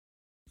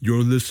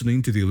You're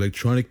listening to the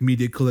Electronic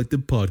Media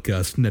Collective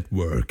Podcast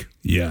Network.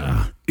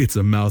 Yeah, it's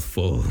a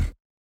mouthful.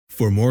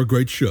 For more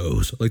great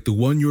shows like the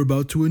one you're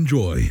about to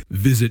enjoy,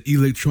 visit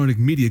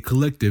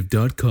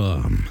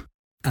electronicmediacollective.com.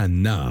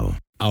 And now,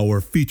 our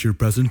feature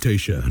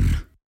presentation.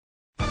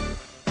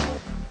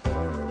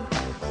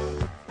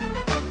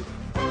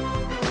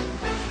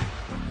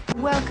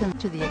 Welcome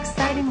to the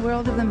exciting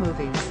world of the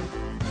movies.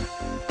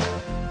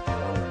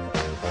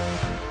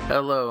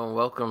 Hello and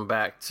welcome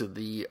back to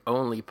the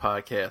only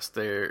podcast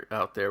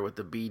out there with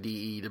the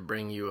BDE to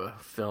bring you a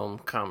film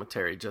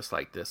commentary just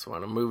like this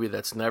one. A movie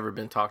that's never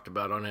been talked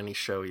about on any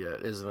show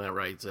yet. Isn't that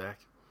right, Zach?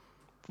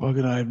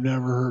 Fucking, I've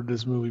never heard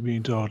this movie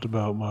being talked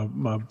about,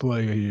 my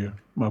player here,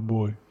 my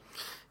boy.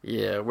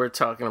 Yeah, we're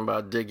talking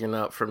about digging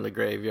up from the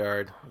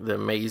graveyard, the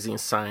amazing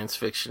science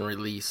fiction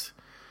release,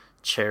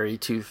 Cherry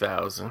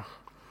 2000.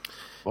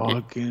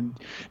 Fucking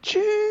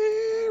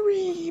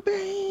Cherry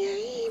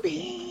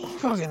Baby.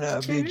 Fucking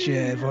Big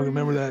Chad. Fucking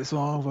remember that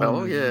song? Fucking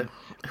Oh yeah.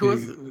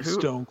 Who?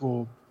 Stone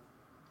Cold.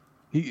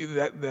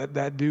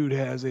 That dude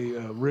has a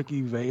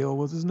Ricky Vale.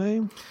 What's his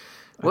name?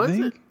 I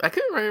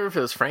couldn't remember if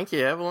it was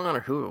Frankie Avalon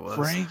or who it was.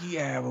 Frankie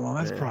Avalon.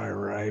 That's probably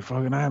right.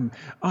 Fucking I'm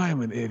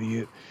an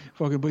idiot.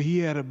 Fucking, but he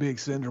had a big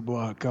cinder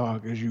block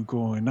cock, as you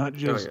coin. Not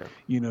just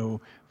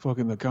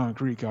fucking the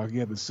concrete cock. He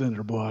had the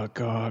cinder block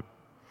cock.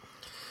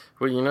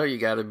 Well, you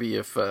got to be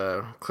if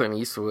Clint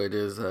Eastwood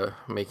is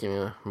making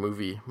a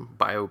movie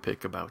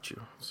biopic about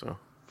you. So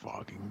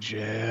Fucking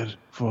Chad.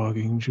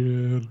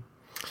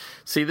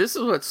 See, this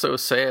is what's so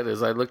sad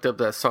is I looked up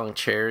that song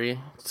Cherry,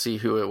 see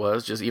who it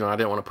was. Just, I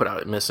didn't want to put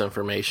out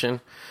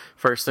misinformation.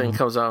 First thing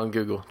comes out on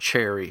Google,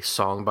 Cherry,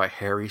 song by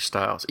Harry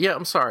Styles. Yeah,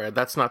 I'm sorry,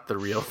 that's not the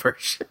real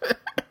version.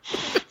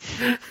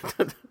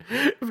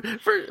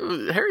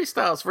 Harry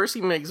Styles, first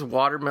he makes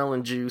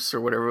watermelon juice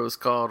or whatever it was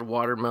called,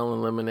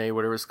 watermelon lemonade,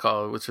 whatever it's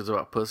called, which is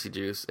about pussy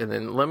juice. And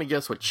then let me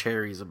guess what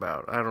Cherry's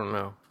about. I don't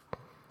know.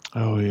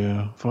 Oh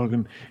yeah,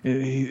 fucking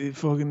he's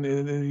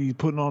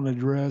putting on a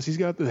dress. He's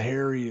got the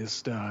hairiest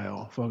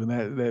style.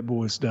 Fucking that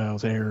boy's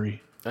style's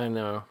hairy. I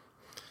know.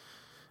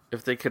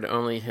 If they could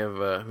only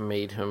have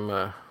made him,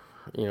 a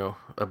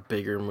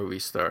bigger movie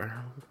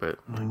star, but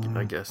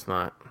I guess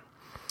not.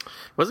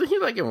 Wasn't he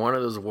like in one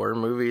of those war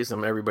movies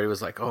and everybody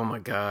was like, oh my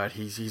God,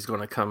 he's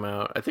going to come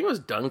out. I think it was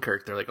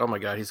Dunkirk. They're like, oh my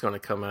God, he's going to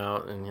come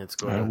out and it's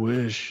going to...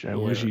 I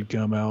wish he'd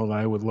come out.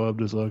 I would love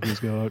to suck his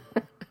cock.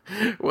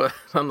 Well,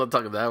 I'm not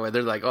talking that way.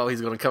 They're like, oh,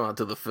 he's going to come out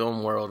to the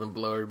film world and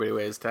blow everybody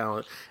away his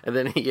talent. And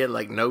then he had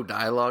like no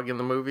dialogue in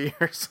the movie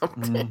or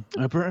something.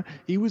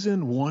 He was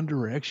in One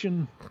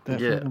Direction,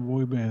 that fucking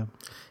boy band.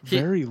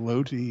 Very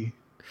low T.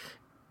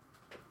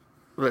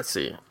 Let's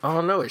see. Oh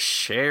no, it's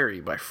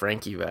Sherry by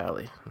Frankie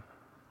Valli.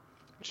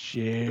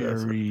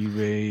 Cherry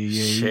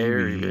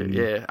baby.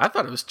 Yeah. I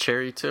thought it was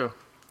Cherry too.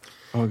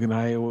 Fucking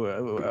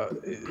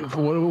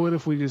what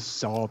if we just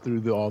saw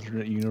through the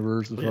alternate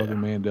universe the fucking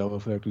Mandela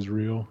effect is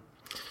real?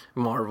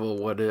 Marvel,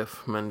 what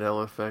if,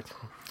 Mandela effect.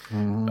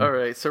 All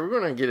right, so we're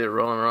going to get it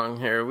rolling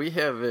wrong here. We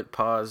have it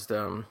paused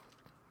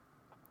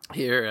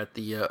here at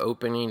the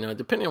opening.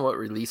 Depending on what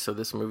release of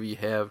this movie you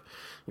have,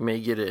 you may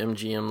get an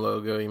MGM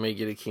logo, you may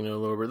get a Kino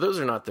logo. Those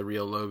are not the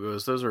real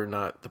logos. Those are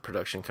not the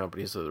production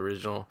companies of the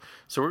original.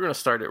 So we're going to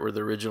start it where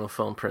the original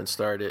film print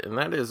started, and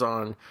that is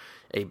on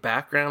a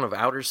background of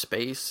outer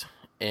space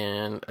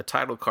and a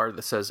title card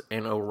that says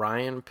an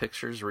Orion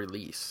Pictures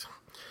release.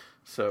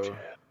 So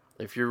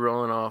if you're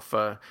rolling off,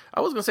 I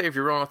was going to say if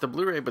you're rolling off the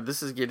Blu-ray, but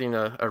this is getting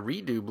a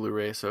redo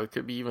Blu-ray, so it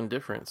could be even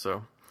different.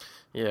 So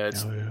yeah,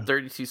 it's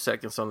 32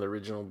 seconds on the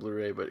original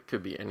Blu-ray, but it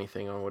could be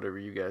anything on whatever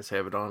you guys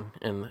have it on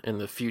in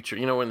the future.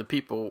 When the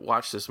people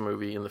watch this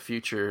movie in the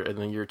future, in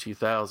the year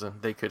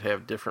 2000, they could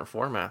have different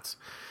formats.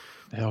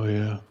 Hell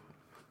yeah.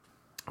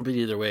 But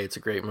either way, it's a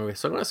great movie.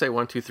 So I'm going to say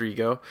 1, 2, 3,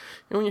 go.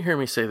 And when you hear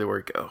me say the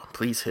word go,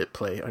 please hit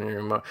play on your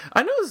remote.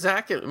 I know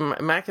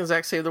Mac and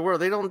Zach Save the World.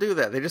 They don't do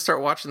that. They just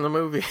start watching the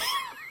movie.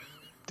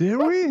 Did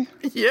we?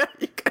 Yeah,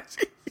 you guys...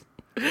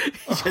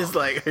 Just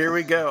like, here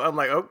we go. I'm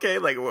like, okay,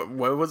 like,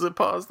 what was it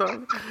paused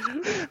on?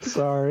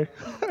 Sorry.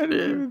 I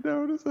didn't even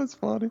notice. That's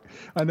funny.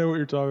 I know what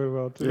you're talking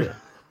about, too. Yeah.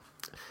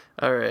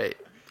 All right.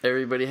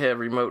 Everybody have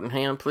remote in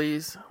hand,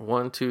 please.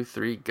 1, 2,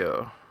 3,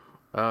 go.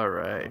 All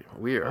right.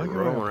 We are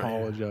rolling. I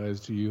apologize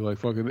to you. Like,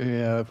 fucking,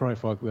 I probably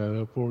fucked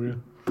that up for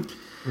you.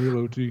 Real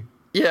OT.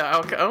 Yeah,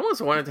 I almost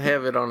wanted to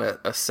have it on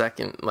a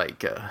second,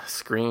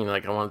 screen.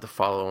 Like, I wanted to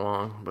follow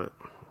along, but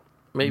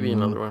maybe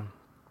another one.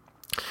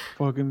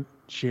 Fucking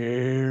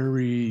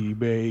Cherry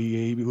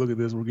baby. Look at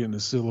this. We're getting a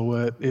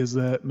silhouette. Is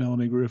that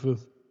Melanie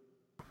Griffith?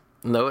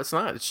 No, it's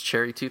not. It's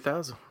Cherry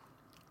 2000.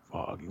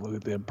 Fucking look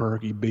at them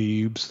perky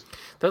beebs.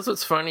 That's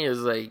what's funny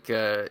is like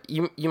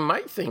you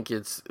might think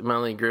it's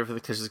Melanie Griffith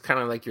because it's kind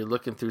of like you're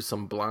looking through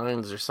some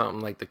blinds or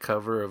something like the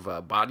cover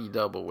of Body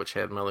Double, which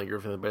had Melanie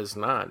Griffith, but it's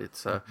not.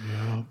 It's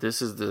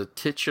this is the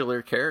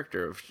titular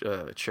character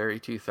of Cherry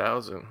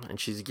 2000, and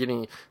she's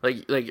getting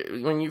like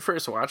when you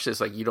first watch this,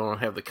 like you don't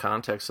have the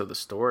context of the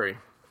story.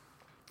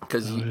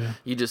 because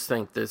you just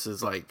think this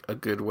is like a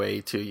good way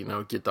to, you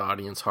know, get the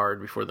audience hard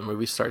before the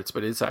movie starts,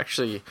 but it's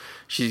actually,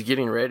 she's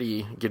getting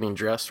ready, getting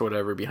dressed,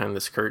 whatever, behind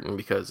this curtain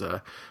because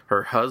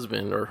her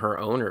husband or her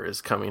owner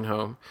is coming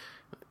home,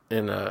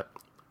 and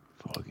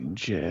fucking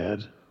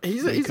Chad.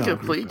 He's a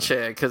complete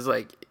Chad, because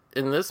like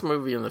in this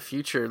movie in the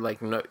future,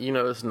 like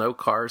no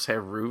cars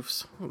have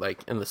roofs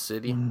like in the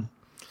city.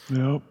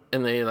 Yep.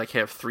 And they like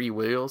have 3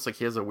 wheels. Like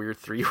he has a weird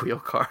 3-wheel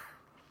car.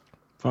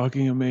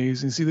 Fucking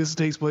amazing. See, this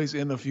takes place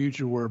in the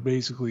future where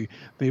basically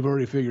they've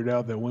already figured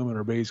out that women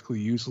are basically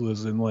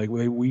useless and like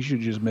we should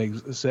just make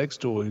sex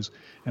toys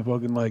and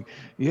fucking like,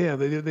 yeah,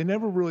 they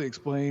never really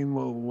explain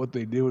what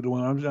they did with the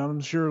women.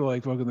 I'm sure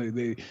like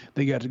fucking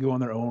they got to go on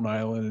their own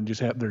island and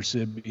just have their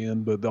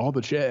Sibian, but all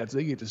the chats,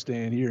 they get to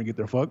stand here and get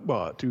their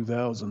fuckbot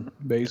 2000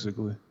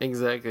 basically.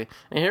 Exactly.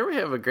 And here we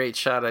have a great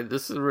shot.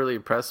 This has really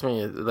impressed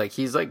me. Like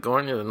he's like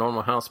going to the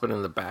normal house, but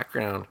in the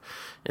background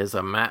is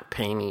a matte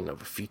painting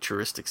of a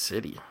futuristic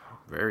city.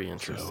 Very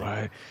interesting.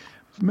 So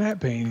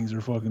matte paintings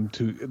are fucking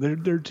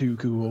they're too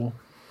cool.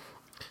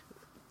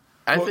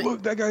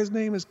 Look, that guy's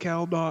name is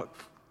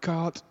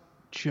Caldecott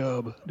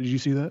Chubb. Did you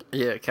see that?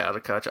 Yeah,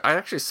 Caldecott. I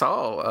actually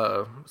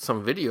saw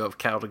some video of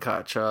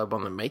Caldecott Chubb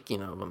on the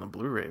making of on the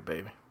Blu-ray,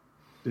 baby.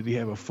 Did he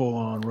have a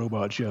full-on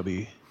robot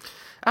chubby?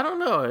 I don't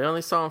know. I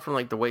only saw him from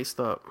like the waist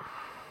up.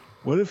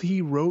 What if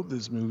he wrote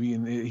this movie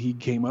and he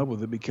came up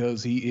with it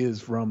because he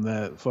is from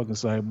that fucking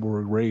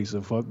cyborg race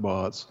of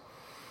fuckbots?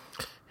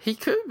 He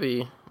could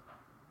be.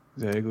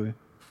 Exactly.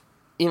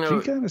 You know,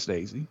 she's kind of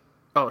Stacy.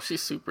 Oh,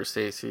 she's super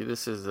Stacy.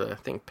 This is, I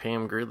think,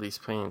 Pam Gridley's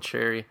playing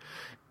Cherry.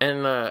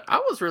 And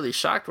I was really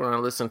shocked when I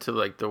listened to,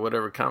 like, the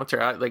whatever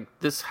commentary. Like,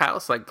 this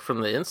house, like,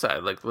 from the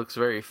inside, like, looks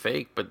very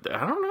fake. But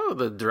I don't know.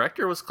 The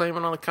director was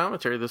claiming on the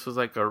commentary this was,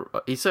 like,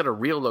 he said a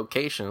real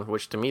location,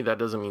 which to me, that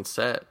doesn't mean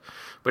set.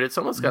 But it's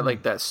almost got,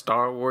 like, that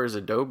Star Wars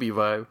Adobe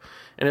vibe.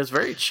 And it's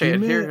very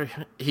Chad. Here,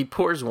 he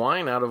pours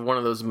wine out of one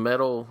of those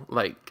metal,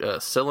 like,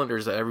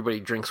 cylinders that everybody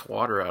drinks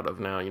water out of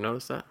now. You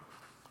notice that?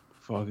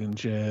 Fucking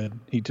Chad.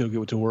 He took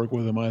it to work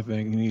with him, I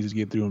think. He needs to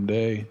get through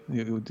To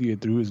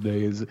get through his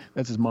day.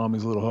 That's his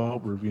mommy's little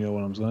helper, if you know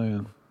what I'm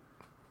saying.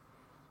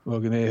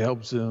 Fucking it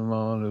helps him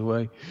on his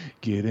way.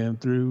 Get him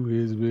through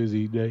his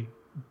busy day.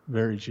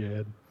 Very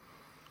Chad.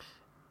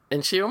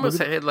 And she almost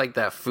had like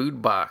that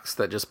food box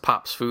that just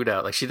pops food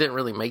out. Like she didn't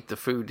really make the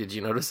food. Did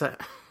you notice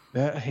that?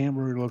 That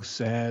hamburger looks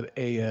sad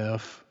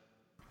AF.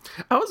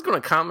 I was going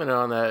to comment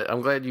on that. I'm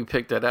glad you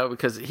picked that out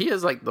because he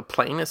has like the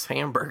plainest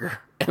hamburger.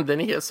 And then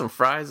he has some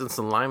fries and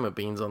some lima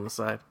beans on the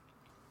side.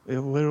 It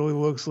literally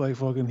looks like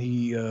fucking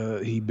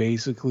he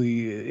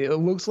basically, it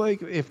looks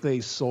like if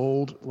they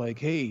sold like,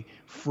 hey,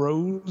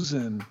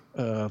 frozen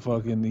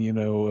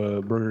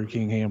fucking, Burger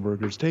King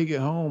hamburgers, take it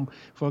home,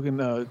 fucking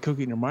cook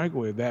it in your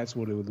microwave. That's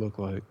what it would look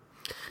like.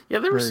 Yeah,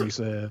 there was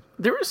sad.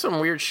 There was some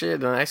weird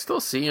shit, and I still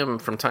see them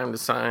from time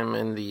to time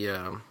in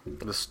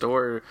the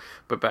store.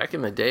 But back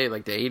in the day,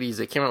 like the 80s,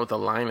 they came out with a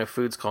line of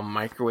foods called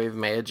Microwave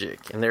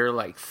Magic, and they're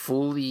like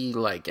fully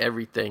like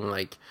everything.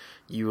 Like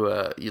you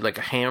like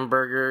a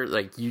hamburger,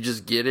 like you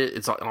just get it,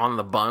 it's on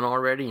the bun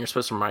already, and you're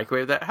supposed to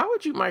microwave that. How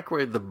would you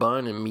microwave the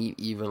bun and meat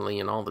evenly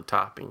and all the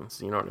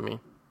toppings? You know what I mean?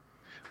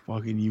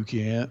 Fucking you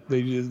can't.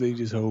 They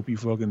just hope you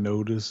fucking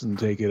notice and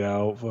take it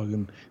out,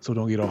 fucking, so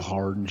don't get all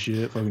hard and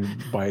shit. Fucking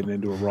biting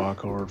into a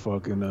rock hard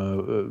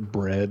fucking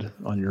bread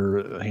on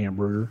your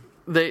hamburger.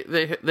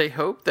 They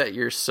hope that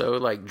you're so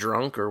like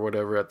drunk or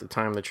whatever at the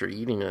time that you're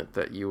eating it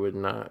that you would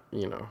not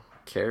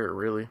care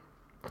really.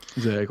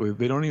 Exactly.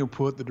 They don't even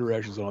put the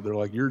directions on. They're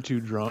like, you're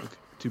too drunk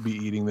to be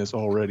eating this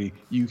already.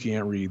 You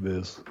can't read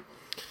this.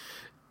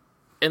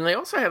 And they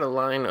also had a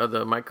line of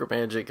the Micro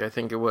Magic, I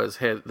think it was,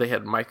 they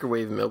had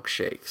microwave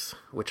milkshakes,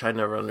 which I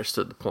never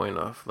understood the point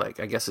of. Like,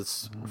 I guess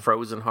it's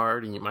frozen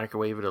hard and you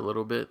microwave it a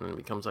little bit and it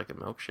becomes like a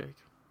milkshake.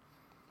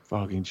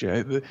 Fucking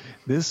shit.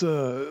 This,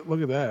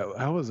 look at that.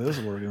 How is this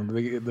working?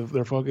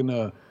 They're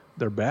fucking,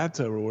 their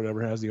bathtub or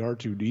whatever has the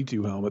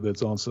R2-D2 helmet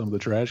that's on some of the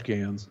trash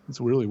cans. It's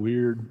really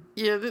weird.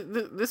 Yeah,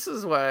 this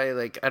is why,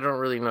 like, I don't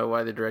really know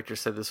why the director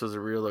said this was a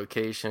real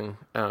location.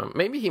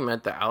 Maybe he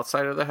meant the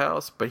outside of the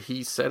house, but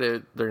he said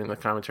it during the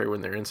commentary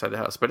when they're inside the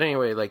house. But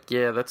anyway, like,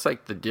 yeah, that's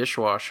like the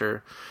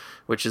dishwasher,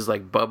 which is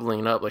like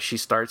bubbling up. Like, she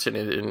starts in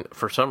it, and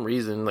for some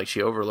reason, like,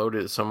 she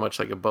overloaded it so much,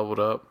 like, it bubbled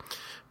up.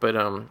 But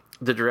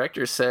the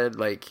director said,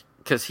 like,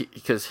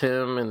 because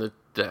him and the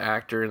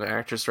actor and the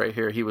actress right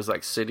here, he was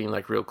like sitting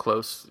like real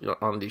close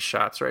on these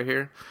shots right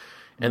here,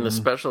 and the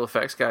special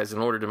effects guys, in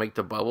order to make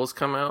the bubbles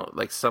come out,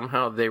 like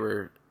somehow they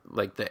were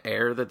like the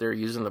air that they're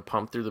using to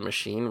pump through the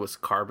machine was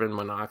carbon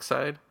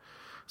monoxide,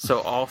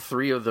 so all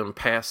 3 of them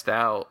passed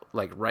out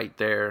like right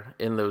there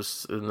in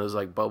those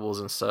like bubbles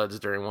and suds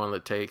during one of the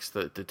takes,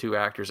 the 2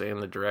 actors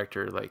and the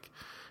director, like,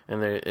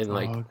 and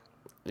like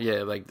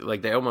yeah,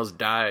 like they almost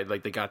died,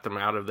 like they got them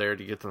out of there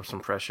to get them some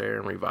fresh air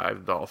and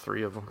revived all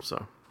 3 of them.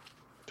 So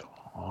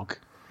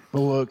but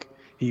look,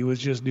 he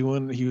was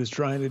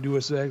trying to do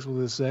a sex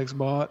with his sex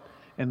bot,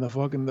 and the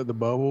fucking the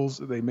bubbles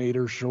they made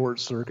her short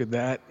circuit.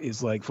 That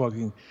is like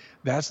fucking.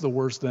 That's the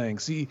worst thing.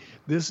 See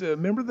this.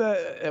 Remember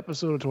that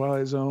episode of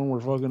Twilight Zone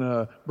where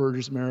fucking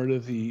Burgess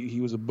Meredith he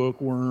was a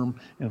bookworm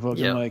and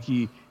fucking like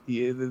the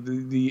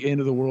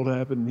end of the world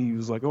happened. And he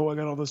was like, oh, I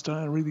got all this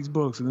time to read these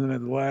books, and then at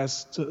the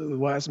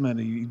last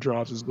minute he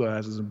drops his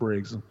glasses and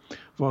breaks them.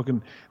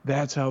 Fucking.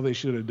 That's how they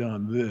should have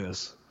done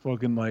this.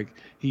 Fucking like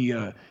he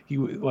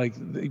like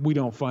we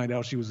don't find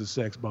out she was a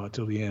sex bot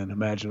till the end.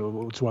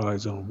 Imagine Twilight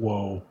Zone.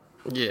 Whoa.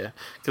 Yeah,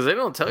 because they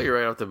don't tell you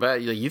right off the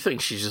bat. You think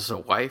she's just a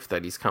wife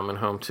that he's coming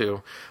home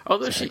to.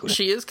 Although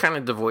she is kind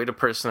of devoid of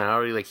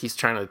personality. Like he's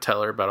trying to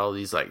tell her about all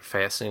these like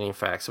fascinating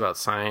facts about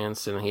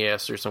science, and he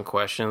asks her some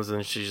questions,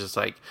 and she's just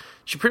like,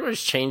 she pretty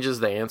much changes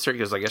the answer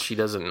because I guess she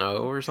doesn't know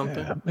or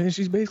something. Yeah, man,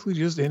 she's basically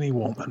just any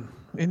woman.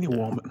 Any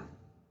woman.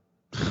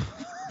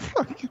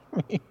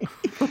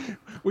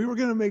 We were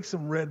gonna make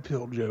some red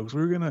pill jokes.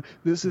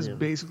 This is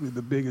basically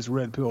the biggest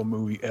red pill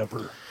movie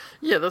ever.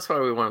 Yeah, that's why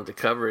we wanted to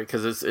cover it,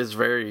 because it's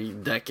very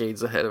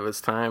decades ahead of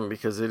its time,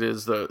 because it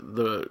is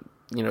the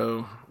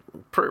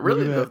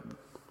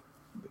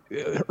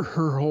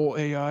her whole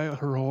AI,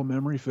 her whole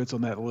memory fits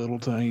on that little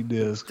tiny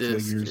disc.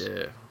 Figures.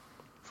 Yeah.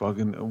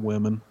 Fucking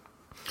women.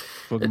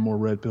 Fucking more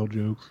red pill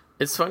jokes.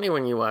 It's funny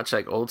when you watch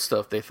like old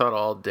stuff, they thought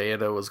all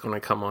data was going to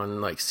come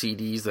on like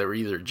CDs that were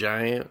either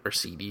giant or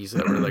CDs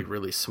that were like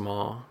really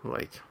small.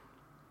 Like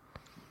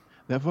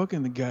that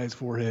fucking guy's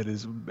forehead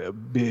is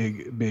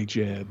big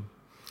Chad.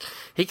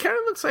 He kind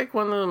of looks like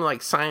one of them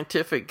like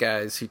scientific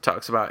guys who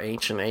talks about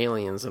ancient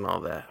aliens and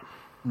all that.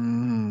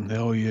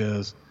 Hell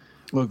yes.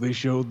 Look, they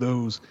showed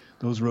those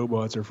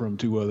robots are from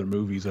 2 other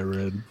movies I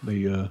read.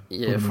 They put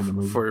them in the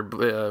movie.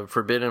 For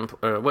Forbidden,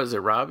 was it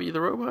Robbie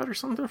the robot or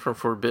something from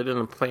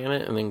Forbidden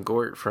Planet, and then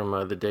Gort from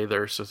The Day the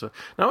Earth. So,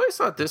 now I always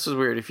thought this was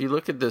weird. If you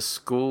look at this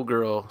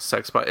schoolgirl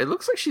sex bot, it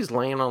looks like she's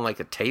laying on like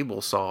a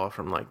table saw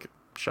from like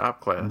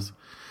shop class,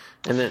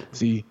 and then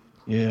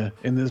Yeah,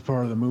 in this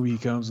part of the movie, he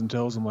comes and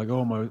tells him, like,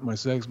 oh, my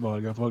sex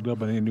bot got fucked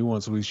up, I need a new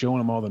one. So he's showing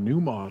him all the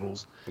new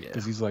models.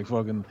 Because he's like,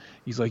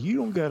 you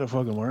don't got to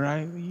fucking wear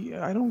I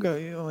don't got,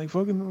 like,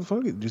 fuck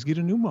it. Just get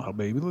a new model,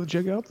 baby. Let's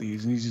check out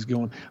these. And he's just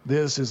going,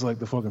 this is like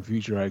the fucking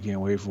future I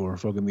can't wait for.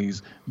 Fucking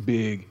these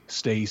big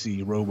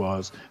Stacy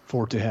robots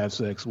to have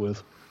sex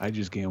with. I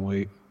just can't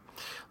wait.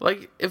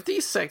 Like, if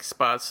these sex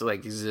bots,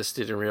 like,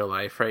 existed in real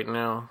life right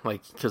now,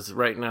 like, because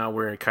right now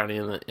we're kind of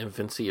in the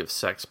infancy of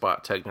sex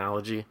bot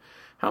technology.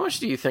 How much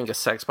do you think a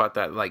sex bot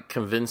that, like,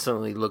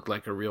 convincingly looked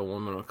like a real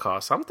woman would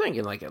cost? I'm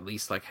thinking, like, at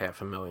least, like,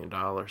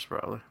 $500,000,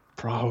 probably.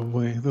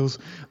 Probably. Those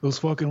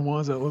fucking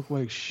ones that look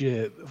like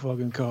shit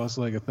fucking cost,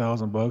 like,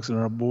 $1,000. And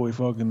our boy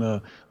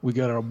fucking, we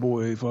got our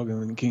boy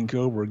fucking King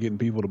Cobra getting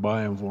people to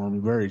buy them for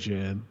him. Very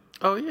Chad.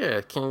 Oh,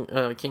 yeah. King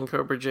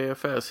Cobra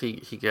JFS.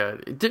 He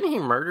got... Didn't he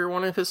murder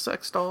one of his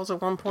sex dolls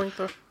at one point,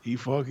 though? He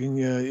fucking...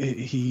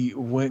 he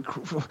went...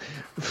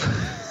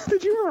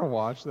 Did you ever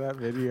watch that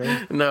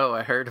video? No,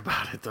 I heard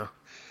about it, though.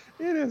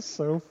 It is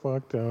so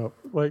fucked up.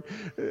 Like,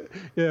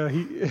 yeah,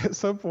 he at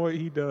some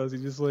point he does. He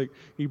just like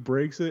he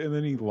breaks it and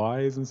then he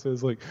lies and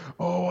says like,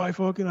 "Oh, I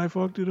fucked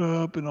it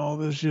up" and all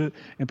this shit.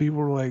 And people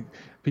were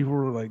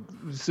like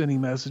sending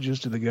messages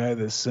to the guy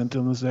that sent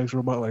him the sex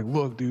robot, like,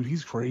 "Look, dude,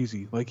 he's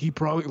crazy. Like, he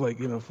probably like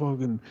in a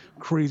fucking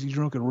crazy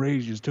drunken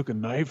rage just took a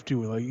knife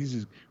to it. Like, he's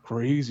just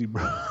crazy,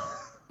 bro."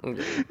 And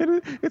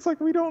it's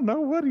like we don't know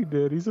what he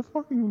did. He's a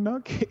fucking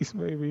nutcase,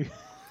 baby.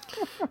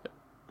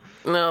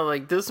 No,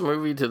 like, this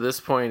movie to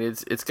this point,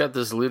 it's got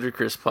this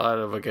ludicrous plot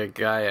of, like, a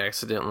guy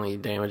accidentally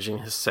damaging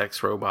his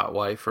sex robot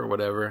wife or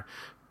whatever.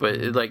 But,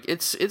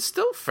 it's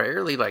still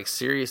fairly, like,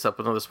 serious up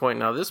until this point.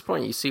 Now, at this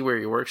point, you see where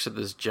he works at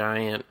this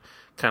giant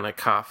kind of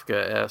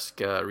Kafka-esque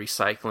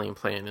recycling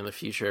plant in the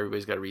future.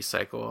 Everybody's got to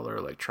recycle all their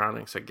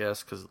electronics, I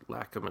guess, because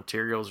lack of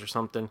materials or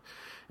something.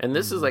 And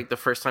this is, like, the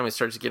first time it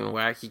starts getting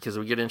wacky because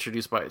we get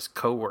introduced by his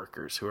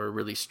coworkers, who are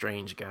really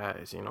strange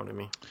guys, you know what I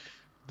mean?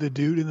 The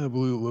dude in the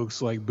blue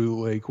looks like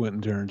bootleg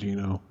Quentin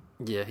Tarantino.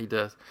 Yeah, he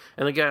does.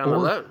 And the guy on the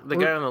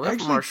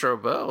left, Marshall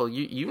Bell,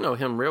 you know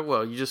him real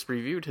well. You just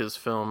reviewed his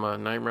film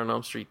Nightmare on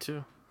Elm Street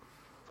 2.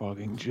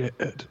 Fucking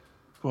Jed.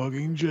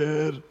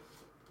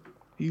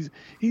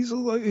 He's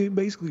like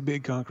basically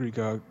big concrete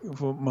cock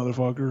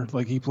motherfucker.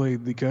 Like he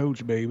played the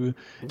coach, baby.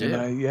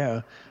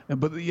 Yeah.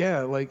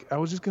 Like I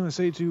was just gonna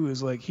say too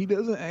is like he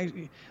doesn't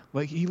actually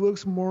like he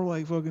looks more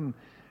like fucking.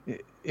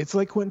 It's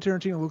like Quentin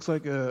Tarantino looks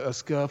like a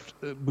scuffed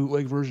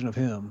bootleg version of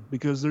him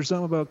because there's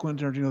something about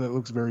Quentin Tarantino that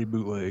looks very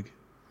bootleg.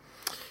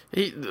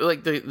 He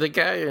like the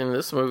guy in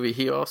this movie.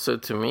 He also,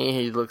 to me,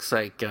 he looks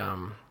like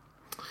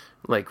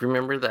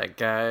remember that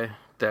guy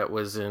that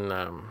was in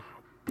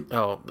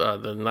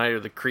the Night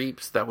of the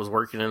Creeps that was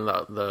working in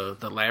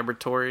the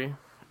laboratory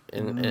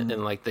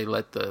and like they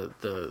let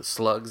the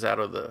slugs out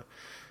of the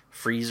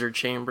freezer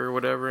chamber or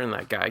whatever, and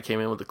that guy came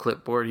in with the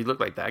clipboard. He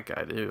looked like that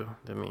guy too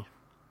to me.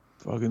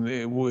 Fucking,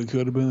 it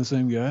could have been the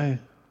same guy.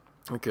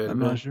 Good. I'm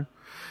not sure.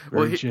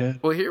 Well, Chad.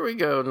 well, here we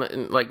go.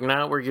 Like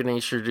now, we're getting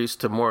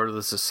introduced to more of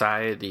the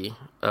society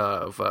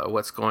of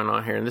what's going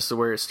on here, and this is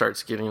where it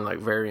starts getting like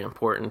very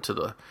important to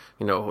the,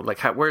 like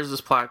where's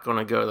this plot going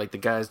to go? Like the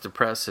guy's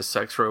depressed, his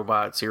sex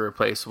robot's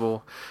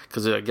irreplaceable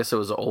because I guess it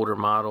was an older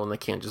model and they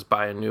can't just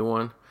buy a new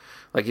one.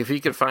 Like if he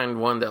could find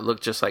one that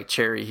looked just like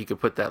Cherry, he could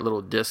put that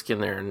little disc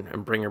in there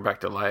and bring her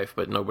back to life,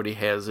 but nobody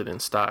has it in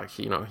stock.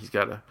 He's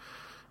got to.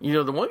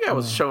 The one guy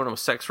was showing him a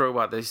sex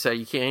robot that he said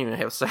you can't even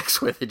have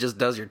sex with. It just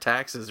does your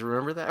taxes.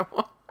 Remember that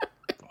one?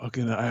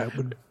 Fucking, I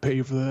would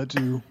pay for that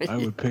too. I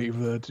would pay for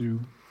that too.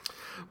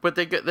 But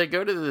they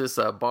go to this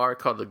bar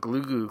called the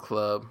Glue Goo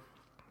Club.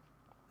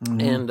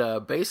 Mm-hmm.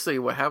 And basically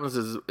what happens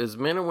is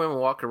men and women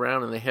walk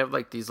around and they have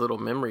like these little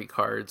memory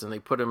cards and they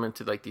put them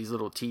into like these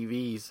little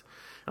TVs.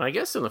 And I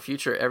guess in the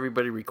future,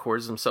 everybody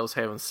records themselves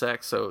having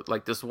sex. So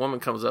like this woman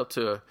comes up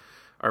to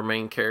our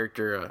main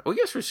character, I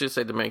guess we should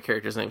say the main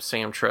character's name's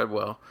Sam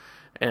Treadwell.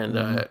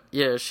 And,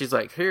 she's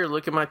like, here,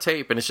 look at my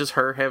tape. And it's just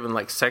her having,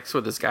 like, sex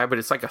with this guy, but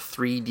it's like a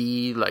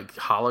 3D, like,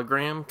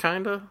 hologram,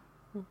 kind of.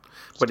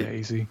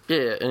 Easy.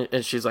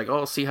 And she's like,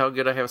 oh, see how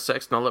good I have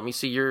sex? Now let me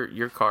see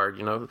your card,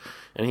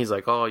 And he's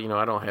like, oh,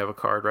 I don't have a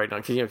card right now.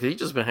 Because he's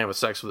just been having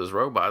sex with his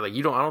robot. Like,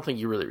 I don't think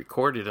you really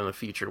record it in the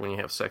future when you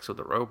have sex with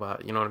a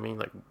robot. You know what I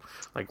mean?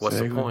 Like what's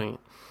the point?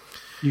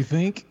 You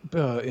think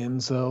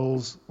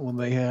incels, when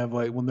they have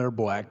when they're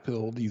black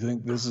pilled, you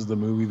think this is the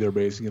movie they're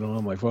basing it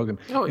on? Like fucking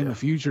in the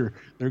future,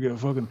 they're gonna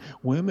fucking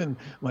women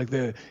like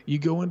that. You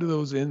go into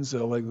those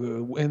incel, like the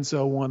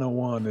incel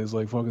 101 is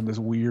like fucking this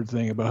weird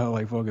thing about how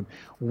like fucking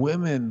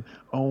women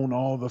own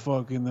all the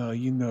fucking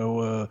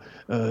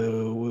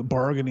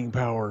bargaining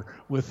power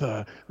with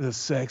the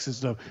sex and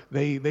stuff.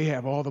 They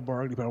have all the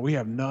bargaining power. We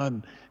have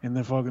none. And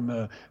then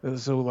fucking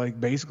so like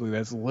basically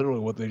that's literally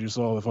what they just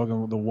saw.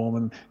 The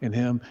woman and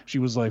him. She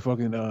was like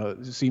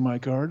fucking see my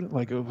card.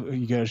 Like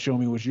you gotta show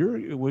me what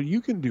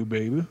you can do,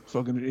 baby.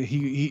 Fucking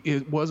he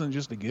it wasn't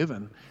just a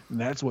given, and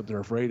that's what they're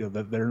afraid of.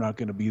 That they're not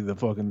gonna be the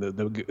fucking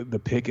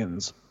the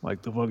pickings,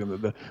 like the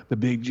fucking the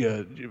big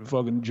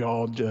fucking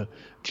jawed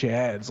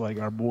chads, like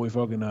our boy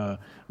fucking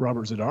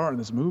Robert Zadar in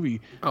this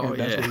movie. Oh,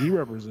 That's what he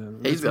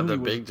represents. He's got the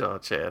big jaw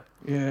chad.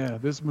 Yeah,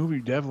 this movie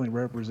definitely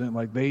represent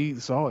like they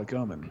saw it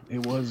coming.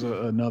 It was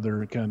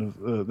another kind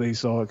of they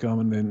saw it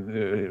coming,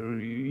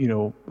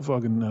 and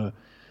fucking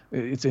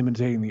it's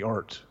imitating the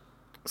art.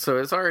 So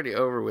it's already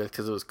over with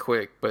because it was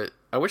quick, but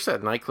I wish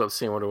that nightclub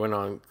scene would have went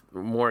on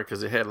more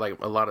because it had like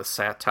a lot of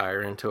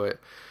satire into it.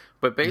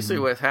 But basically,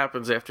 what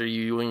happens after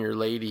you and your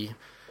lady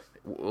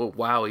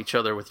wow each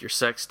other with your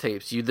sex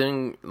tapes, you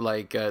then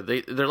like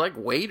they're like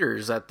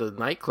waiters at the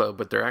nightclub,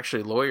 but they're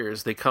actually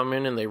lawyers. They come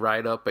in and they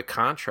write up a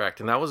contract,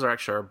 and that was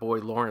actually our boy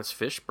Lawrence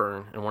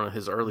Fishburne in one of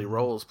his early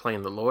roles,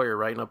 playing the lawyer,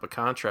 writing up a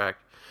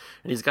contract.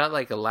 And he's got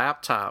like a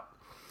laptop,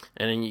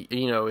 and then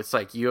it's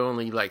like you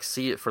only like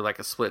see it for like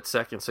a split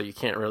second, so you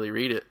can't really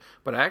read it.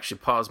 But I actually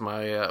paused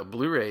my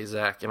Blu-ray,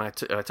 Zach, and I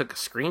took a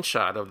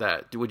screenshot of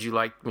that. Would you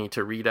like me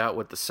to read out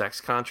what the sex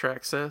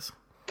contract says?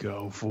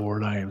 Go for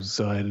it. I am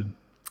excited.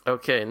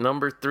 Okay,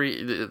 number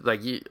 3,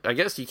 I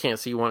guess you can't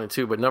see 1 and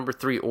 2, but number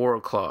 3, oral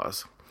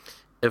clause.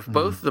 If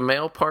both the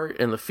male part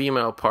and the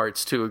female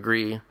parts to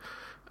agree,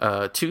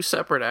 2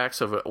 separate acts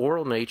of an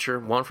oral nature,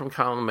 one from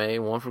column A,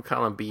 one from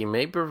column B,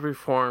 may be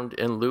performed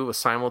in lieu of a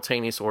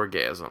simultaneous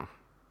orgasm.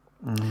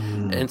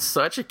 In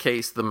such a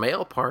case, the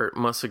male part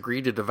must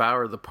agree to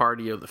devour the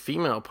party of the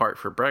female part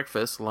for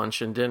breakfast,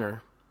 lunch, and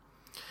dinner.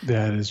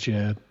 That is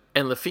Chad.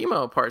 And the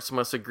female parts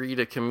must agree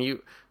to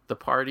commute the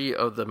party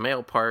of the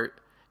male part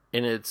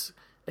in its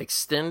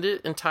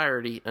extended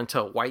entirety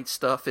until white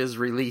stuff is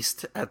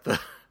released at the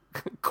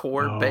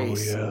core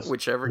base,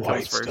 whichever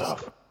comes first.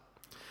 Stuff.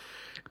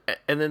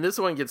 And then this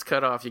one gets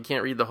cut off. You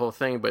can't read the whole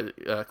thing,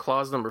 but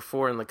clause number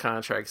 4 in the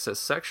contract says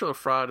sexual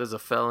fraud is a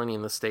felony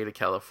in the state of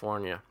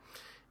California.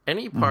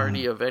 Any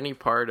party of any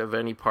part of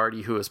any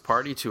party who is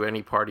party to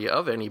any party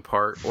of any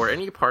part, or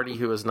any party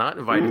who is not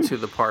invited to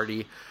the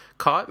party,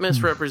 caught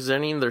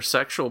misrepresenting their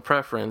sexual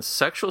preference,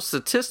 sexual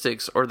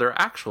statistics, or their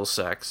actual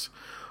sex,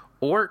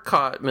 or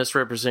caught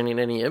misrepresenting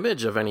any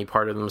image of any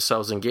part of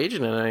themselves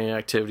engaging in any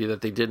activity that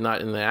they did not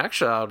in the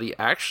actuality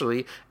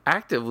actually,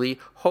 actively,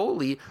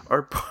 wholly,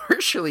 or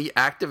partially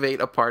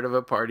activate a part of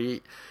a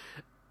party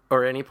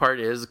or any part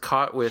is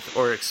caught with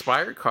or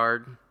expired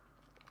card,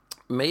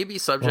 may be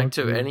subject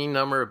to any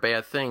number of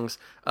bad things,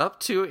 up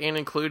to and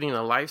including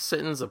a life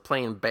sentence of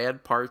playing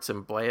bad parts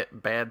in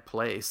bad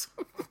plays.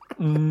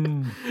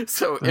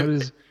 So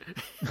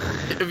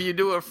if you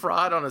do a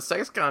fraud on a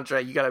sex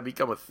contract, you got to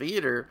become a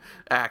theater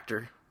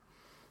actor.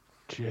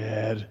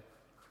 Chad,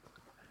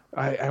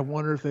 I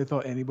wonder if they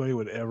thought anybody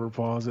would ever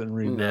pause it and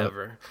read.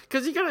 Never,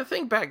 because you got to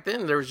think back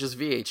then there was just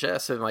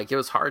VHS, and like it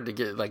was hard to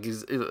get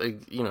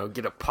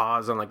get a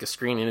pause on like a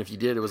screen, and if you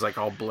did, it was like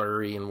all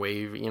blurry and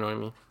wavy. You know what I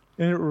mean?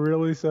 And it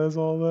really says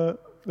all that.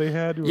 They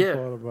had to have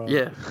thought about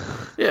it.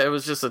 Yeah, it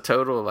was just a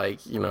total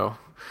like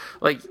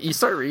you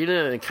start reading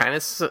it and it kind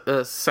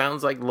of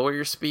sounds like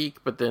lawyer speak,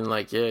 but then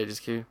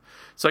just keep.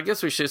 So I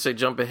guess we should say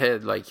jump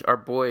ahead. Like our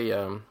boy,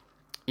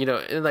 you know,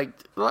 and like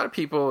a lot of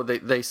people,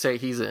 they say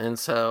he's an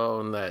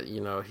incel and that, you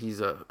know, he's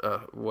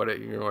a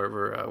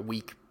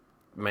weak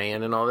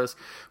man and all this,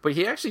 but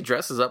he actually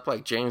dresses up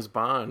like James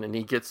Bond, and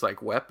he gets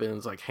like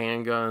weapons, like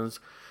handguns,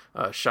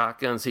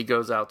 shotguns. He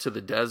goes out to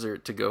the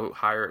desert to go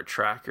hire a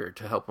tracker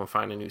to help him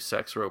find a new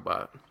sex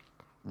robot.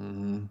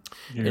 Mm-hmm.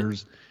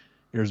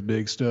 Here's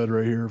Big Stud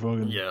right here.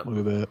 Fucking yeah. Look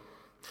at that.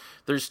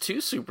 There's two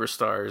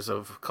superstars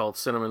of called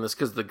cinema in this,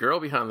 because the girl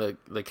behind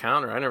the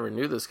counter, I never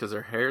knew this because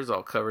her hair's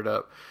all covered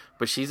up,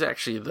 but she's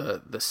actually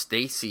the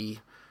Stacy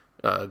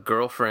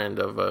girlfriend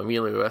of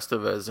Emilio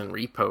Estevez in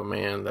Repo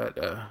Man that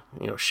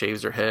you know,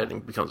 shaves her head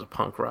and becomes a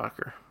punk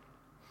rocker.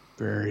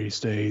 Very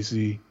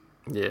Stacy.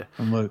 Yeah.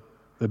 I'm like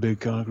the big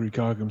concrete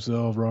cock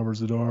himself, Robert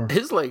Zadar.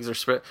 His legs are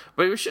spread,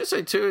 but we should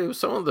say too, it was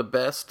some of the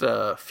best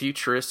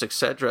futuristic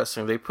set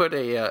dressing. They put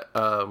a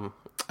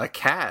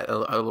cat,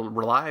 a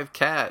live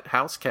cat,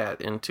 house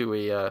cat, into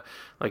a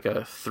like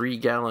a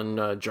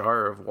 3-gallon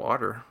jar of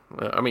water.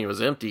 I mean, it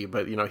was empty,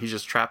 but you know, he's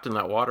just trapped in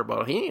that water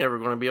bottle. He ain't ever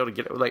going to be able to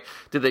get it. Like,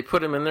 did they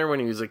put him in there when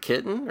he was a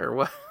kitten, or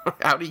what?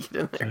 How did he get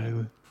in there?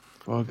 Exactly.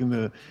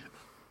 Fucking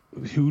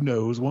who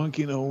knows? One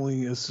can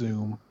only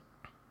assume.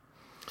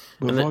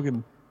 But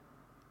fucking.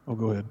 Oh,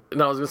 go ahead.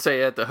 No, I was gonna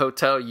say, at the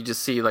hotel, you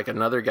just see like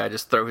another guy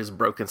just throw his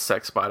broken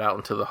sex spot out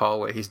into the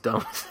hallway. He's done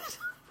with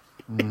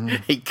it.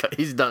 Mm-hmm.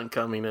 He's done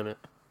coming in it.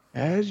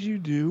 As you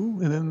do,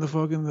 and then the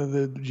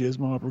jizz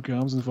mopper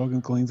comes and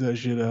fucking cleans that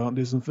shit out and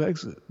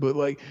disinfects it. But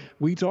like,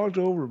 we talked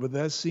over, but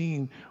that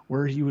scene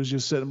where he was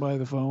just sitting by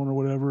the phone or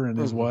whatever, and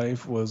his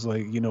wife was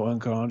like, you know,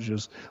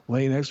 unconscious,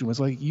 laying next to him.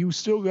 It's like, you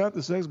still got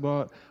the sex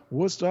bot.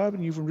 What's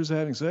stopping you from just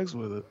having sex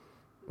with it?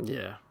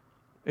 Yeah.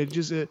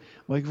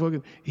 Like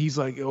fucking, he's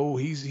like, oh,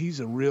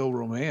 he's a real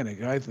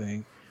romantic, I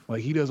think.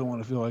 Like, he doesn't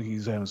want to feel like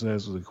he's having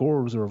sex with a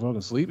corpse or a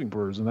fucking sleeping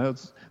person.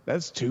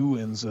 That's too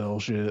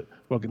incel shit.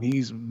 Fucking,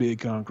 he's big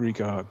concrete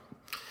cock.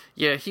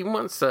 Yeah, he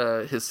wants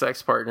his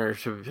sex partner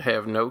to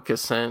have no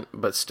consent,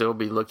 but still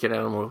be looking at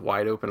him with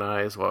wide open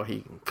eyes while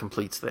he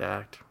completes the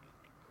act.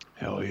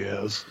 Hell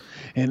yes.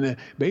 And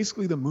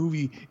basically the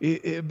movie,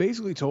 it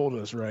basically told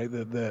us, right,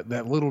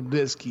 that little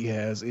disc he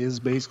has is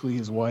basically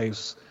his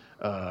wife's,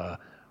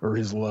 or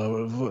his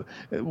love.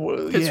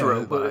 His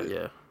robot,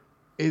 yeah.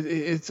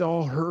 It's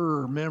all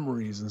her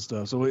memories and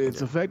stuff. So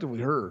it's effectively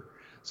her.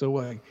 So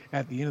like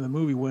at the end of the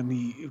movie, when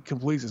he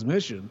completes his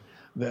mission,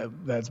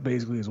 that's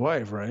basically his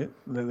wife, right?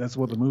 That's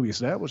what the movie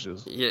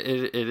establishes. Yeah,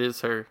 it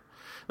is her.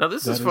 Now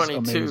this is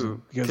funny too,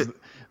 because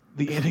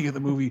the ending of the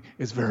movie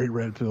is very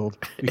red-pilled,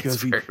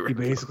 because he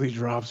basically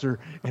drops her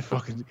and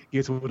fucking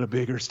gets with a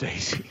bigger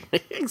Stacy.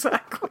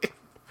 Exactly.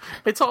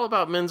 It's all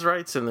about men's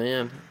rights in the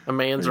end. A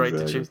man's right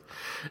to choose.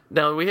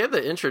 Now, we had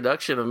the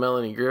introduction of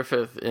Melanie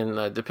Griffith,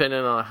 and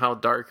depending on how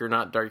dark or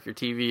not dark your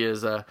TV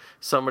is,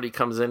 somebody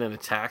comes in and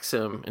attacks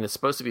him, and it's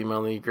supposed to be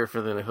Melanie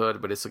Griffith in a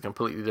hood, but it's a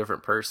completely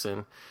different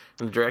person.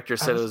 And the director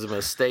said it was a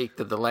mistake,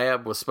 that the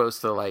lab was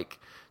supposed to, like,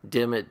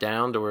 dim it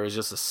down to where it's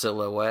just a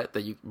silhouette.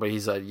 But he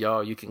said,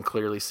 y'all, you can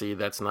clearly see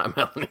that's not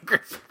Melanie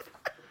Griffith.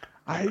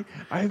 I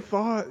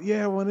thought,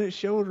 yeah, when it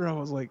showed her, I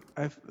was like,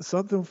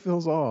 something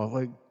feels off.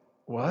 Like,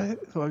 what?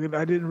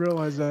 I didn't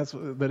realize that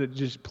it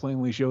just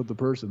plainly showed the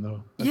person,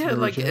 though. Yeah,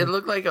 like it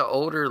looked like an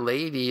older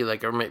lady,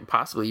 like, or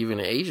possibly even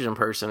an Asian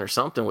person or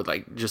something, with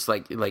like just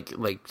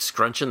like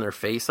scrunching their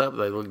face up.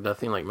 They looked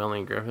nothing like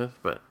Melanie Griffith,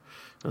 but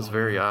it was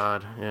very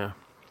odd. Yeah.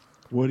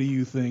 What do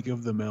you think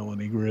of the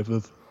Melanie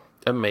Griffith?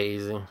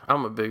 Amazing.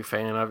 I'm a big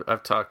fan.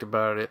 I've talked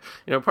about it.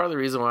 You know, part of the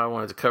reason why I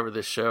wanted to cover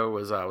this show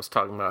was I was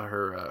talking about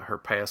her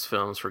past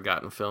films,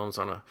 forgotten films,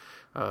 on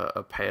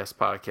a past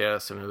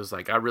podcast, and it was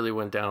like I really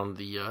went down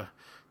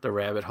the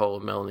rabbit hole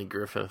of Melanie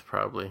Griffith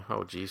probably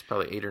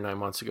 8 or 9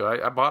 months ago.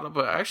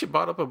 I actually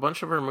bought up a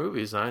bunch of her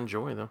movies. I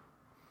enjoy them.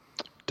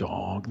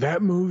 Dog,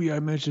 that movie I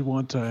mentioned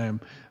one time,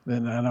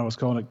 and I was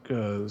calling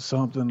it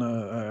something.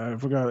 I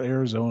forgot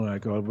Arizona I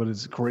called it, but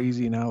it's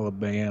Crazy in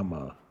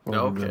Alabama.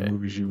 Okay. The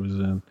movie she was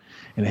in,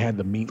 and it had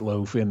the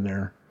meatloaf in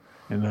there,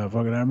 and I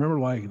remember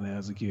liking that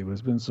as a kid, but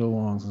it's been so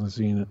long since I've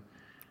seen it.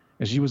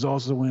 And she was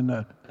also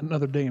in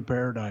Another Day in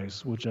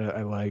Paradise, which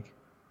I like.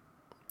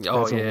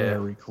 Oh, that's yeah.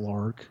 Larry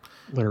Clark.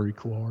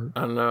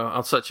 I know.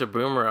 I'm such a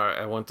boomer.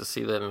 I went to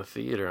see that in the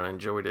theater, and I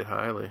enjoyed it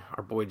highly.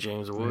 Our boy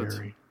James Woods.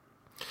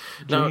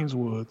 James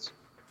Woods.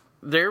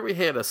 There we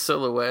had a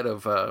silhouette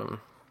of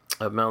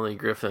Melanie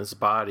Griffith's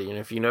body, and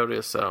if you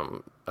notice,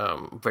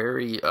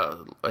 very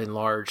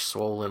enlarged,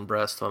 swollen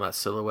breast on that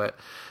silhouette.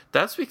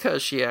 That's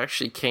because she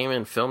actually came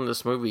and filmed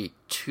this movie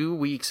 2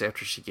 weeks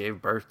after she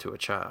gave birth to a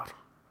child.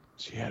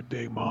 She had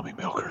big mommy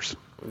milkers.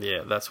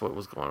 Yeah, that's what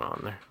was going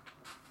on there.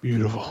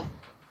 Beautiful.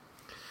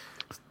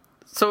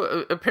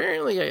 So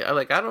apparently,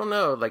 I don't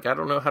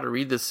know how to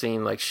read this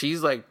scene. Like,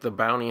 she's like the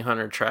bounty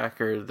hunter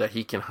tracker that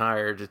he can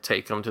hire to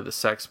take him to the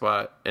sex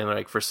spot, and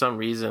like for some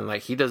reason,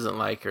 like he doesn't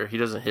like her, he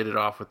doesn't hit it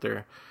off with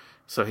her,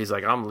 so he's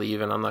like, I'm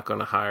leaving, I'm not going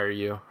to hire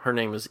you. Her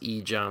name is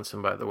E.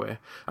 Johnson, by the way.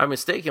 I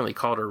mistakenly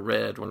called her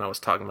Red when I was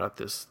talking about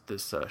this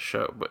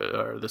show,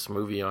 or this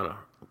movie on a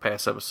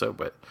past episode,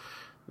 but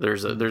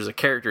There's a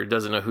character who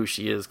doesn't know who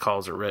she is,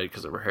 calls her Red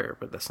because of her hair,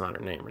 but that's not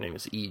her name. Her name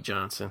is E.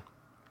 Johnson.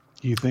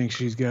 You think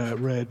she's got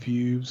red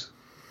pubes?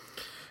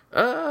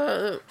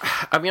 I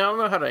mean, I don't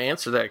know how to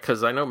answer that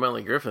because I know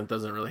Melanie Griffith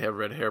doesn't really have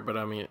red hair, but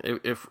I mean,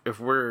 if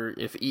we're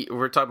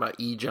talking about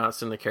E.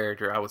 Johnson, the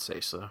character, I would say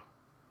so.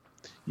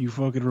 You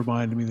fucking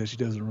reminded me that she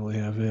doesn't really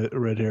have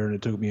red hair, and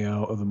it took me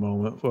out of the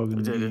moment.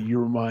 You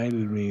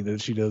reminded me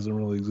that she doesn't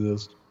really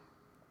exist.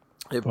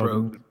 It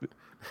broke.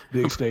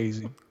 Big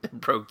Stacy. It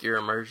broke your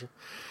immersion.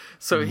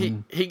 So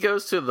he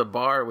goes to the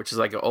bar, which is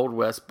like an Old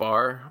West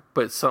bar,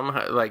 but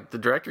somehow, like, the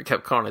director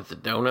kept calling it the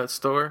donut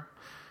store,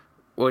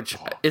 which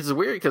is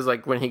weird because,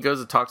 like, when he goes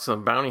to talk to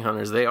some bounty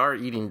hunters, they are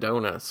eating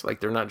donuts.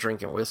 Like, they're not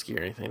drinking whiskey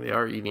or anything. They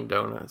are eating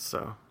donuts,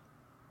 so.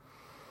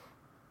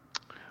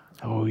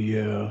 Oh,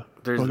 yeah.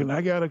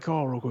 I got a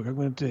call real quick. I'm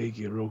going to take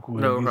it real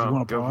quick. No, you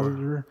want to pause it?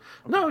 Okay.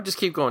 No, just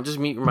keep going. Just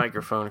mute your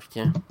microphone if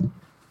you can.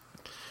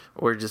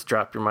 Or just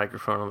drop your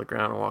microphone on the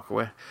ground and walk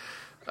away.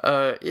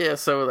 Yeah,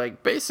 so,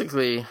 like,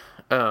 basically,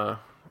 he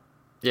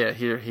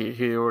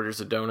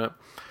orders a donut.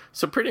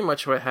 So pretty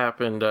much what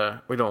happened,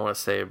 we don't want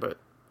to say it, but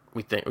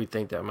we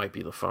think that might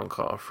be the phone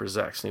call for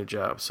Zach's new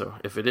job. So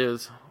if it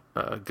is,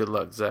 good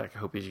luck, Zach. I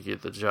hope you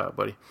get the job,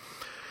 buddy.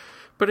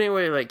 But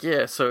anyway, like,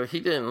 yeah, so he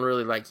didn't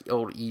really like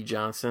old E.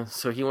 Johnson,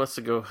 so he wants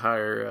to go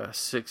hire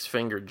Six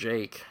Finger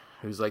Jake,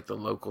 who's like the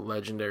local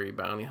legendary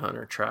bounty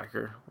hunter,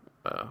 tracker,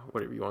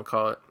 whatever you want to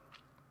call it.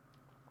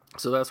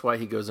 So that's why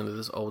he goes into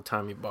this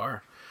old-timey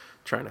bar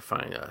trying to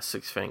find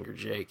Six Finger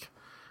Jake.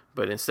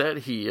 But instead,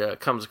 he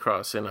comes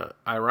across, in an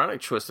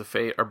ironic twist of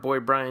fate, our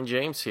boy Brian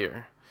James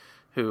here,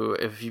 who,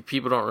 if you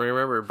people don't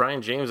remember,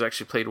 Brian James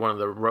actually played one of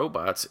the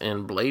robots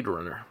in Blade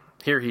Runner.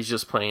 Here he's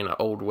just playing an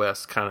Old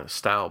West kind of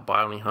style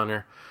bounty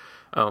hunter.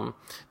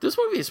 This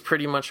movie is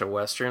pretty much a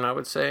Western, I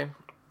would say.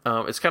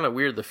 It's kind of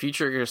weird. The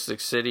futuristic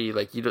city,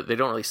 like, they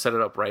don't really set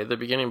it up right at the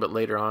beginning, but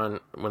later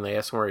on, when they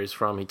ask him where he's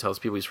from, he tells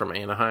people he's from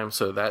Anaheim.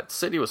 So that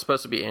city was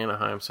supposed to be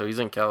Anaheim, so he's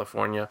in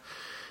California.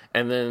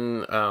 And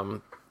then,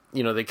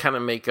 they kind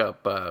of make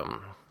up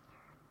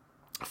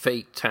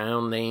fake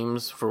town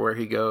names for where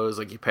he goes.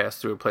 Like, he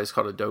passed through a place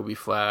called Adobe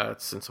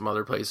Flats and some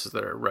other places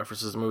that are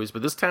references to movies.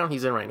 But this town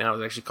he's in right now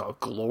is actually called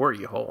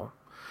Glory Hole,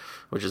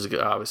 which is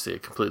obviously a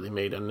completely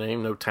made-up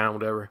name.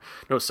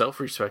 No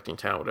self-respecting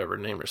town would ever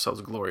name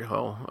themselves Glory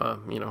Hole,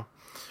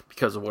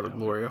 because of what a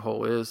Glory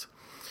Hole is.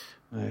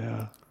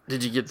 Yeah.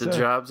 Did you get the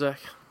job,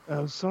 Zach?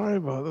 I'm sorry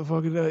about the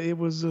fucking. It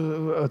was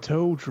a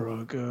tow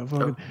truck.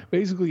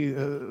 Basically,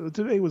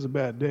 today was a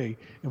bad day,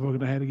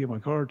 and I had to get my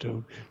car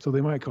towed. So they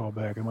might call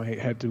back. I might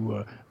have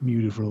to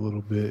mute it for a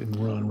little bit and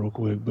run real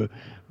quick. But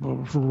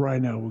for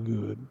right now, we're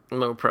good.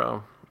 No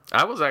problem.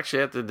 I was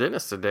actually at the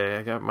dentist today.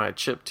 I got my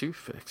chipped tooth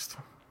fixed.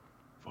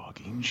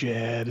 Fucking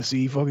Chad.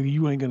 See,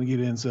 you ain't gonna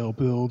get incel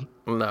pilled.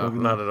 No,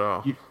 not at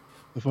all.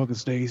 The fucking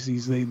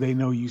Stacys, they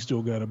know you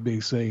still got a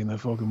big say in that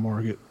fucking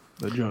market.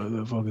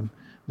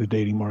 The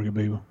dating market,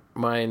 baby.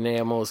 My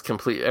enamel is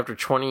complete. After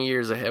 20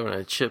 years of having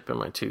a chip in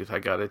my tooth, I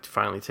got it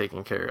finally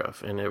taken care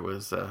of, and it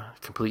was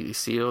completely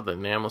sealed, the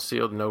enamel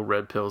sealed. No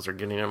red pills are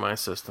getting in my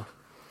system.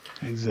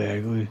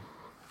 Exactly.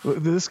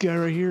 This guy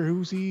right here,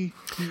 who's he?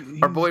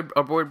 Our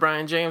boy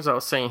Brian James. I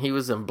was saying he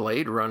was in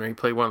Blade Runner. He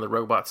played one of the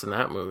robots in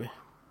that movie.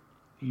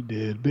 He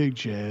did. Big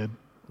Chad.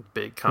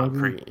 Big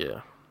concrete,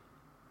 yeah.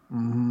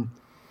 Mm-hmm.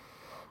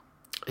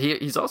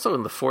 He's also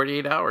in the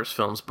 48 Hours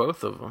films,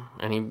 both of them,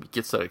 and he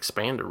gets that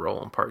expanded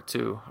role in part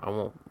 2. I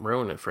won't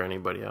ruin it for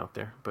anybody out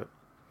there, but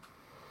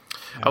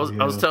I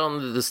was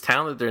telling this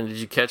town that they're in. Did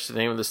you catch the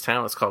name of this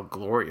town? It's called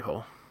Glory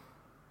Hole.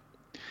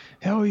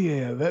 Hell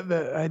yeah,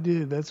 that I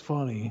did. That's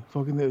funny.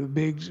 Fucking the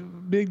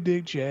big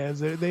dick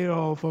Chads. They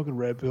all fucking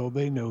red pill.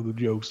 They know the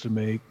jokes to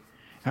make.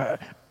 I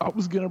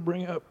was gonna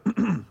bring up.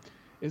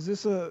 Is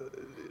this a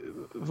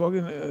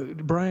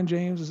fucking Brian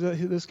James? Is that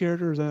this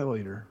character? Or is that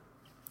later?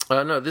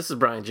 No, this is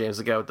Brian James,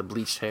 the guy with the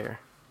bleached hair.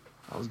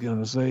 I was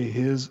gonna say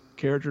his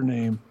character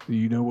name. Did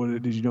you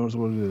notice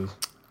what it is?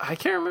 I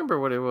can't remember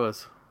what it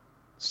was.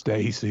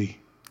 Stacy.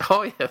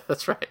 Oh yeah,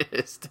 that's right.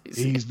 It's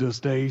Stacy. He's the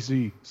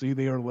Stacy. See,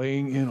 they are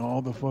laying in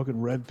all the fucking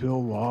red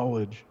pill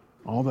knowledge,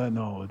 all that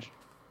knowledge.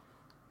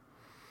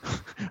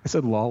 I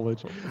said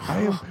knowledge.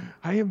 I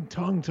am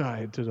tongue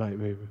tied tonight,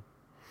 baby.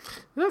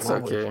 That's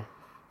knowledge. Okay.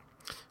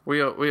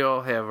 We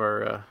all have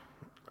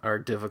our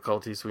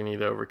difficulties we need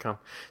to overcome.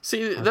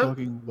 See,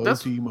 fucking low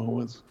T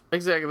moments.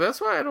 Exactly.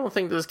 That's why I don't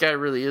think this guy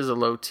really is a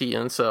low T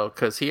incel,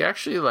 because he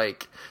actually,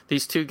 like,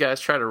 these two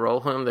guys try to roll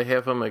him. They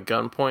have him at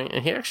gunpoint,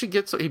 and he actually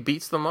he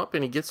beats them up,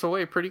 and he gets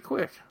away pretty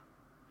quick.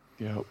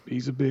 Yeah,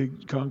 he's a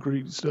big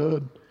concrete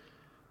stud.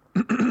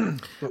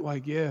 But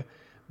like, yeah,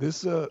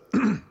 this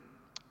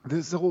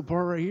this whole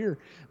part right here,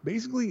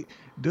 basically,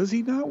 does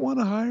he not want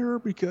to hire her?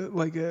 Because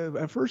like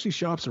at first he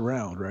shops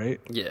around,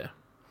 right? Yeah.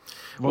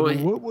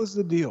 Fucking, what was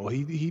the deal?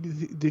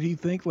 Did he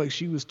think like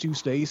she was too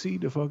Stacy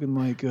to fucking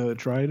like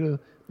try to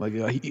like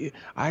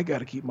I got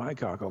to keep my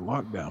cock on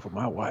lockdown for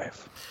my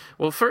wife.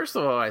 Well, first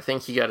of all, I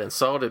think he got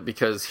insulted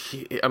because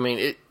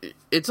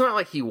it's not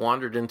like he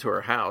wandered into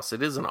her house.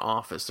 It is an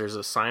office. There's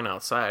a sign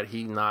outside.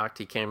 He knocked.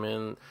 He came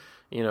in,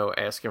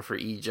 asking for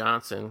E.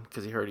 Johnson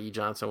because he heard E.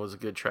 Johnson was a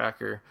good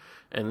tracker.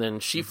 And then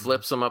she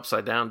flips him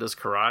upside down, does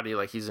karate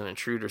like he's an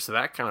intruder. So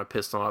that kind of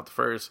pissed him off at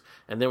first.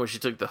 And then when she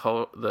took the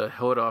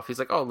hood off, he's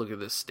like, "Oh, look at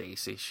this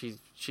Stacy.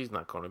 She's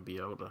not going to be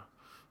able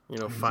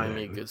to, find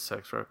me a good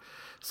sex worker."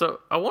 So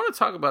I want to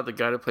talk about the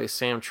guy that plays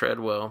Sam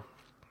Treadwell.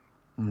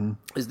 Mm-hmm.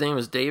 His name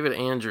is David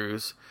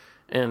Andrews,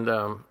 and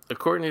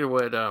according to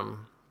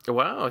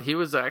what, he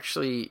was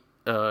actually,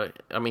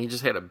 he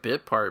just had a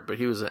bit part, but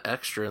he was an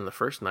extra in the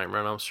first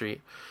Nightmare on Elm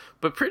Street.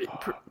 But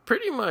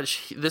pretty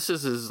much, this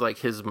is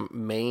his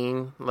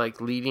main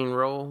leading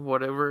role,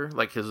 whatever,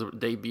 like his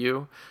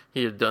debut.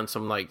 He had done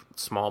some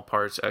small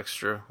parts,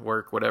 extra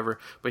work, whatever.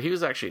 But he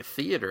was actually a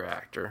theater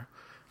actor,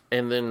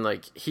 and then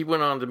he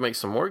went on to make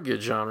some more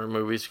good genre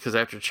movies. Because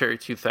after Cherry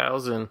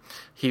 2000,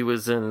 he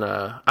was in.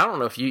 I don't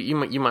know if you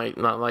might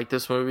not like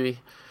this movie,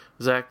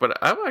 Zach, but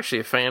I'm actually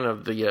a fan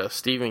of the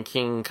Stephen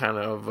King kind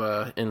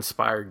of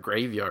inspired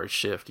Graveyard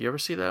Shift. You ever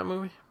see that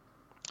movie?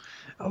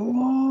 A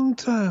long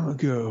time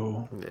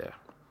ago. Yeah.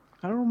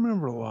 I don't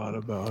remember a lot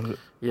about it.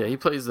 Yeah, he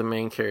plays the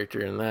main character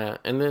in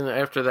that. And then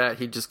after that,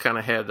 he just kind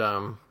of had,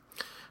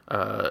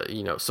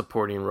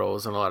 supporting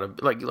roles in a lot of,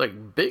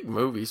 big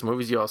movies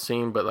y'all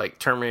seen, but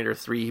Terminator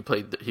 3,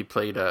 he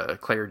played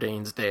Claire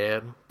Danes'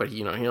 dad, but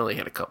he only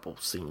had a couple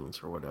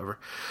scenes or whatever.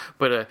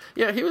 But,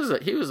 he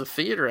was a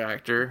theater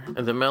actor,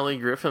 and then Melanie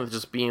Griffith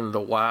just being the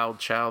wild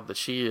child that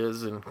she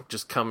is, and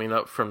just coming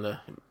up from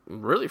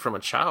a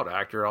child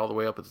actor all the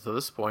way up to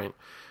this point.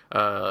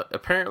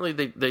 Apparently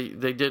they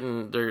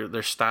didn't,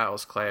 their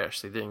styles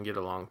clashed. They didn't get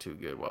along too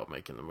good while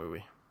making the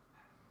movie.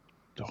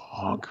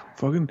 Dog,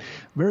 fucking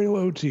very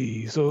low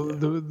T. So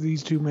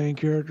these two main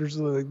characters,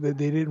 they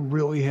didn't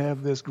really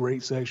have this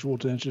great sexual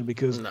tension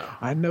because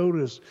I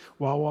noticed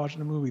while watching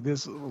the movie,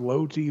 this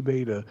low T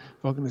beta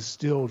fucking is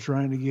still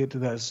trying to get to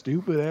that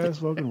stupid ass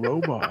fucking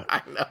robot.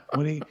 I know.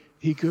 When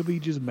he could be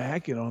just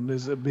macking on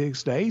this big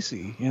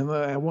Stacy, and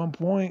at one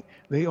point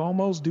they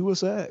almost do a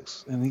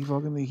sex, and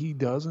he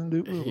doesn't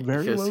do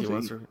very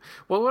low T.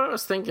 Well, what I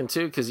was thinking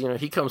too, because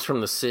he comes from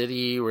the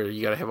city where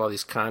you got to have all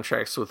these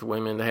contracts with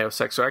women to have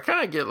sex. So I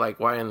kind of get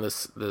why in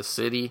the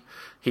city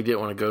he didn't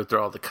want to go through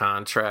all the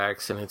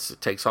contracts, and it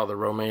takes all the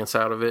romance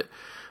out of it.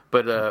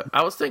 But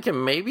I was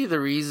thinking maybe the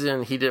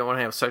reason he didn't want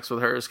to have sex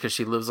with her is because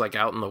she lives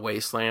out in the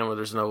wasteland where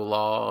there's no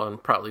law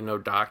and probably no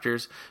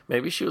doctors.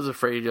 Maybe she was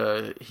afraid,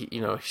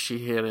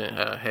 she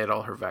hadn't had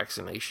all her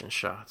vaccination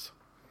shots.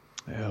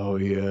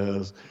 Hell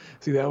yes.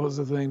 See, that was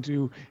the thing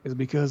too, is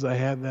because I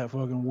had that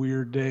fucking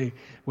weird day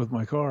with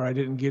my car. I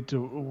didn't get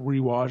to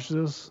rewatch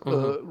this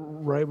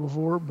right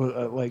before,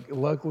 but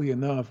luckily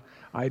enough,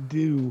 I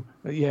do.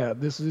 Yeah,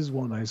 this is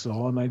one I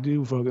saw, and I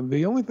do fucking.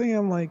 The only thing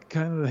I'm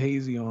kind of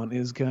hazy on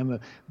is kind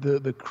of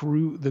the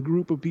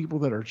group of people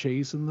that are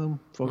chasing them.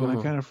 Fucking,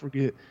 I kind of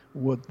forget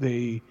what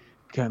they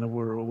kind of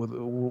were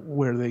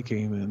where they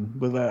came in.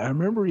 But I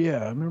remember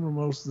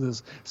most of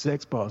this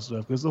sex bot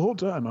stuff because the whole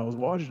time I was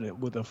watching it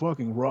with a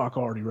fucking rock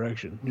hard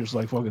erection, just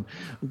fucking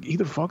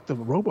either fuck the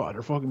robot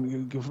or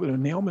fucking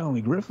nail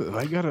Melanie Griffith.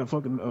 I got a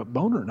fucking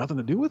boner, nothing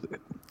to do with it.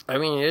 I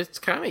mean, it's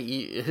kind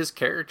of his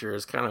character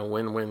is kind of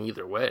win-win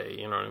either way.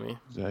 You know what I mean?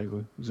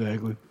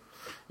 Exactly.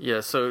 Yeah,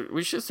 so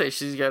we should say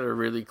she's got a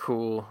really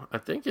cool, I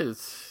think the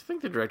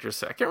director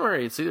said, I can't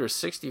remember, it's either a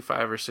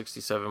 65 or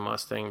 67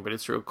 Mustang, but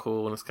it's real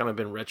cool, and it's kind of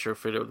been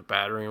retrofitted with a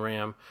battering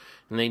ram,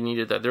 and they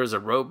needed that. There was a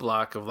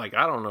roadblock of, I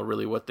don't know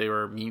really what they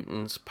were,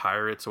 mutants,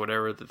 pirates,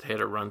 whatever, that they had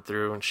to run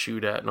through and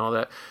shoot at and all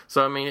that.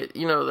 So, I mean,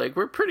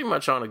 we're pretty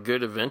much on a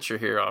good adventure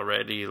here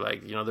already.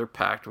 They're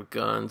packed with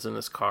guns in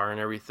this car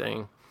and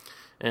everything.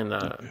 And,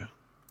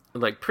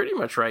 pretty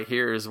much right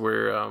here is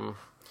where,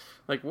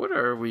 what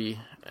are we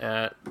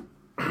at?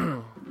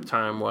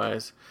 Time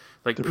wise,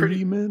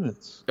 30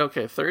 minutes.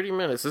 Okay, 30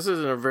 minutes. This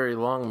isn't a very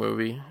long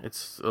movie.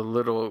 It's a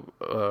little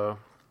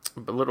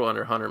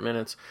under 100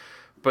 minutes.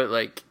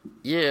 But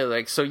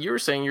so you were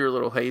saying you were a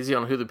little hazy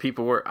on who the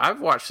people were. I've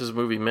watched this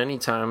movie many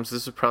times.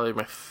 This is probably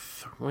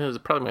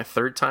my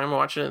third time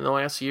watching it in the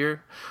last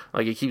year.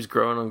 It keeps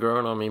growing and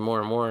growing on me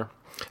more and more.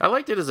 I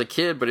liked it as a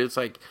kid, but it's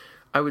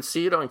I would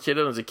see it on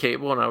Kiddo as a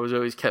cable, and I was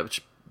always kept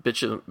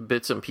bits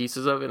and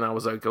pieces of it, and I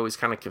was always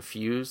kind of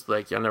confused.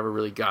 I never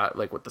really got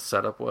what the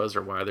setup was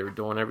or why they were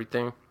doing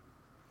everything.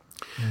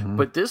 Mm-hmm.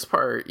 But this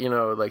part,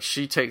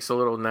 she takes a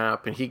little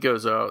nap and he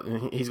goes out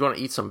and he's going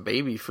to eat some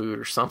baby food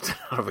or something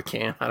out of a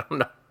can. I don't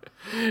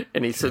know.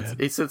 And he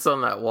sits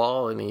on that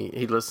wall and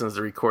he listens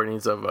to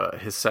recordings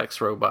of his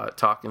sex robot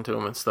talking to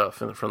him and stuff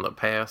from the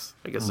past.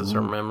 I guess it's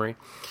her memory.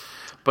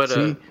 But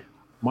see,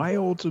 my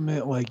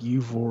ultimate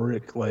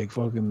euphoric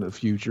fucking the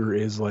future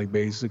is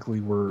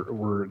basically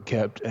we're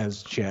kept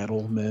as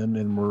chattel men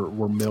and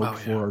we're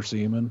milked for our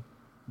semen.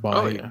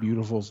 buy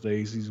beautiful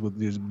Stacy's with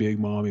these big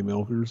mommy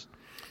milkers.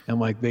 And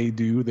like they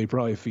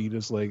probably feed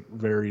us like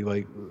very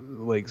like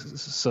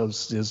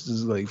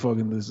subsistence, like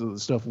fucking this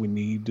stuff we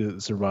need to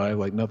survive,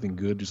 like nothing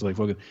good, just like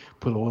fucking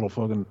put a little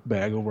fucking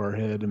bag over our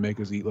head and make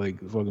us eat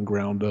like fucking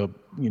ground up,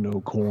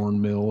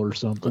 cornmeal or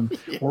something,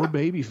 or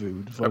baby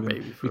food,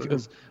 fucking,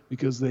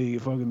 because they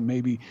fucking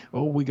maybe,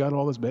 we got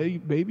all this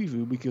baby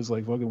food because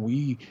like fucking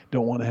we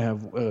don't want to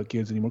have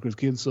kids anymore because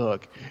kids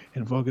suck,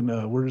 and fucking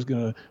we're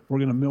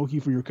gonna milk you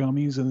for your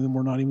cummies and then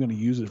we're not even gonna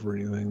use it for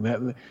anything.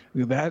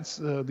 That's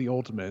the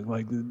ultimate.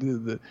 Like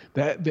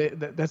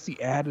that's the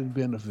added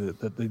benefit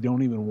that they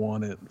don't even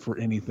want it for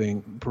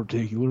anything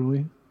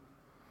particularly.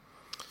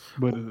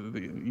 But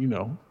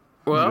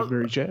well,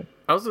 very chat.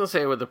 I was gonna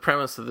say with the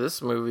premise of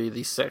this movie,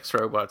 these sex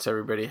robots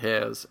everybody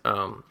has,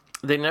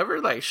 they never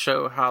like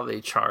show how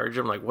they charge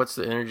them. Like, what's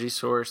the energy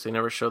source? They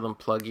never show them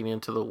plugging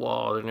into the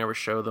wall. They never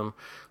show them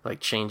like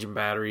changing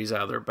batteries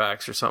out of their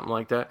backs or something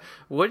like that.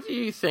 What do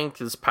you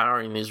think is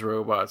powering these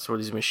robots or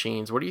these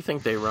machines? What do you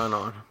think they run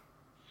on?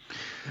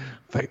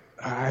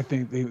 I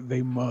think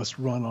they must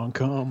run on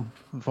cum,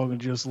 fucking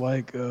just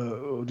like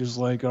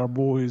our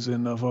boys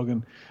and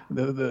fucking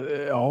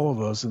all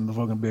of us in the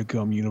fucking big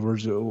cum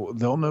universe.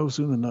 They'll know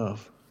soon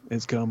enough.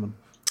 It's coming.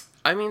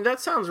 I mean, that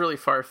sounds really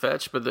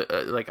far-fetched, but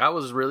I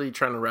was really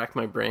trying to rack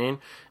my brain,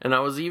 and I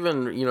was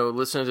even,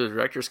 listening to the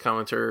director's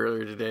commentary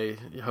earlier today,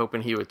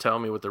 hoping he would tell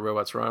me what the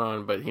robots run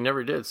on, but he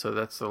never did, so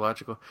that's the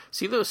logical.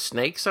 See those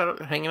snakes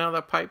hanging out of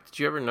that pipe? Did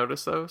you ever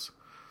notice those?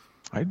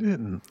 I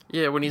didn't.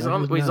 Yeah, when he's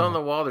on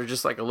the wall, there's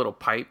just like a little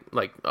pipe,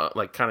 like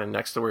kind of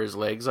next to where his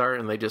legs are,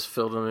 and they just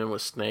filled them in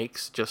with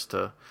snakes just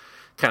to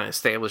kind of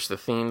establish the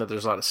theme that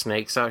there's a lot of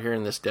snakes out here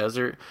in this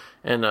desert.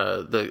 And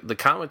the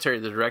commentary,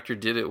 the director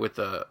did it with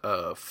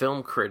a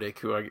film critic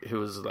who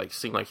was like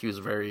seemed like he was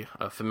very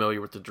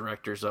familiar with the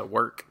director's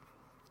work.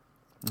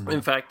 Mm-hmm.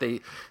 In fact, they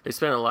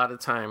spent a lot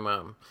of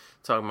time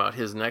talking about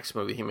his next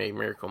movie he made,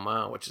 Miracle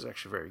Mile, which is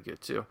actually very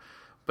good too.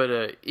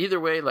 But either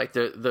way, like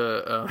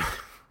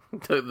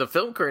the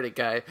film critic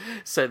guy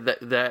said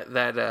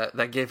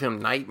that gave him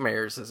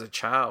nightmares as a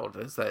child.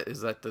 Is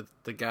that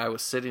the guy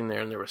was sitting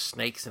there and there were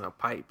snakes in a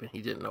pipe and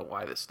he didn't know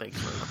why the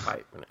snakes were in the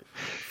pipe, and it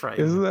frightened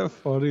him. Isn't that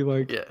funny?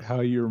 Like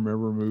how you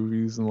remember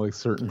movies and like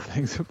certain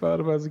things about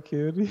them as a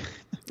kid.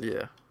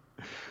 Yeah.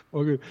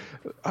 Okay,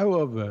 I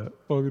love that.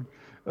 Okay.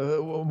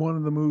 One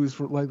of the movies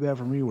like that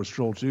for me was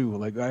Troll 2.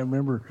 Like I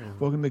remember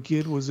fucking the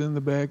kid was in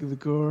the back of the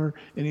car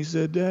and he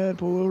said, "Dad,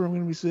 pull over, I'm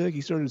gonna be sick."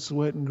 He started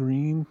sweating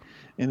green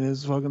and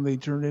they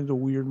turned into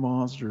weird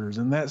monsters,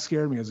 and that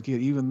scared me as a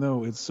kid, even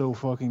though it's so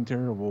fucking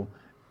terrible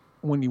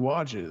when you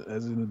watch it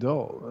as an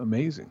adult.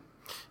 Amazing.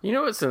 You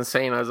know what's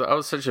insane? I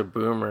was such a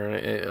boomer,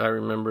 and I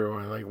remember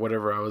when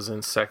I was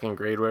in second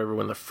grade, whatever,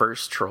 when the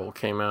first Troll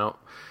came out.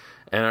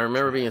 And I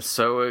remember being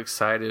so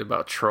excited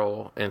about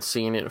Troll and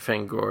seeing it in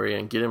Fangoria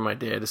and getting my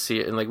dad to see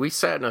it. And we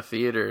sat in a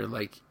theater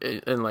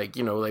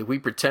and we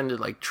pretended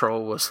like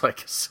Troll was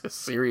like a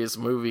serious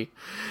movie.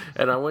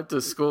 And I went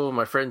to school.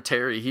 My friend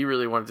Terry, he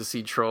really wanted to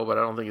see Troll, but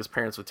I don't think his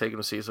parents would take him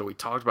to see it. So we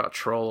talked about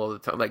Troll all the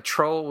time. Like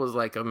Troll was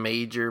like a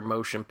major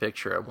motion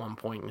picture at one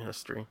point in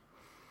history.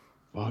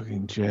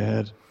 Fucking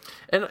Chad.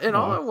 And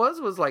all it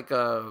was like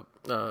a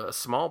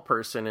small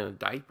person in a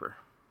diaper.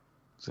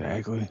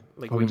 Exactly.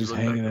 Like fucking just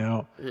hanging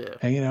out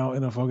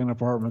in a fucking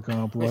apartment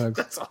complex.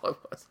 That's all it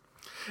was.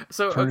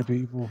 So turning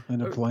people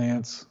into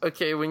plants.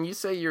 Okay, when you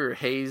say you're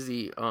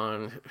hazy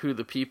on who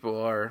the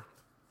people are,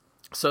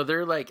 so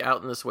they're like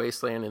out in this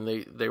wasteland,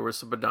 and there were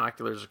some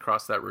binoculars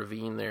across that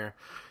ravine there.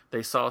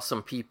 They saw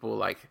some people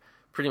like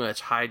pretty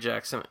much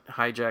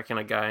hijacking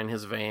a guy in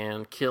his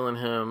van, killing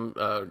him,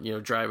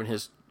 driving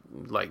his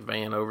like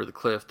van over the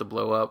cliff to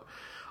blow up.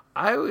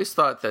 I always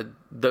thought that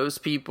those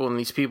people and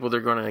these people they're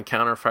going to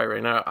encounter fight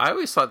right now, I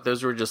always thought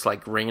those were just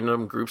like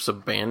random groups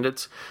of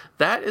bandits.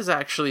 That is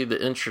actually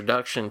the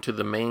introduction to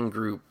the main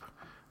group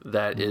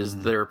that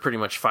is they're pretty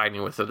much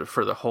fighting with it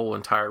for the whole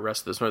entire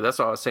rest of this movie. That's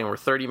what I was saying. We're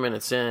 30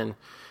 minutes in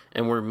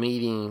and we're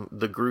meeting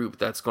the group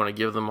that's going to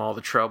give them all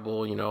the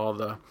trouble, all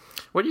the,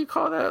 what do you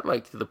call that?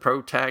 Like the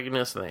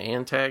protagonist and the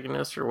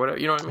antagonist or whatever,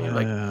 you know what I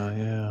mean?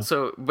 Yeah.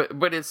 So,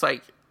 but it's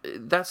like,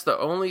 that's the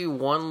only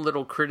one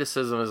little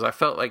criticism is I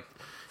felt like,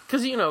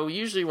 because,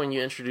 usually when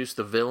you introduce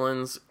the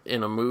villains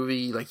in a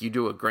movie, like you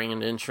do a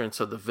grand entrance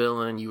of the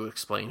villain, you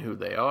explain who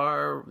they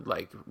are,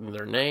 like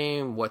their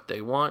name, what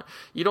they want.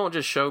 You don't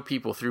just show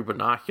people through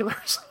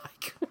binoculars.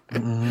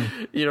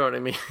 You know what I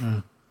mean?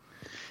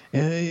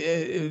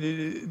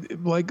 And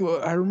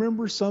I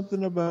remember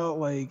something about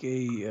like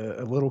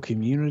a little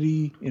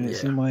community, and it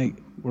seemed like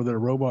were there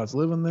robots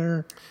living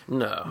there?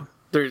 No.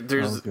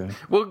 There's okay.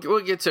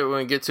 We'll get to it when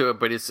we get to it,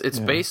 but it's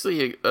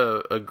basically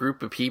a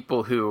group of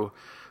people who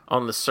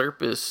on the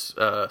surface,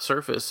 I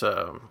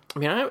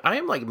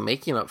am like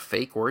making up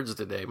fake words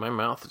today. My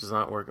mouth does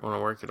not want to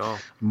work at all.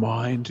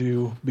 Mine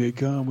too. Big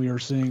gun. We are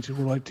seeing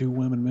we're like two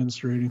women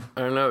menstruating.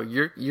 I don't know.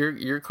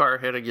 Your car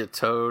had to get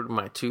towed.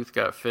 My tooth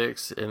got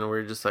fixed, and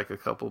we're just like a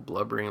couple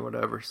blubbering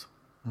whatevers.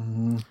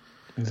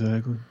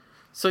 Exactly.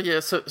 So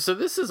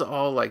this is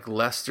all like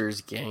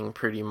Lester's gang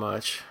pretty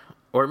much,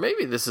 or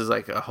maybe this is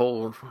like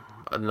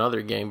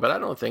another gang, but I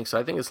don't think so.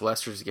 I think it's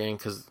Lester's gang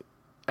because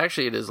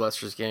actually it is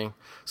Lester's gang.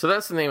 So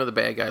that's the name of the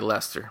bad guy,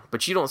 Lester.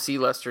 But you don't see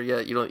Lester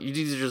yet.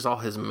 These are just all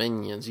his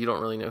minions. You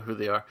don't really know who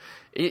they are.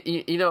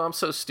 I'm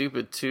so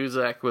stupid too.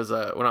 Zach was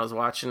when I was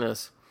watching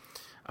this.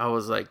 I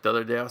was like, the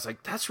other day, I was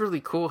like, that's really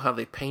cool how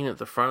they painted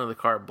the front of the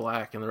car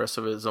black and the rest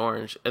of it is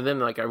orange. And then,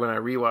 like, when I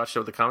rewatched it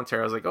with the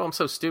commentary, I was like, oh, I'm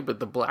so stupid.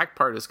 The black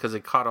part is because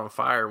it caught on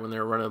fire when they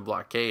were running a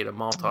blockade. A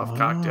Molotov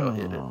cocktail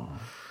hit it.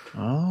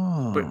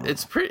 Oh. But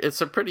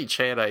it's a pretty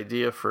Chad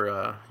idea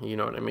for, you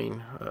know what I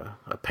mean,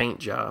 a paint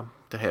job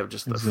to have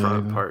just the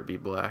front part be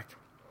black.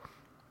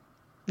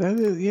 That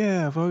is,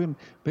 yeah, fucking,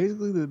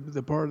 basically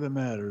the part that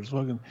matters.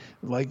 Fucking,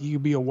 like you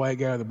could be a white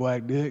guy with a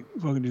black dick,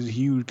 fucking just a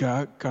huge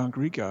cock,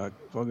 concrete cock.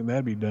 Fucking,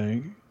 that'd be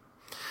dank.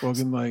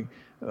 Fucking, like,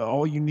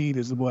 all you need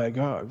is the black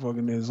cock.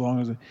 Fucking, as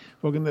long as,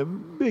 fucking, the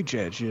big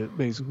chat shit,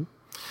 basically.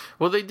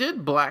 Well, they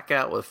did black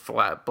out with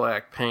flat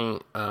black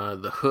paint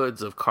the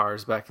hoods of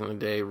cars back in the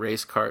day,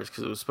 race cars,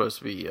 because it was supposed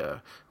to be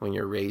when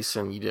you're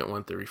racing, you didn't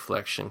want the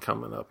reflection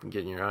coming up and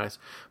getting your eyes.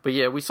 But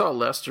yeah, we saw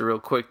Lester real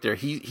quick there.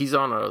 He's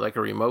on a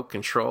remote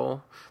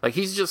control. Like,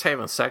 he's just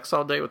having sex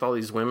all day with all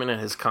these women at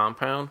his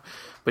compound.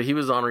 But he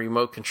was on a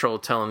remote control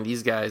telling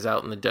these guys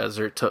out in the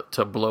desert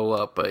to blow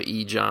up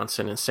E.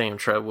 Johnson and Sam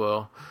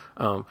Treadwell.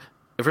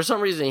 And for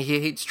some reason, he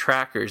hates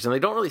trackers, and they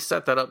don't really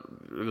set that up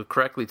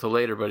correctly till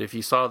later, but if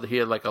you saw that he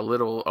had like a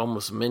little,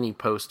 almost mini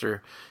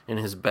poster in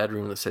his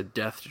bedroom that said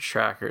death to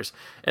trackers.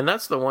 And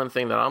that's the one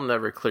thing that I'm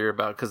never clear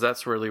about, because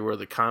that's really where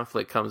the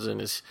conflict comes in,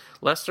 is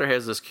Lester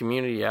has this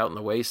community out in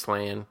the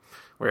wasteland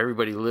where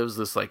everybody lives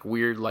this like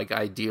weird, like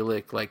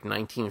idyllic, like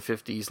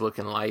 1950s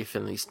looking life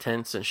in these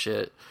tents and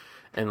shit.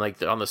 And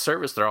like on the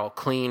surface, they're all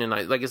clean, and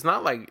like it's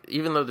not like,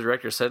 even though the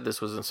director said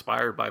this was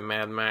inspired by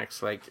Mad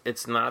Max, like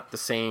it's not the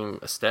same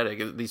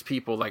aesthetic. These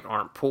people like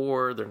aren't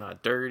poor, they're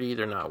not dirty,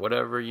 they're not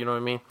whatever. You know what I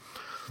mean?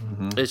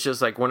 Mm-hmm. It's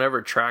just like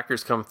whenever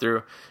trackers come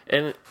through,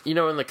 and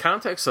in the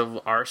context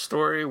of our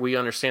story, we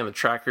understand the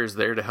tracker's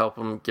there to help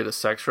them get a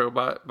sex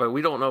robot, but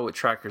we don't know what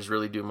trackers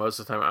really do most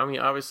of the time. I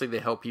mean, obviously they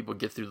help people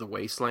get through the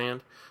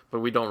wasteland, but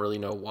we don't really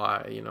know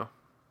why.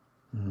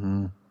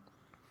 Mm-hmm.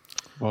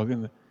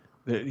 Well,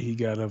 he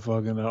got a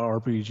fucking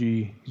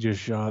RPG just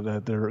shot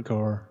at their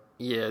car.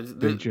 Yeah,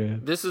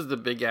 this is the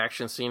big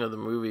action scene of the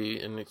movie,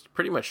 and it's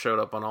pretty much showed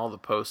up on all the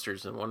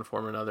posters in one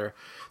form or another.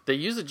 They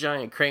use a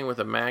giant crane with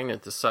a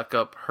magnet to suck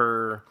up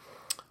her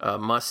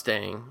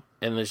Mustang,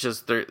 and it's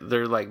just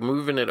they're like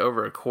moving it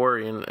over a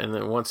quarry, and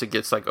then once it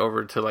gets like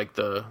over to like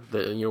the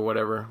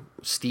whatever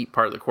steep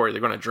part of the quarry,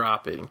 they're going to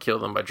drop it and kill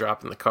them by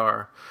dropping the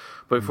car.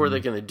 But before they're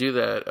going to do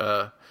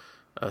that,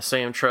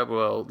 Sam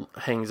Treadwell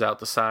hangs out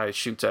the side,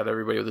 shoots at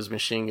everybody with his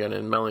machine gun,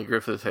 and Melanie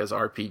Griffith has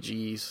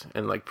RPGs,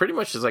 and like pretty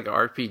much is like an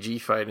RPG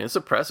fight, and it's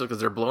impressive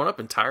because they're blowing up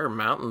entire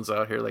mountains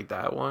out here, like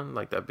that one,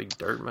 like that big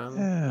dirt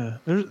mountain. Yeah,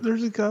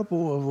 there's a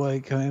couple of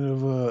like kind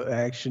of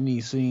action-y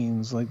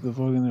scenes, like the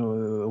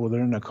fucking where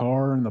they're in the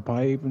car and the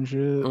pipe and shit.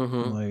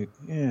 Mm-hmm. Like,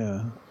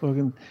 yeah,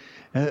 fucking.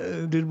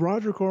 Did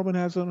Roger Corman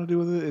have something to do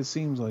with it? It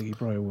seems like he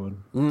probably would.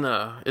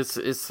 No, it's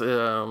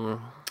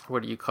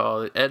what do you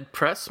call it? Ed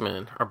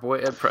Pressman, our boy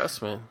Ed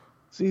Pressman.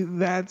 See,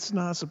 that's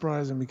not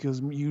surprising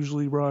because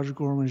usually Roger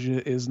Corman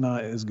shit is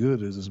not as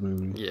good as this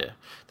movie. Yeah,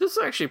 this is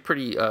actually a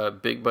pretty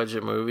big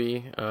budget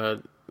movie.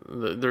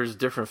 There's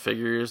different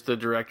figures. The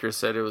director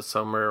said it was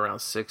somewhere around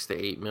 $6 to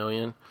 $8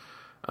 million.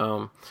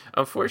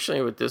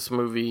 Unfortunately, with this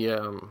movie,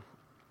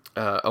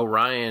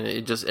 Orion,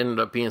 it just ended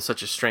up being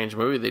such a strange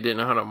movie. They didn't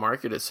know how to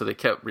market it, so they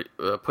kept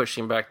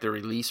pushing back the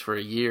release for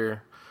a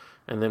year,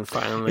 and then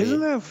finally. Isn't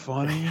that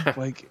funny?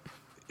 Like.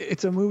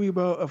 It's a movie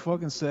about a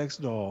fucking sex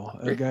doll,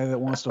 a guy that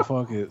wants to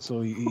fuck it. So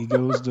he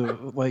goes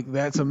to, like,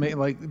 that's amazing.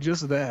 Like,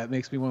 just that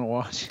makes me want to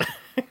watch it.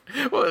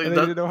 Well, and they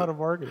didn't know how to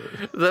market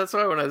it. That's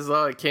why when I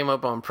saw it came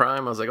up on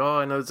Prime, I was like, oh,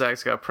 I know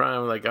Zach's got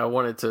Prime. Like, I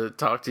wanted to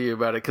talk to you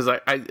about it because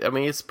I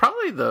mean, it's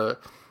probably the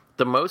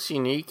most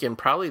unique and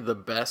probably the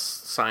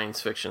best science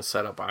fiction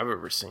setup I've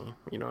ever seen.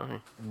 You know what I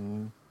mean?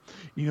 Mm.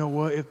 You know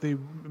what? If they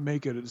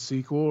make it a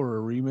sequel or a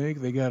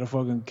remake, they got to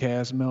fucking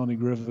cast Melanie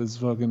Griffith's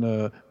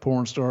fucking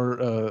porn star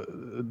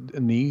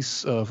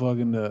niece. I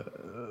forget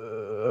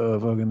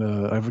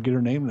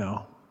her name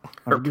now.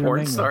 Her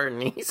porn star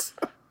niece.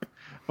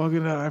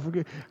 Fucking I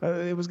forget.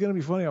 It was gonna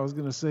be funny. I was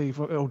gonna say,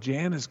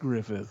 Janice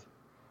Griffith.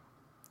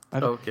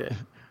 Okay.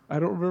 I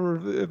don't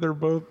remember if they're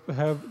both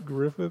have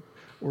Griffith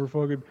or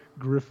fucking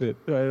Griffith.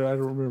 I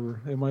don't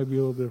remember. It might be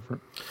a little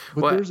different.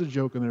 But there's a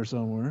joke in there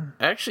somewhere.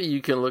 Actually, you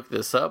can look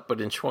this up,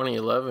 but in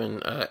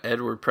 2011,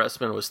 Edward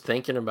Pressman was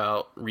thinking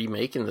about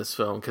remaking this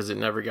film because it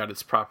never got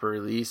its proper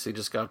release. It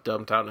just got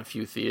dumped out in a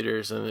few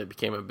theaters, and it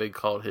became a big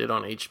cult hit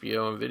on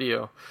HBO and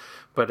video.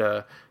 But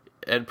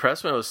Ed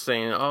Pressman was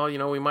saying,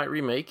 we might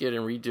remake it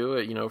and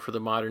redo it, for the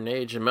modern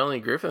age. And Melanie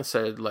Griffith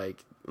said,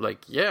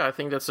 yeah, I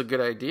think that's a good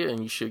idea,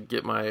 and you should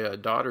get my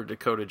daughter,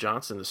 Dakota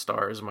Johnson, to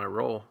star as my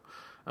role.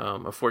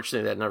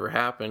 Unfortunately, that never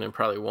happened, and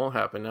probably won't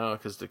happen now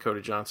because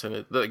Dakota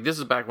Johnson. This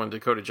is back when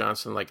Dakota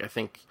Johnson, I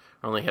think,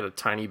 only had a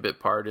tiny bit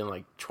part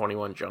in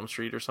 21 Jump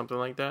Street or something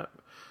like that.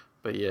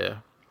 But yeah.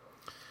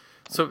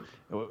 So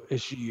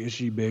is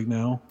she big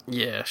now?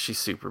 Yeah, she's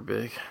super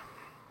big.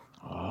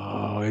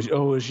 Is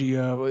she?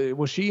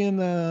 Was she in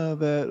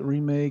that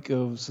remake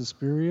of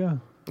Suspiria?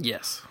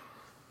 Yes.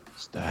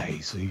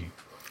 Stacy.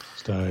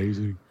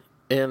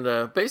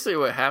 And basically,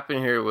 what happened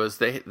here was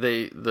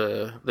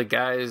the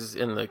guys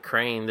in the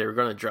crane, they were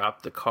going to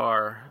drop the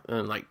car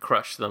and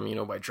crush them,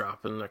 by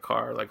dropping the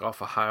car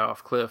off a high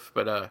cliff.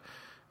 But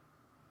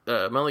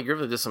Melanie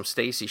Griffith did some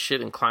Stacy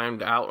shit and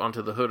climbed out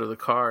onto the hood of the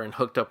car and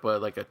hooked up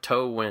a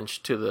tow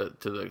winch to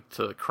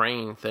the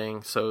crane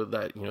thing so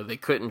that they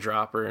couldn't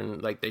drop her,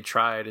 and they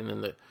tried, and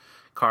then the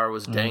car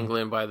was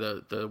dangling by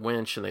the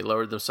winch, and they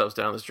lowered themselves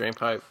down this drain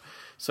pipe.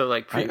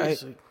 So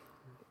previously.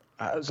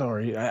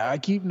 Sorry, I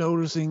keep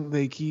noticing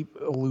they keep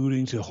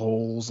alluding to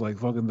holes like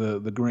fucking the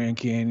Grand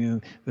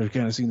Canyon. They're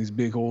kind of seeing these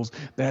big holes.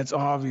 That's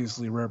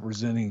obviously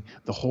representing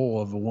the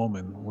hole of the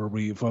woman where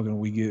we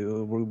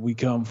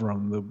come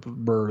from, the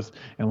birth.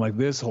 And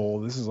this hole,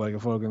 this is a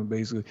fucking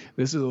basically,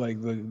 this is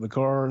the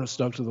car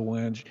stuck to the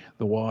winch,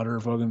 the water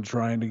fucking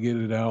trying to get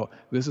it out.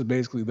 This is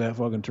basically that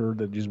fucking turd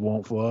that just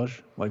won't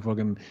flush.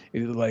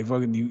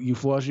 You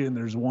flush it and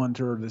there's one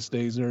turd that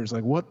stays there. It's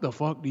what the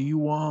fuck do you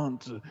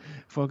want?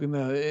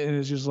 And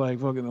it's just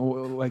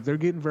they're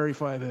getting very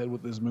five-head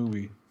with this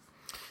movie.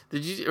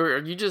 Or are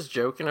you just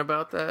joking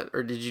about that,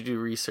 or did you do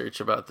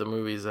research about the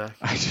movie, Zach?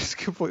 I just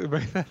completely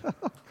made that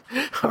up.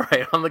 All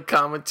right, on the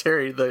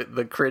commentary,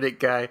 the critic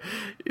guy,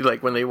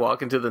 when they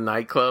walk into the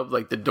nightclub,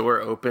 the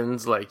door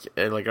opens, and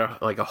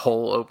a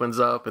hole opens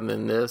up, and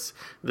then this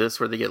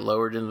where they get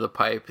lowered into the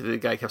pipe. The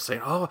guy kept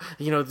saying, "Oh,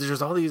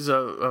 there's all these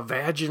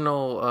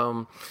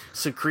vaginal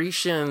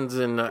secretions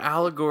and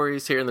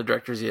allegories here." And the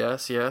director's,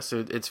 yes,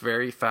 it's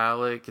very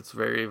phallic, it's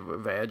very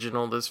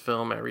vaginal. This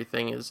film,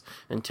 everything is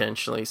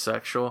intentionally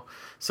sexual.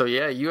 So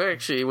yeah, you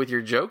actually, with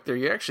your joke there,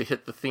 you actually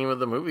hit the theme of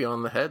the movie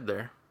on the head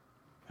there.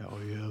 Hell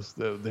yes,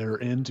 they're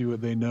into it.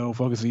 They know.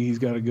 See, he's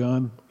got a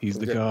gun. He's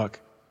the cock.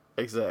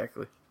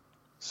 Exactly.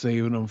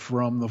 Saving them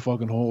from the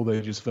fucking hole they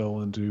just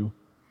fell into.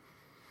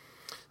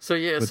 So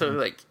yeah,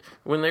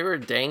 when they were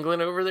dangling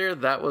over there,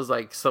 that was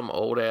some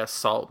old ass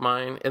salt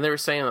mine, and they were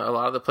saying a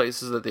lot of the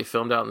places that they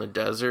filmed out in the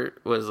desert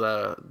was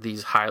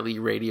these highly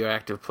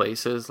radioactive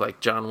places.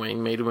 John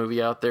Wayne made a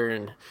movie out there,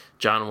 and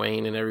John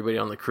Wayne and everybody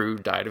on the crew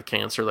died of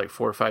cancer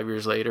 4 or 5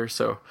 years later.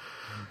 So.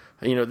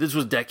 This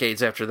was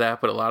decades after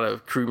that, but a lot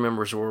of crew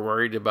members were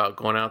worried about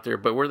going out there.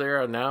 But where they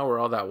are now, where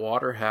all that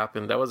water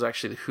happened, that was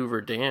actually the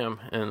Hoover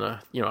Dam. And,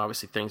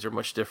 obviously things are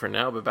much different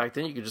now. But back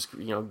then you could just,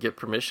 get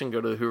permission,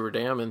 go to the Hoover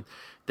Dam. And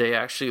they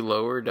actually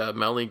lowered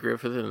Melanie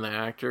Griffith and the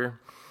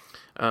actor.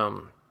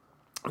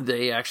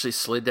 They actually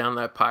slid down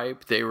that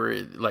pipe. They were,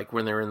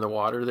 when they were in the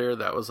water there,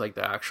 that was, the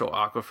actual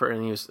aquifer.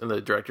 And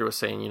the director was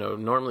saying,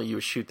 normally you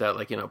would shoot that,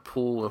 in a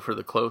pool for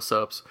the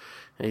close-ups.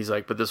 And he's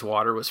but this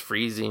water was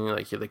freezing.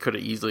 They could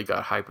have easily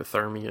got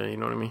hypothermia. You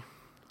know what I mean?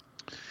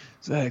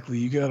 Exactly.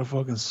 You gotta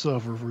fucking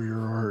suffer for your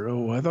art.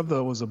 Oh, I thought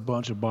that was a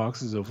bunch of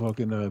boxes of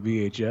fucking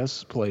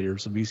VHS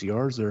players, some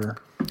VCRs there.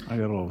 I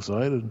got all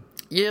excited.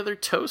 Yeah, they're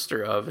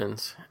toaster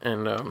ovens,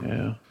 and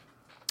yeah.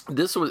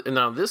 This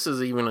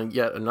is even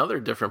yet another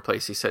different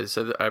place. He said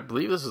I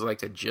believe this is a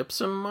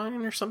gypsum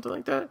mine or something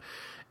like that.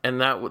 And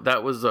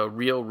that was a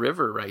real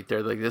river right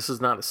there. This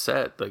is not a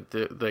set.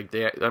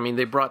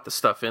 They brought the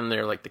stuff in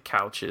there, the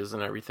couches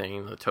and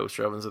everything, the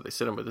toaster ovens that they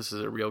sit in. But this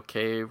is a real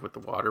cave with the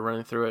water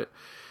running through it.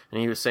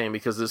 And he was saying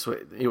because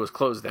it was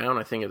closed down,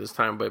 I think, at this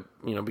time. But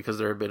because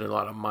there had been a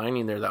lot of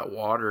mining there, that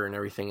water and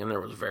everything in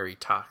there was very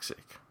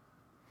toxic.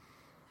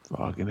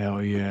 Fucking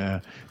hell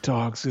yeah,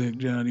 toxic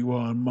Johnny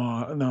One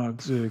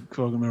Noxic.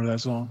 Fucking remember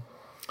that song?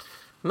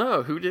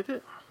 No, who did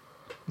it?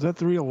 Was that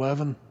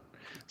 311?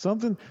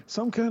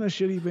 Some kind of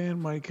shitty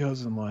band my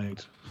cousin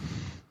liked.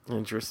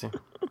 Interesting.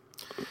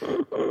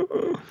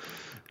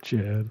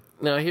 Chad.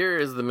 Now here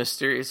is the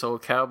mysterious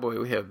old cowboy.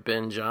 We have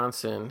Ben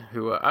Johnson,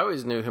 who I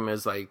always knew him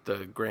as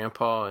the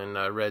grandpa in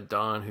Red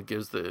Dawn,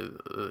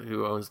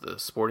 who owns the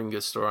sporting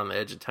goods store on the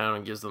edge of town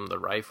and gives them the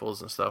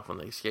rifles and stuff when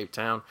they escape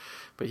town.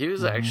 But he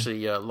was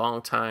actually a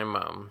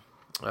longtime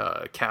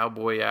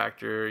cowboy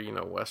actor,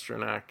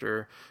 Western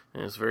actor.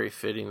 And it's very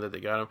fitting that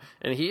they got him.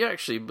 And he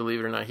actually, believe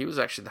it or not, he was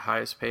actually the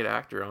highest paid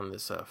actor on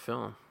this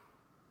film.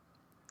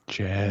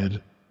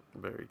 Chad.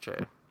 Very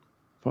Chad.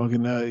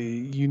 Fucking,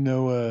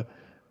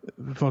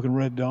 fucking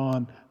Red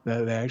Dawn,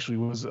 that actually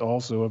was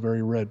also a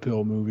very Red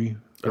Pill movie.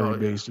 Very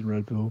based in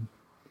Red Pill.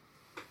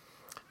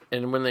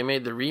 And when they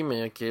made the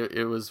remake,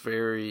 it was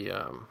very,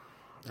 I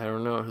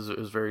don't know, it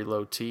was very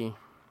low T.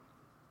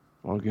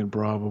 Fucking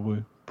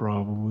probably.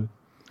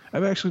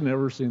 I've actually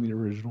never seen the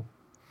original.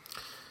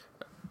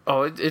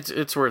 Oh,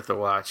 it's worth a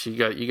watch. You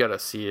got to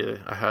see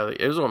it.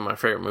 It was one of my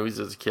favorite movies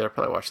as a kid. I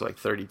probably watched it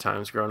 30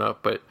 times growing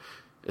up, but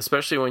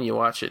especially when you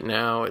watch it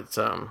now, it's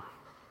how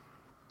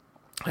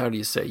do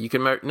you say? You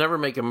can never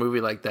make a movie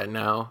like that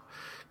now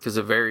because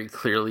it very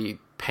clearly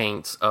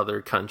paints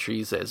other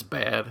countries as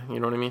bad. You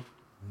know what I mean?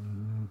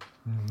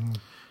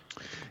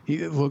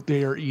 Look,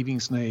 they are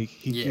eating snake.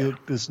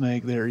 Look, the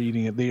snake, they're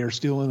eating it. They are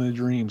still in a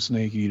dream,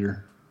 snake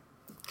eater.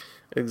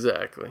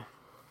 Exactly.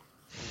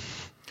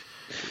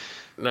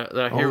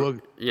 Now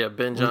here,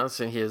 Ben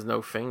Johnson, he has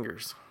no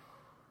fingers.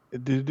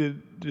 Did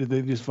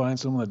they just find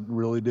someone that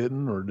really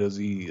didn't, or does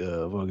he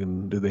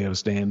did they have a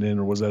stand-in,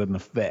 or was that an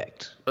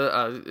effect?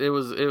 It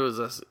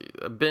was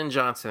Ben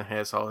Johnson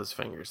has all his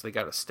fingers. They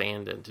got a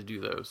stand-in to do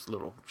those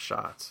little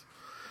shots.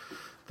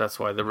 That's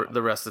why the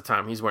rest of the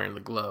time he's wearing the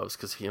gloves,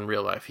 because in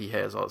real life he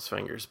has all his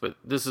fingers. But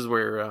this is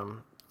where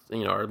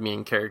our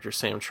main character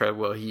Sam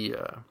Treadwell he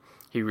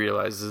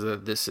realizes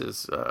that this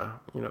is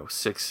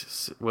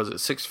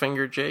Six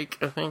Finger Jake,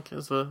 I think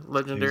is the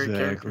legendary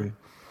character.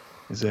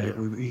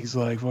 Exactly. Yeah. He's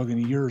like, fucking,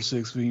 you're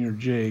Six Finger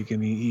Jake,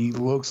 and he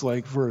looks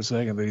like for a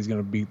second that he's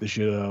gonna beat the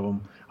shit out of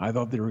him. I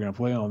thought they were gonna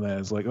play on that.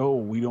 It's like, oh,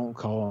 we don't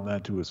call on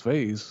that to his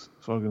face.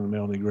 Fucking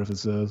Melanie Griffith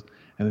says,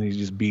 and then he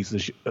just beats the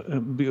shit,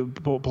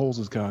 pulls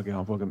his cock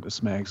out, fucking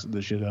smacks the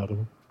shit out of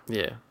him.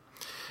 Yeah,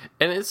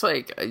 and it's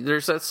like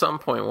there's at some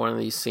point one of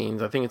these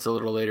scenes. I think it's a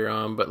little later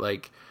on, but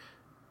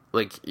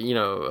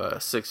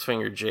Six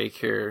Finger Jake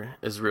here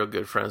is real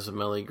good friends with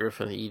Melanie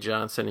Griffith and E.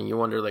 Johnson, and you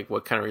wonder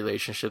what kind of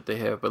relationship they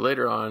have. But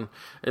later on,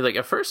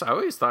 at first I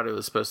always thought it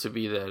was supposed to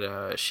be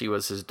that she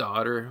was his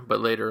daughter,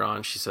 but later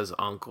on she says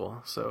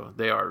uncle, so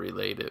they are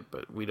related,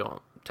 but we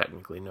don't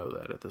technically know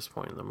that at this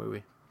point in the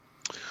movie.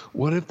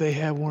 What if they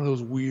have one of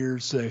those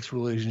weird sex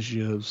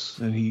relationships,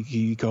 and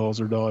he calls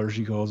her daughter,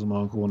 she calls him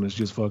uncle, and it's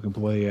just fucking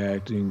play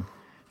acting,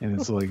 and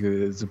it's like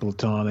it's a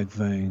platonic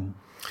thing.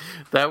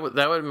 That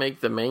would make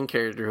the main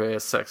character who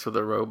has sex with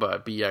a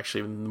robot be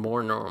actually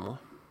more normal.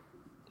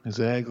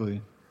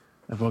 Exactly.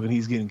 And fucking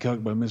he's getting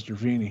cucked by Mr.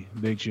 Feeney,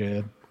 Big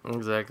Chad.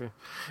 Exactly.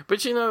 But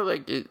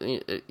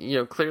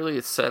clearly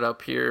it's set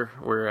up here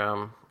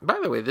where by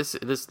the way, this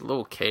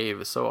little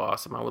cave is so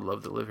awesome. I would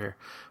love to live here.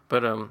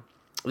 But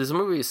this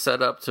movie is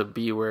set up to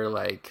be where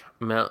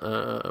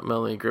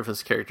Melanie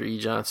Griffith's character E.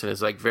 Johnson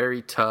is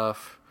very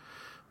tough,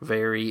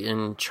 very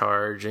in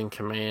charge, in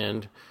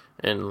command,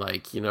 and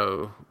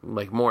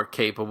more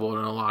capable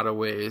in a lot of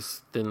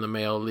ways than the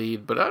male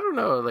lead. But I don't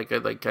know,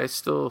 I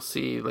still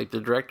see the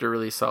director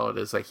really saw it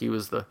as he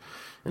was the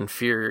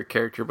inferior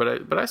character,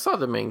 but I saw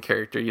the main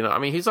character,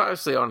 he's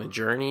obviously on a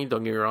journey,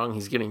 don't get me wrong,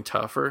 he's getting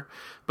tougher,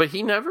 but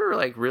he never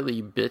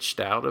really bitched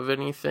out of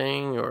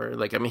anything, or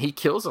he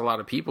kills a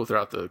lot of people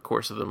throughout the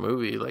course of the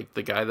movie.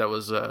 The guy that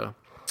was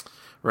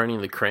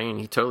running the crane,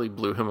 he totally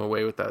blew him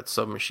away with that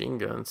submachine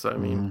gun.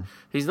 So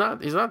he's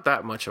not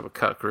that much of a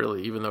cuck,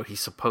 really, even though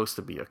he's supposed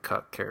to be a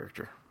cuck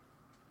character.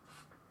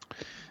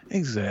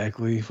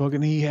 Exactly.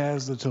 Fucking he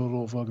has the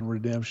total fucking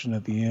redemption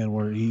at the end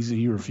where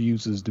he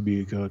refuses to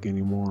be a cuck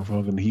anymore.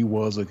 Fucking he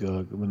was a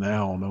cuck, but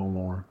now no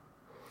more.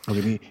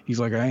 Fucking he's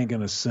like, I ain't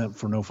gonna simp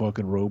for no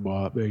fucking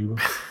robot, baby.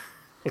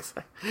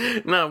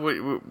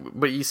 No,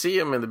 but you see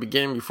him in the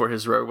beginning before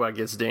his robot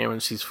gets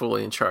damaged. He's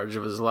fully in charge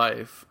of his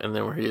life, and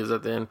then where he is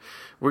at the end,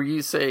 where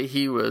you say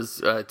he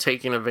was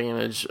taking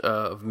advantage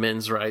of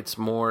men's rights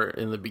more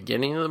in the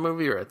beginning of the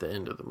movie or at the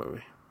end of the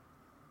movie?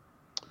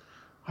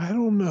 I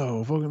don't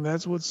know. Fucking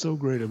that's what's so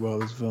great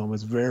about this film.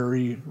 It's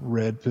very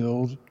red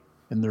pilled,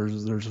 and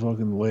there's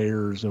fucking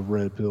layers of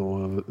red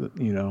pill of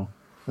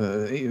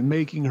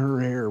making her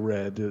hair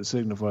red to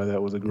signify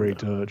that was a great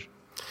touch.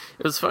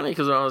 It was funny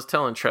because when I was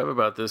telling Trev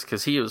about this,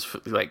 because he was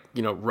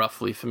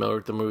roughly familiar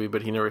with the movie,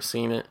 but he never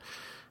seen it.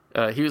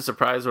 He was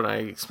surprised when I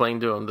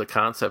explained to him the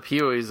concept.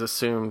 He always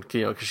assumed,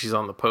 because she's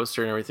on the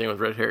poster and everything with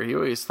red hair, he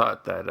always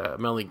thought that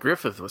Melanie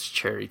Griffith was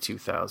Cherry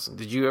 2000.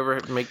 Did you ever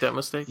make that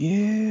mistake?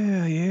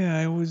 Yeah,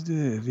 I always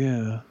did.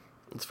 Yeah,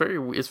 it's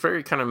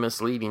very kind of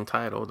misleading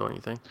title, don't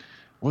you think?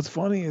 What's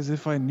funny is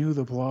if I knew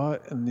the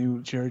plot and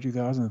knew Cherry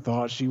 2000 and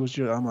thought she was,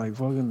 I'm like,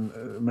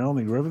 fucking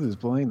Melanie Griffith is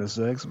playing a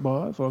sex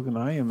bot. Fucking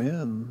I am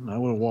in. I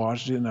would have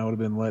watched it and I would have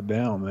been let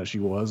down that she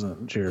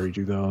wasn't Cherry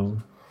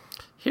 2000.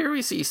 Here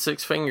we see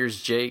Six Fingers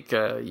Jake.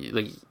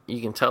 You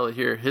can tell it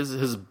here.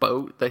 His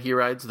boat that he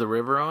rides the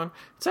river on,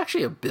 it's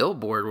actually a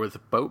billboard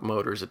with boat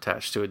motors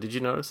attached to it. Did you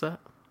notice that?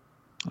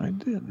 I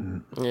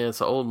didn't. Yeah,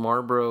 it's an old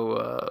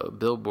Marlboro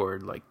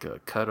billboard,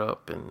 cut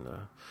up and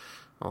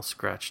all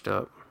scratched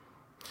up.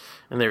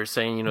 And they were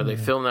saying, they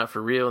filmed that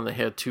for real, and they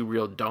had two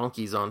real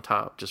donkeys on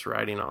top, just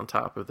riding on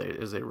top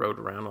as they rode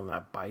around on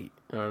that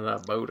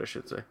boat, I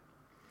should say.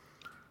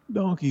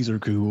 Donkeys are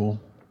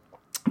cool.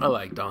 I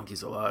like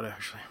donkeys a lot,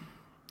 actually.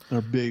 They're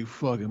big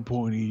fucking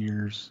pointy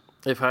ears.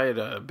 If I had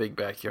a big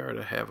backyard,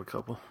 I'd have a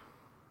couple.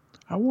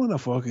 I want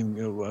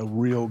a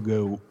real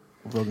goat.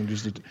 Fucking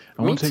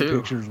I want to take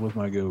pictures with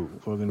my goat.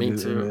 Fucking Me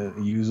too.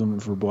 Use them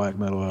for black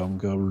metal album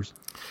covers.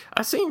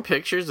 I've seen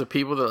pictures of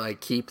people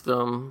that keep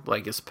them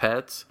as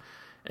pets.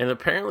 And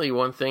apparently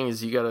one thing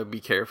is you got to be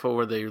careful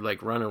where they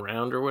run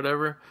around or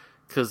whatever,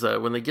 because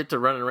when they get to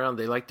running around,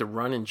 they like to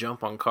run and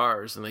jump on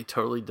cars, and they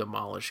totally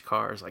demolish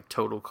cars,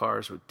 total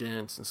cars with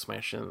dents and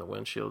smashing in the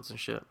windshields and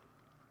shit.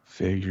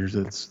 Figures.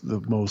 That's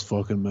the most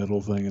fucking metal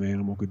thing an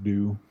animal could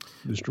do.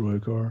 Destroy a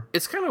car.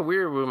 It's kind of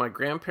weird when my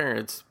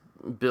grandparents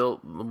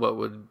built what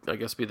would, I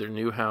guess, be their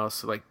new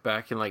house, like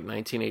back in like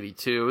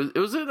 1982. It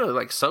was in a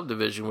like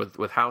subdivision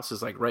with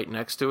houses like right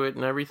next to it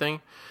and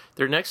everything.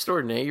 Their next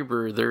door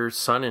neighbor, their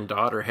son and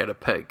daughter had a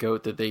pet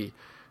goat that they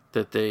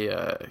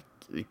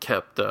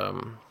kept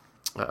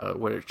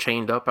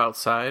chained up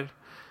outside.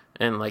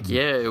 And, like,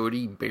 yeah, it would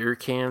eat beer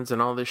cans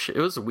and all this shit. It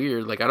was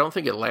weird. Like, I don't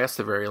think it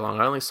lasted very long.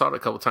 I only saw it a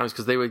couple times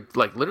because they would,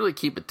 like, literally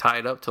keep it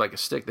tied up to, like, a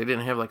stick. They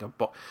didn't have, like,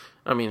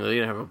 they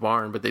didn't have a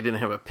barn, but they didn't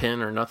have a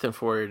pin or nothing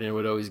for it, and it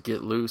would always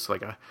get loose.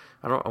 Like, I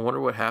wonder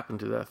what happened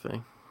to that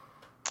thing.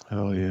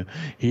 Hell yeah.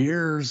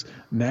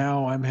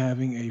 Now I'm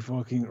having a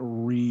fucking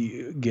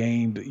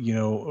regained,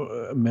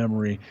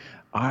 memory.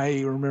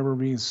 I remember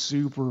being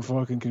super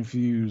fucking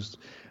confused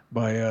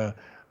by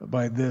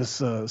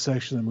this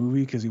section of the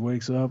movie because he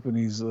wakes up and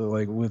he's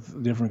like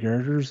with different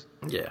characters.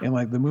 Yeah. And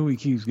like the movie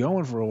keeps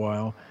going for a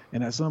while,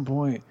 and at some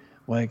point,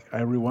 like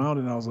I rewound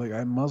it and I was like,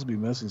 I must be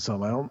missing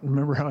something. I don't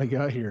remember how he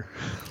got here.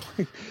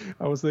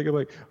 I was thinking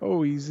like,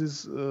 oh, he's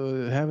just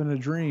having a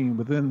dream,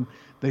 but then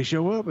they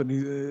show up and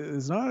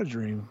it's not a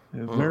dream.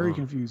 Very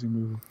confusing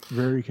movie.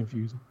 Very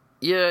confusing.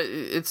 Yeah,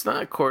 it's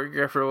not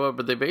choreographed or what,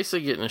 but they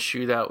basically get in a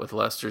shootout with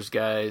Lester's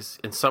guys,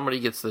 and somebody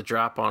gets the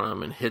drop on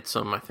him and hits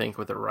him, I think,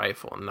 with a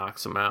rifle and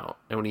knocks him out.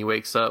 And when he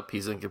wakes up,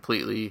 he's in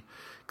completely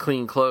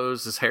clean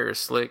clothes. His hair is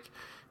slick.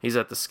 He's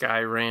at the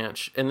Sky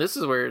Ranch. And this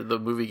is where the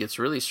movie gets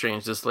really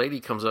strange. This lady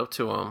comes up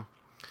to him,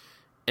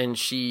 and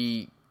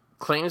she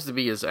claims to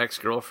be his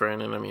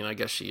ex-girlfriend, and I mean, I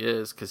guess she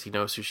is, because he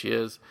knows who she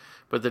is.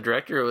 But the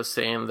director was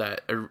saying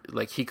that,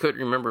 like, he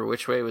couldn't remember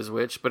which way was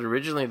which, but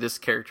originally this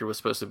character was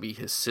supposed to be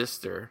his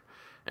sister.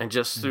 And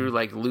just through,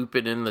 like,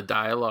 looping in the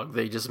dialogue,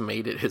 they just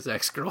made it his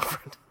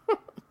ex-girlfriend.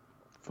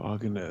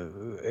 Fucking,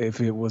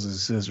 if it was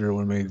his sister, it would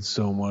have made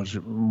so much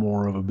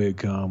more of a big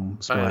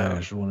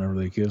splash whenever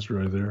they kissed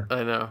right there.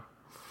 I know.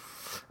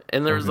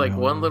 And there was, like,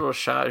 one little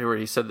shot where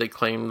he said they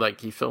claimed,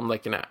 like, he filmed,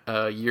 like,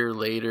 a year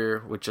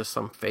later with just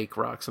some fake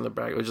rocks in the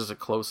back. It was just a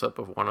close-up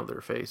of one of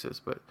their faces.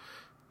 But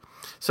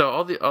so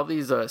all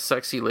these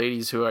sexy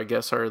ladies who I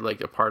guess are, like,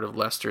 a part of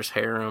Lester's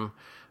harem,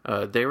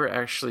 they were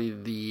actually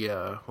the,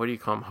 what do you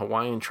call them,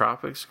 Hawaiian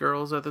Tropics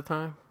girls at the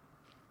time.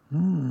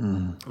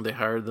 They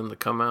hired them to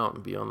come out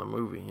and be on the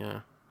movie,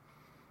 yeah.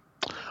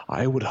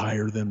 I would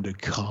hire them to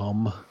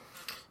come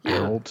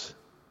out.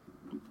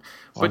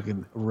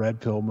 Fucking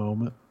red pill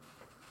moment.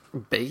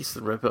 Base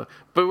the red pill.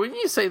 But when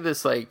you say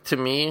this, like, to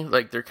me,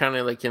 like, they're kind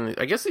of like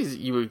I guess these,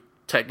 you would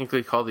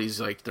technically call these,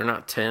 like, they're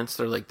not tents,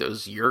 they're like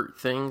those yurt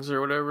things or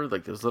whatever,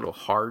 like those little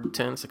hard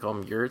tents. They call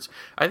them yurts.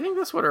 I think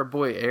that's what our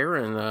boy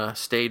Aaron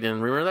stayed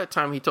in. Remember that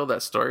time he told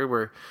that story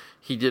where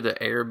he did an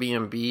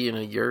Airbnb in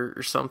a yurt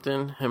or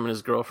something, him and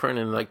his girlfriend,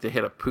 and like they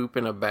had a poop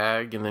in a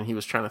bag, and then he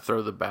was trying to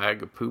throw the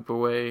bag of poop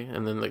away,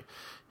 and then the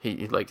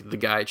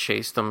guy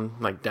chased him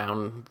like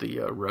down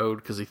the road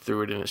because he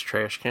threw it in his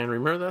trash can.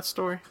 Remember that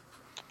story?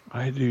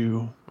 I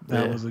do.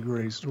 That was a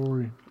great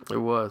story. It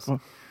was.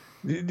 Well,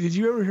 did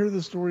you ever hear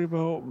the story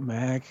about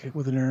Mac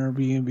with an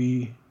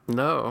Airbnb?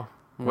 No.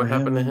 What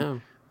happened to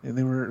him? And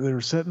they were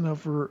setting up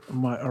for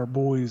our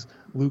boys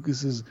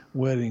Lucas's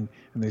wedding,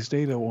 and they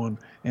stayed at one,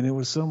 and it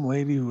was some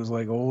lady who was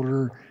like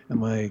older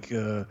and I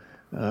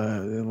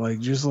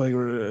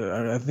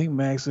think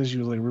Max said she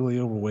was like really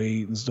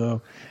overweight and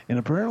stuff, and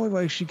apparently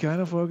like she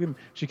kind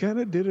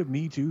of did a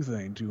Me Too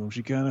thing to him.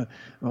 She kind of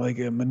like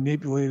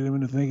manipulated him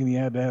into thinking he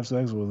had to have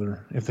sex with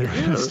her if they were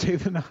going to stay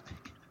the night.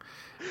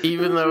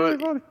 Even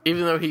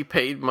though he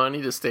paid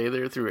money to stay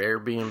there through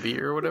Airbnb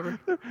or whatever.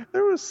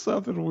 There was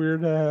something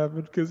weird that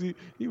happened because he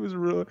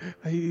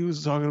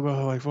was talking about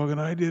how like fucking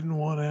I didn't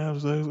want to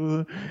have sex with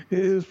her.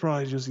 It was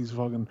probably just he's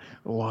fucking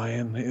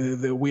lying.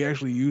 We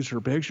actually used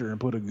her picture and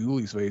put a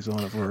Ghoulies face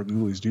on it for our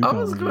Ghoulies 2. I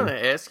was going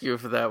to ask you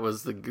if that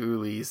was the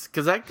Ghoulies,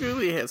 because that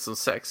Ghoulie had some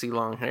sexy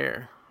long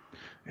hair.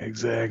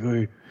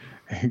 Exactly.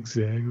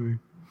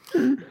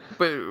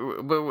 But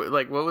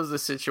like, what was the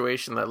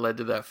situation that led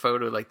to that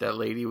photo? Like, that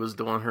lady was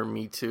doing her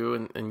Me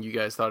Too, and you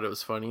guys thought it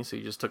was funny, so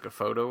you just took a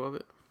photo of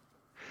it?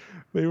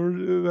 They were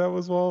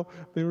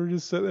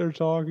just sitting there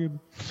talking.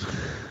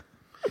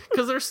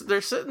 Because they're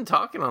sitting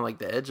talking on like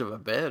the edge of a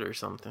bed or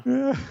something.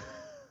 Yeah.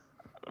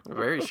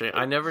 Very strange.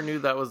 I never knew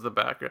that was the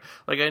background.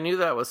 Like, I knew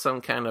that was some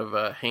kind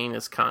of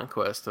heinous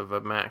conquest of a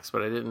Max,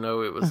 but I didn't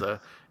know it was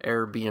a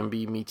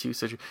Airbnb Me Too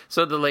situation.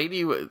 So the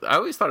lady, I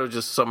always thought it was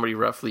just somebody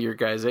roughly your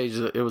guys' age.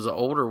 It was an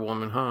older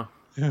woman, huh?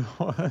 It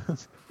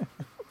was.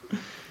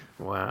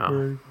 Wow.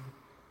 Very,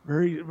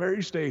 very,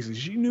 very Stacy.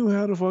 She knew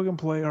how to fucking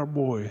play our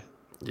boy.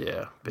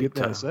 Yeah, get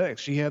that sex.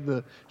 She had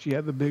the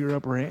bigger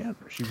upper hand.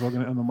 She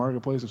fucking on the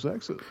marketplace of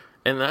sex.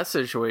 In that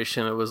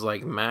situation, it was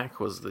like Mac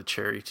was the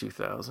Cherry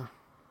 2000.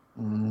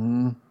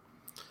 Mm-hmm.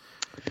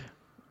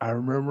 I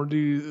remember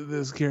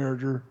this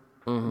character.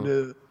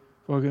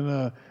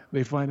 Mm-hmm.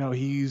 They find out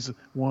he's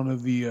one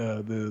of the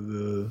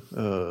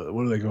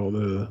what do they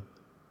call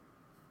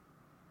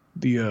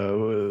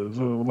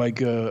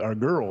our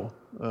girl,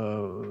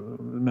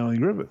 Melanie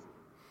Griffith.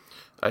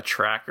 A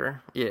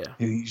tracker? Yeah.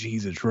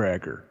 He's a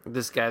tracker.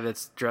 This guy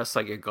that's dressed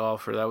like a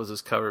golfer, that was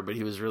his cover, but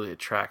he was really a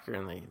tracker,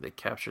 and they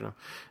captured him.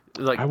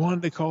 Like, I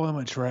wanted to call him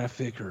a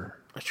trafficker.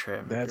 A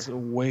trafficker. That's a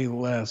way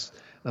less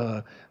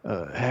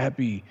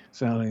happy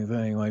sounding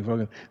thing. Like,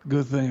 fucking,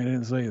 good thing I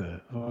didn't say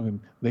that.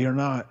 Fucking, they are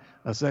not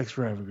a sex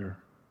trafficker.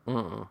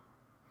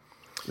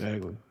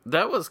 Exactly.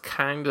 That was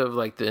kind of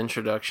like the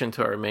introduction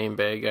to our main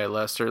bad guy,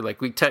 Lester.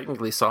 Like, we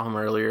technically saw him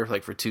earlier,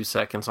 like for 2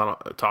 seconds,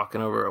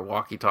 talking over a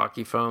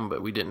walkie-talkie phone,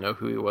 but we didn't know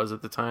who he was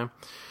at the time.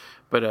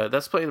 But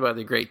that's played by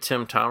the great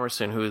Tim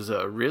Thomerson, who is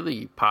a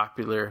really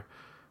popular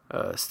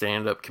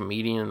stand-up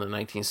comedian in the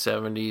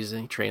 1970s,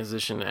 and he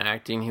transitioned to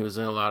acting. He was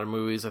in a lot of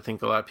movies. I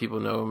think a lot of people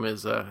know him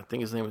as, I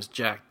think his name was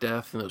Jack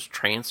Death in those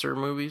Trancer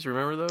movies.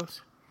 Remember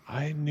those?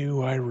 I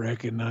knew I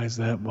recognized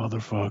that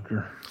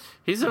motherfucker.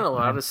 He's in a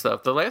lot of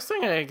stuff. The last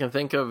thing I can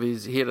think of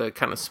is he had a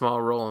kind of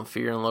small role in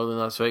Fear and Loathing in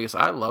Las Vegas.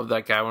 I loved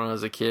that guy when I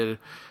was a kid.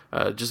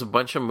 Just a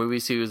bunch of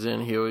movies he was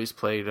in. He always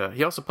played.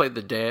 He also played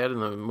the dad in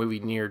the movie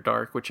Near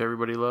Dark, which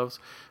everybody loves.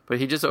 But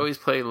he just always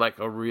played like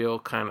a real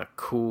kind of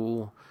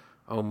cool,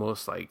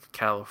 almost like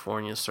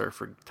California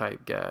surfer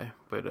type guy.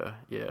 But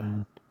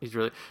he's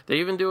really. They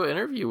even do an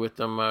interview with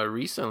him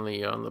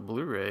recently on the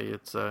Blu-ray.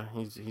 It's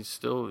he's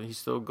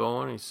still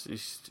going.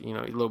 He's a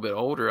little bit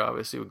older,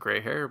 obviously with gray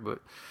hair, but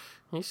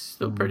he's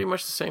still pretty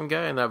much the same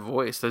guy in that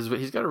voice.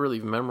 He's got a really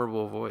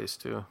memorable voice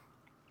too.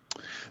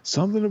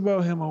 Something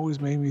about him always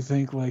made me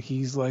think like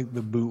he's like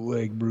the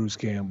bootleg Bruce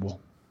Campbell.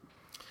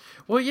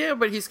 Well, yeah,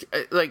 but he's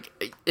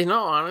like, in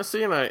all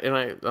honesty, and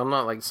I'm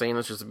not like saying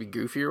this just to be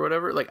goofy or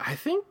whatever. Like, I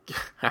think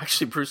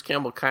actually Bruce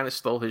Campbell kind of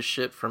stole his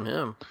shit from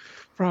him.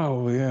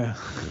 Probably, yeah.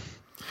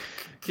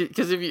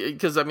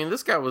 Because I mean,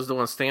 this guy was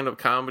doing stand-up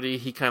comedy.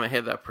 He kind of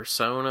had that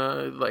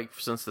persona like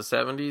since the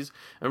 70s.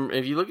 And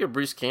if you look at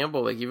Bruce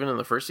Campbell, like even in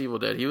the first Evil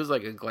Dead, he was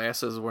like a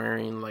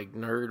glasses-wearing like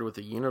nerd with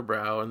a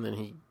unibrow, and then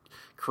he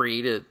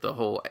created the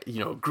whole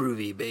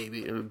groovy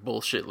baby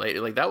bullshit later.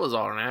 Like that was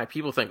all an act.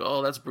 People think,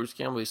 oh, that's Bruce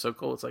Campbell. He's so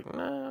cool. It's like,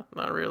 nah,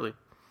 not really.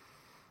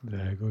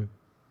 Exactly.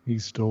 He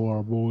stole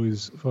our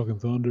boys' fucking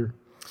thunder.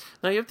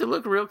 Now, you have to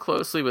look real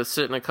closely with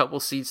sitting a couple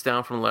seats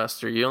down from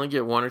Lester. You only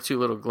get one or two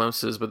little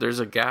glimpses, but there's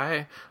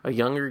a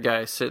younger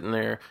guy sitting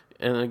there.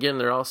 And again,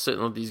 they're all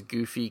sitting with these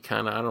goofy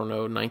kind of,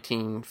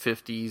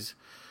 1950s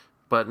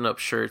button-up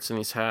shirts and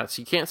these hats.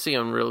 You can't see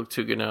them real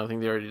too good now. I think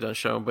they already done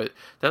show them. But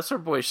that's our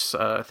boy,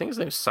 I think his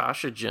name's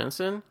Sasha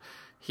Jensen.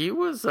 He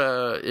was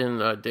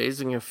in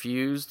Dazed and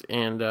Confused,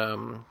 and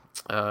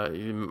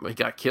he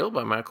got killed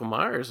by Michael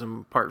Myers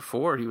in part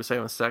 4. He was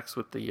having sex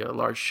with the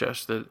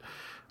large-chested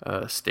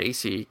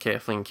Stacy,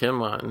 Kathleen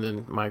Kinmont, and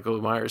then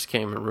Michael Myers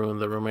came and ruined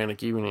the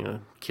romantic evening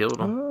and killed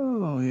him.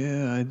 Oh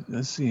yeah,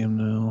 I see him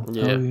now.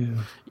 Yeah, oh,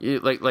 yeah.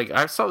 Like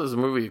I saw this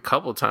movie a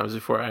couple times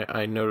before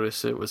I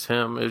noticed it was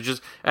him. It was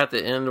just at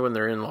the end when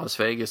they're in Las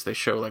Vegas, they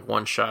show like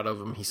one shot of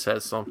him. He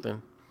says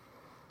something.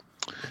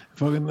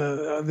 Fucking,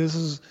 this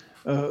is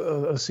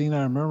a scene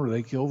I remember.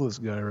 They killed this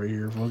guy right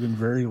here. Fucking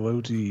very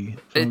low T.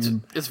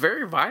 It's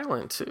very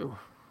violent too.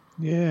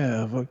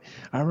 Yeah,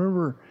 I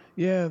remember.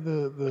 Yeah,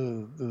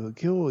 the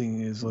killing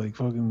is like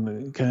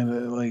fucking kind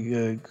of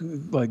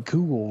like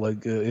cool.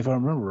 Like if I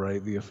remember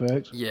right, the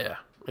effect. Yeah,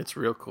 it's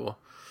real cool.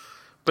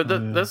 But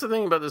that's the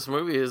thing about this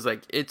movie is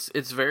like it's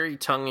very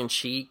tongue in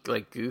cheek,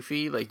 like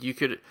goofy. Like you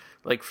could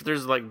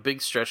there's like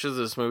big stretches of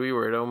this movie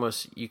where it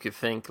almost you could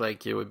think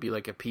like it would be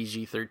like a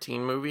PG-13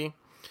 movie.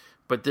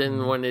 But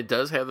then when it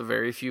does have the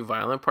very few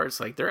violent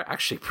parts, like they're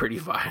actually pretty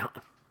violent.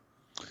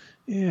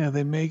 Yeah,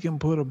 they make him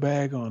put a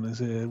bag on his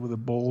head with a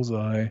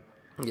bullseye.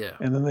 Yeah.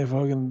 And then they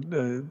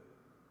fucking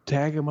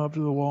tag him up to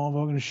the wall and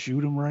fucking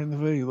shoot him right in the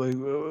face.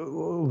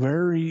 Like,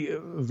 very,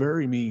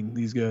 very mean,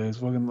 these guys.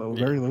 Fucking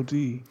very low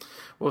T.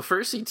 Well,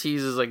 first he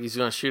teases like he's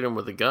going to shoot him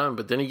with a gun,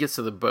 but then he gets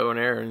to the bow and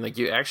arrow, and like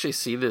you actually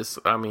see this.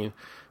 I mean,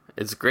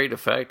 it's a great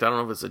effect. I don't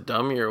know if it's a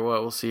dummy or what.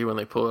 We'll see when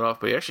they pull it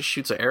off. But he actually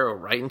shoots an arrow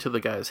right into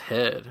the guy's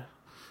head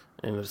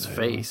and his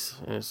face.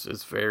 And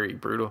it's very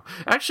brutal.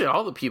 Actually,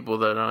 all the people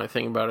that I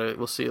think about it,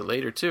 we'll see it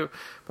later too.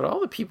 But all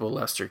the people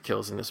Lester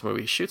kills in this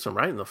movie, he shoots them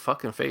right in the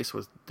fucking face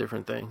with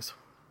different things.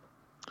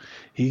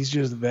 He's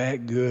just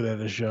that good at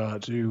a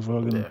shot too.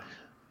 Fucking. Yeah.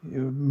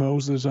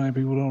 Most of the time,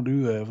 people don't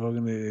do that.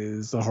 Fucking,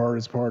 it's the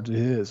hardest part to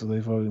hit. So they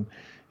fucking.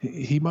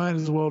 He might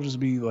as well just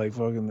be like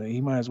fucking.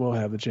 He might as well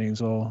have the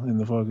chainsaw and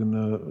the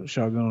fucking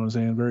shotgun on his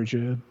hand. Very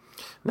Chad.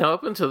 Now,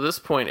 up until this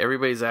point,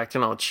 everybody's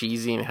acting all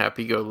cheesy and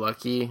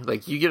happy-go-lucky.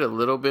 Like, you get a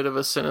little bit of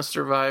a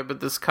sinister vibe with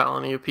this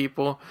colony of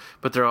people,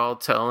 but they're all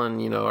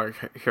telling,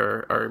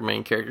 our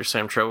main character,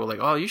 Sam Trevor, like,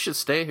 oh, you should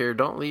stay here.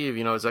 Don't leave.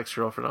 His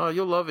ex-girlfriend, oh,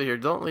 you'll love it here.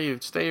 Don't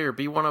leave. Stay here.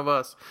 Be one of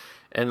us.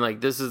 And, like,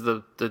 this is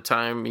the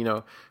time,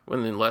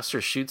 when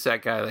Lester shoots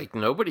that guy, like,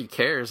 nobody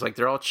cares. Like,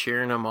 they're all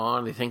cheering him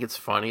on. They think it's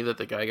funny that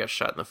the guy got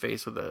shot in the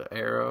face with an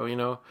arrow,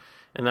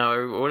 And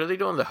now, what are they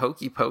doing? The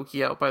hokey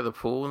pokey out by the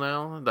pool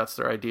now? That's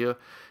their idea.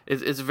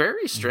 It's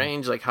very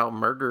strange, like how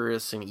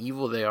murderous and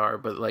evil they are.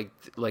 But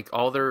like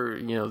all their,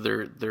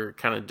 their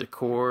kind of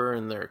decor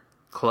and their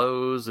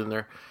clothes and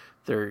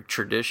their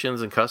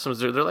traditions and customs.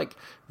 They're like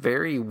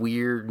very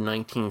weird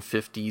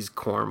 1950s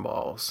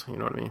cornballs. You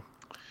know what I mean?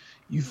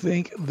 You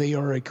think they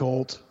are a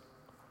cult?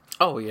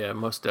 Oh yeah,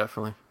 most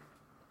definitely.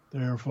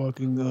 They're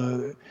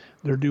fucking.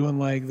 They're doing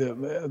like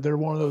they're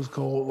one of those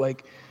cult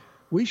like.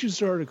 We should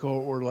start a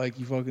cult where like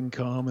you fucking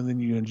come and then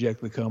you inject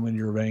the cum in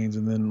your veins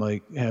and then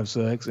like have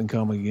sex and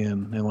come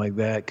again and like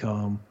that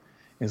cum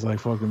is like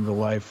fucking the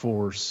life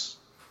force.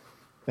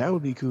 That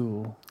would be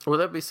cool. Would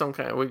that be some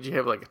kind? Would you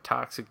have like a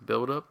toxic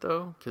buildup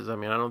though? Because I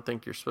mean, I don't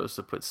think you're supposed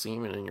to put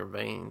semen in your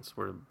veins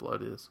where the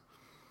blood is.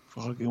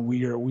 Fucking,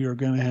 we are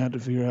gonna have to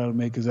figure out how to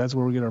make, because that's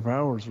where we get our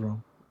powers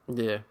from.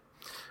 Yeah.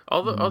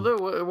 Although,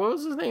 what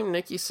was his name?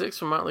 Nikki Sixx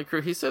from Motley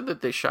Crue. He said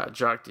that they shot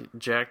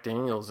Jack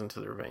Daniels into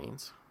their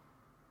veins.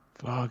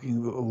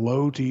 Fucking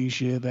low T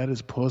shit. That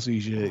is pussy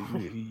shit.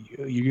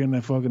 You're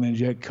gonna fucking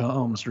inject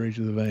cum straight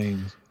to the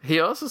veins. He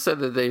also said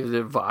that they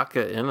did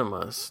vodka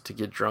enemas to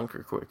get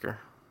drunker quicker.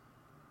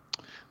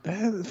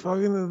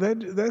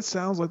 That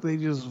sounds like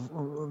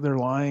they're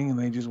lying and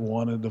they just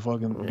wanted to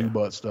fucking do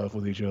butt stuff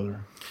with each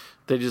other.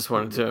 They just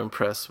wanted to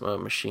impress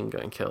Machine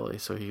Gun Kelly,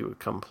 so he would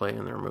come play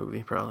in their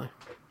movie, probably.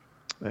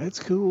 That's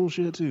cool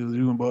shit too.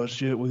 Doing butt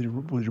shit with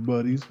your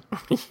buddies.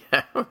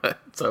 Yeah,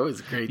 it's always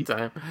a great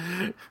time.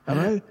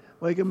 And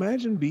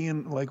imagine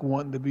being like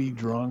wanting to be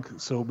drunk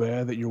so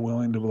bad that you're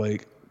willing to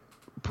like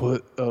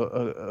put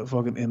a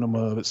fucking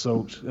enema of it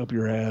soaked up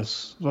your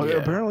ass.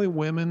 Apparently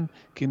women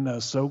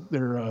can soak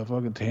their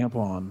fucking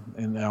tampon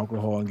in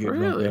alcohol and get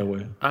drunk that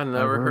way. I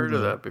never heard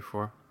of that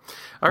before.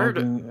 I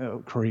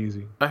heard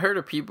crazy. I heard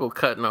of people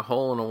cutting a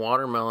hole in a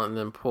watermelon and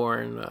then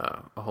pouring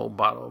a whole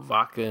bottle of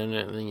vodka in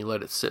it, and then you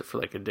let it sit for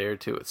like a day or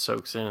two. It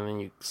soaks in, and then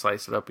you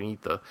slice it up and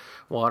eat the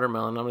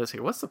watermelon. I'm just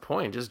like, what's the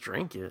point? Just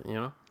drink it, you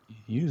know?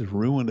 You just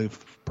ruined a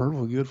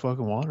perfectly good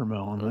fucking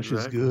watermelon. That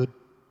shit's good.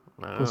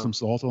 Put some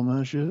salt on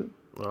that shit.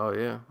 Oh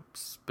yeah,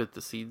 spit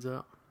the seeds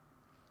out.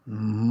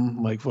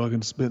 Like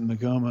fucking spitting the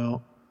gum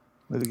out.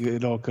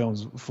 It all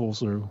comes full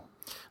circle.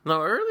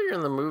 Now, earlier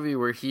in the movie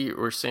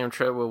where Sam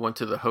Treadwell went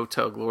to the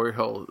Hotel Glory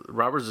Hole,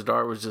 Robert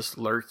Zadar was just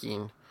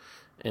lurking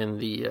in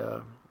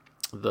the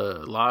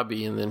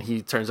lobby, and then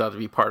he turns out to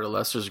be part of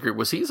Lester's group.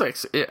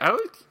 I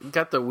always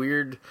got the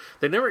weird,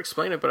 they never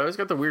explain it, but I always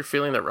got the weird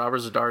feeling that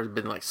Robert Zadar has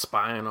been like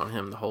spying on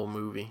him the whole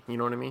movie. You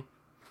know what I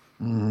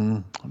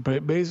mean?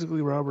 But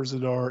basically, Robert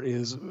Zadar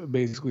is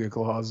basically a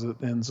closet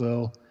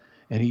incel,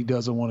 and he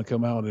doesn't want to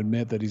come out and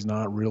admit that he's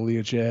not really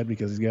a Chad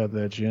because he's got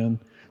that chin.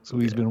 So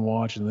he's been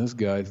watching this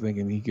guy,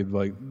 thinking he could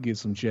like get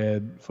some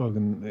Chad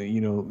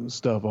fucking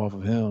stuff off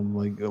of him,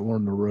 like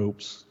learn the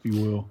ropes, if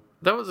you will.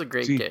 That was a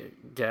great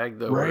gag,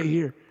 though. Right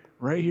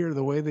here,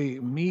 the way they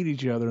meet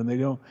each other, and they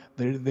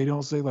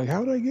don't say like,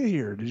 "How did I get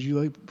here? Did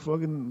you like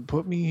fucking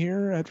put me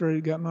here after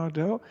I got knocked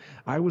out?"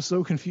 I was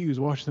so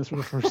confused watching this for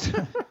the first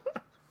time.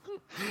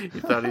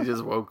 You thought he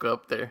just woke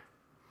up there.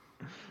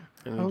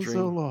 I was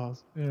so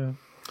lost. Yeah.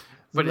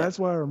 But that's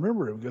why I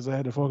remember it, because I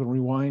had to fucking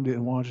rewind it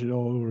and watch it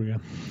all over again.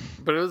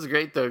 But it was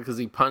great though, because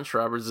he punched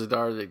Robert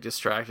Zadar, they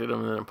distracted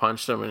him, and then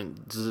punched him, and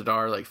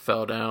Zadar like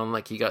fell down,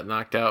 like he got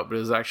knocked out. But it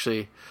was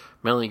actually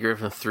Melanie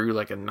Griffin threw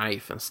like a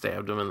knife and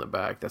stabbed him in the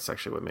back. That's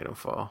actually what made him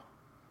fall.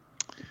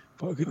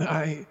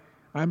 Fucking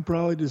I'm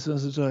probably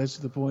desensitized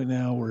to the point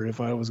now where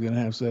if I was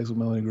gonna have sex with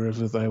Melanie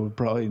Griffith, I would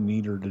probably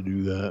need her to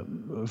do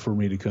that for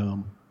me to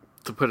come.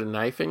 To put a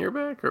knife in your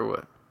back or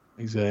what?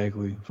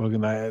 Exactly.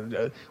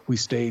 Fucking, we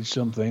staged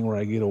something where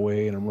I get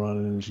away and I'm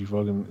running and she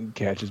fucking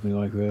catches me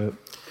like that.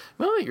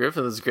 Melanie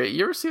Griffith is great.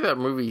 You ever see that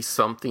movie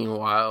Something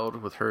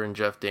Wild with her and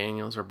Jeff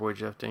Daniels, our boy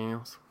Jeff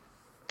Daniels?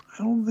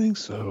 I don't think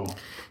so.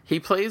 He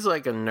plays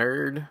like a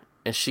nerd,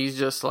 and she's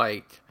just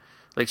like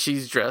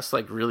she's dressed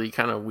like really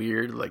kind of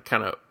weird, like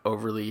kind of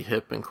overly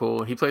hip and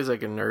cool. He plays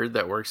like a nerd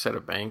that works at a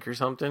bank or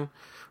something.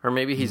 Or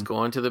maybe he's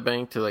going to the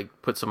bank to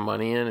like put some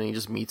money in, and he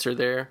just meets her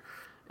there.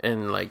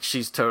 And, like,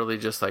 she's totally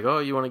just like, oh,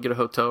 you want to get a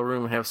hotel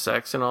room and have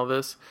sex and all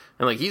this?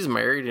 And, like, he's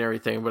married and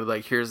everything, but,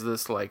 like, here's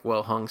this, like,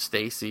 well-hung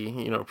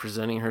Stacy,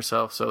 presenting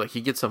herself. So, like,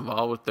 he gets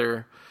involved with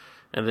her.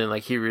 And then,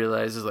 like, he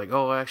realizes, like,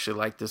 oh, I actually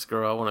like this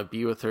girl. I want to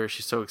be with her.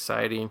 She's so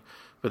exciting.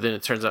 But then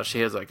it turns out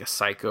she has, like, a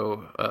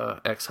psycho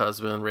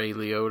ex-husband, Ray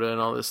Liotta,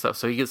 and all this stuff.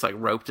 So he gets, like,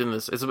 roped in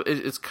this.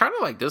 It's kind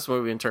of like this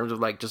movie in terms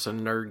of, like, just a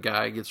nerd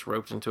guy gets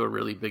roped into a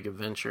really big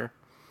adventure.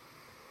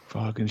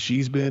 Fucking,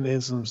 she's been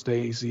in some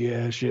Stacy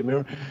ass shit.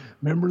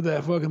 Remember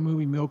that fucking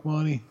movie Milk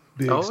Money?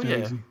 Big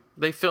Stacy. Yeah.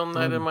 They filmed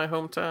that in my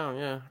hometown.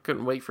 Yeah, I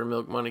couldn't wait for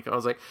Milk Money. I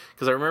was like,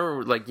 because I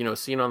remember like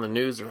seeing on the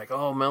news, they're like,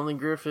 oh, Melanie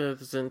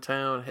Griffith is in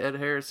town, Ed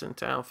Harris in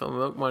town, film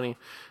Milk Money,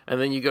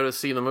 and then you go to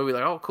see the movie,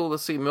 like, oh, cool,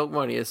 let's see Milk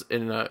Money. If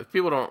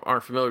people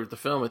aren't familiar with the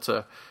film, it's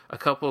a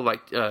couple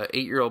like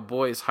 8-year-old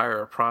boys hire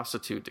a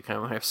prostitute to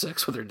kind of have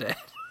sex with their dad.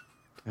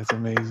 That's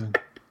amazing.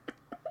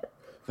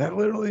 That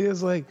literally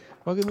is like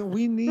fucking.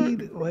 We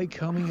need like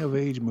coming of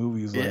age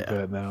movies like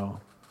that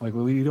now. Like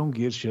we don't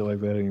get shit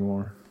like that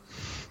anymore.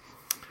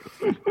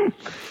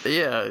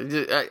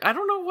 Yeah, I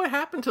don't know what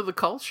happened to the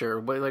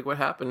culture, but like what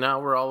happened now,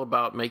 we're all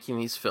about making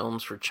these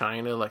films for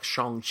China, like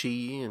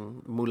Shang-Chi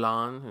and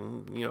Mulan,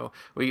 and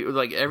we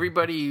like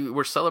everybody.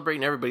 We're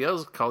celebrating everybody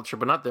else's culture,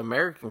 but not the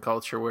American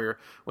culture. Where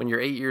when you're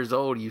 8 years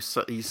old, you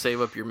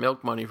save up your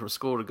milk money from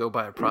school to go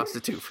buy a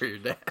prostitute for your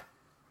dad.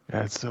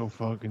 That's so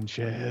fucking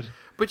Chad.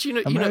 But you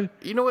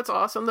know what's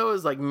awesome though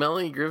is like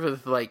Melanie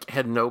Griffith like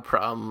had no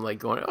problem like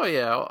going, oh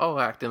yeah, I'll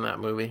act in that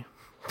movie.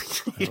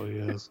 Oh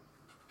yes.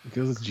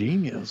 Because it's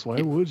genius.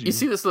 Why would you? You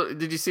see this?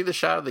 Did you see the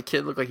shot of the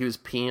kid look like he was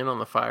peeing on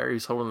the fire? He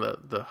was holding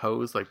the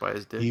hose like by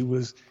his dick. He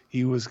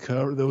was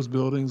covered. Those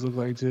buildings look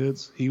like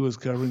tits. He was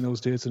covering those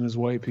tits in his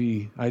white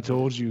pee. I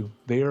told you.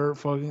 They are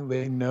fucking.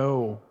 They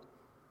know.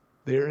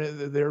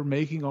 They're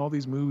making all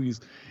these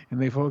movies,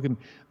 and they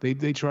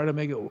try to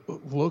make it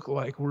look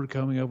like we're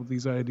coming up with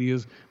these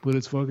ideas, but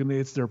it's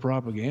their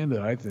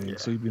propaganda. I think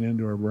seeping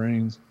into our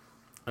brains.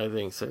 I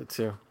think so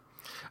too.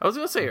 I was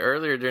going to say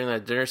earlier during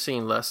that dinner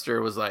scene,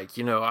 Lester was like,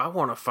 I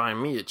want to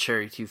find me a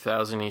Cherry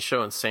 2000. He's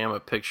showing Sam a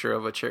picture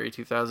of a Cherry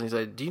 2000. He's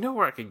like, do you know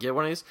where I could get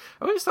one of these?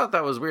 I always thought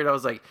that was weird. I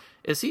was like,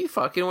 is he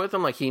fucking with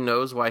him? Like, he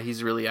knows why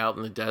he's really out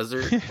in the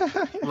desert?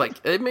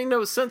 Like, it made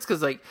no sense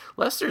because, like,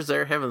 Lester's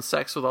there having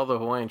sex with all the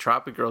Hawaiian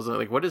tropic girls. And,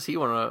 like, what does he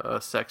want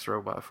a sex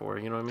robot for?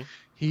 You know what I mean?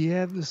 He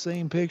had the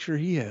same picture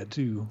he had,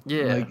 too.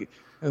 Yeah. Like,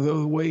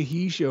 the way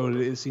he showed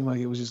it, it seemed like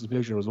it was just a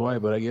picture of his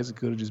wife, but I guess it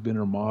could have just been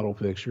her model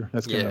picture.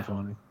 That's kind of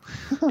funny.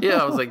 Yeah,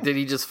 I was like, did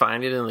he just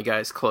find it in the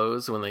guy's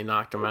clothes when they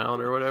knocked him out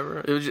or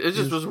whatever? It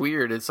just was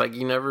weird. It's like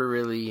you never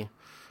really,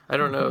 I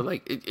don't know,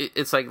 like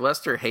it's like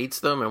Lester hates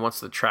them and wants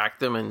to track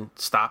them and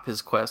stop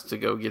his quest to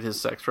go get his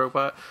sex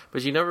robot,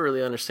 but you never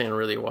really understand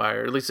really why.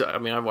 Or at least, I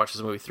mean, I've watched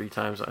this movie 3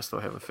 times and I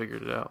still haven't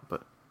figured it out.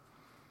 But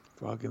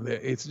fucking,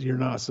 you're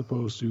not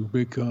supposed to.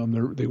 Big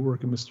Cum, they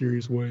work in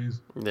mysterious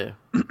ways. Yeah.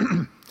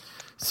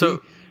 So.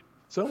 See,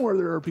 somewhere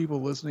there are people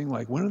listening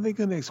like, when are they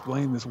going to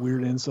explain this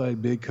weird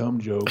inside Big Cum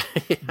joke?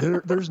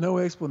 There's no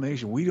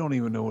explanation. We don't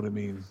even know what it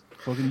means.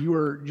 Fucking, you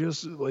are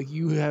just like,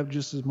 you have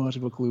just as much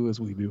of a clue as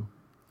we do.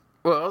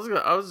 Well,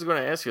 I was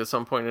going to ask you at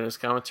some point in his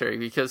commentary,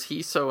 because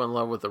he's so in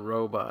love with a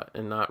robot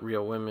and not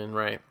real women,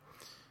 right?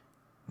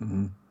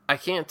 Mm-hmm. I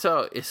can't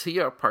tell. Is he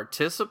a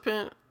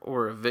participant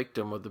or a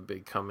victim of the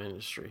Big Cum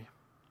industry?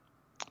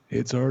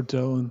 It's hard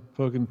telling.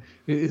 Fucking,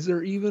 is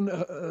there even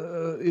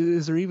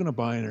a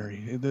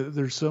binary?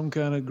 There's some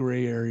kind of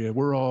gray area.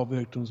 We're all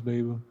victims,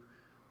 baby.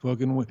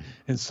 Fucking,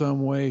 in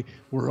some way,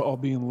 we're all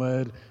being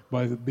led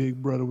by the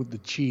big brother with the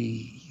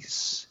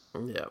cheese.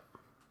 Yep.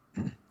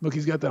 Look,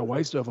 he's got that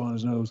white stuff on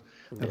his nose.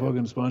 That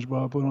fucking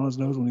SpongeBob put on his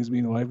nose when he's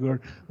being a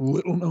lifeguard.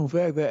 Little known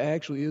fact, that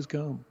actually is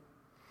cum.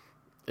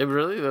 It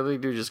really? They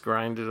do just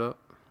grind it up?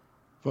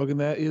 Fucking,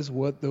 that is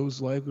what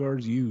those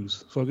lifeguards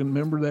use. Fucking,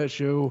 remember that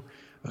show?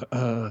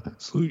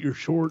 Salute Your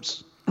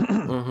Shorts.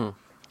 Mm-hmm.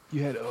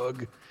 You had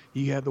UGG.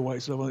 You had the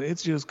white stuff on it.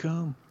 It's just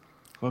cum.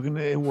 Fucking,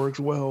 it works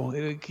well.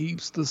 It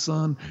keeps the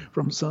sun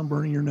from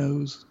sunburning your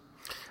nose.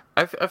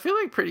 I feel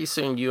like pretty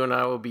soon you and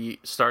I will be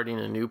starting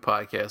a new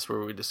podcast where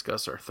we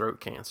discuss our throat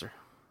cancer.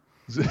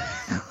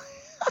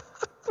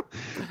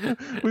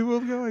 We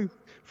will be going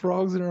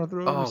frogs in our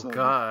throat. Oh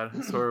God,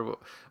 it's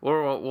horrible.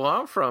 Well,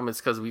 I'm from, it's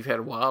because we've had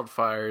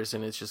wildfires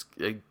and it's just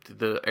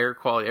the air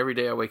quality. Every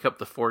day I wake up,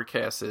 the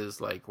forecast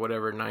is like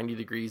whatever 90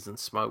 degrees and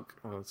smoke.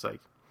 And it's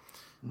like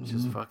it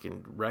just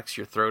fucking wrecks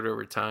your throat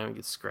over time. It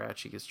gets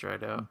scratchy, gets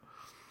dried out.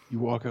 You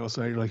walk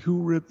outside, you're like,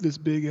 who ripped this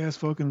big ass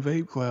fucking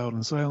vape cloud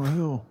in Silent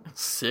Hill?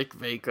 Sick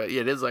vape cloud.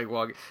 Yeah, it is like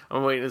walking.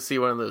 I'm waiting to see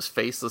one of those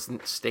faceless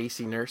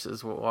Stacy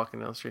nurses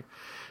walking down the street.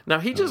 Now,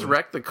 he just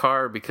wrecked the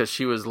car because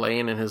she was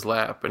laying in his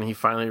lap, and he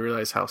finally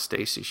realized how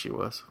Stacy she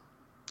was.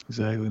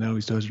 Exactly. Now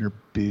he's touching her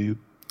boob.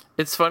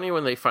 It's funny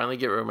when they finally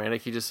get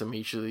romantic, he just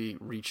immediately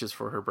reaches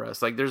for her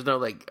breast. Like, there's no,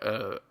 like,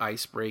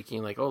 ice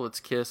breaking, like, oh, let's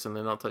kiss, and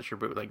then I'll touch your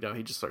boob. Like, no,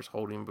 he just starts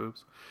holding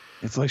boobs.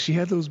 It's like she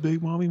had those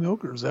big mommy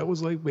milkers. That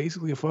was, like,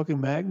 basically a fucking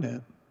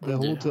magnet.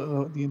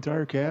 The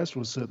entire cast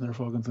was sitting there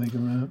fucking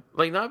thinking that.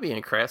 Like, not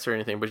being crass or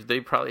anything, but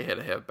they probably had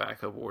to have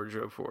backup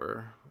wardrobe for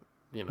her.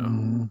 You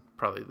know,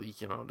 probably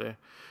leaking all day.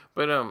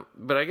 But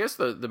I guess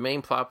the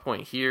main plot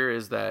point here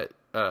is that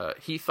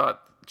he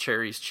thought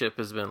Cherry's chip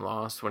has been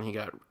lost when he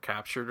got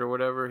captured or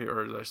whatever,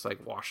 or just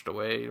like washed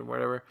away or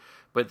whatever.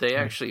 But they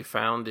actually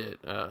found it.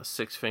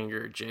 Six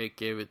Finger Jake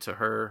gave it to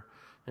her,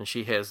 and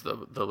she has the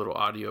little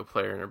audio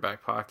player in her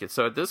back pocket.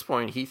 So at this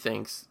point, he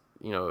thinks,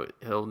 you know,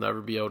 he'll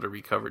never be able to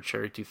recover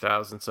Cherry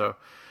 2000. So,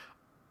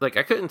 like,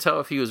 I couldn't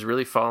tell if he was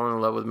really falling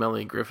in love with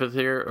Melanie Griffith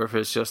here, or if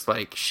it's just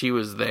like she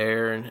was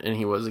there and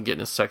he wasn't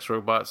getting a sex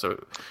robot.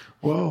 So,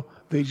 well,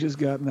 they just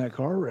got in that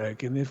car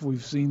wreck, and if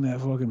we've seen that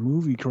fucking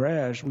movie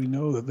Crash, we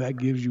know that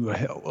gives you a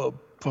hell of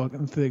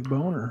fucking thick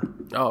boner.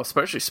 Oh,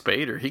 especially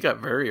Spader. He got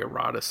very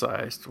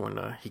eroticized when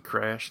he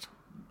crashed.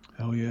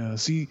 Hell yeah.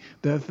 See,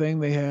 that thing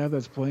they have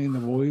that's playing the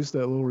voice,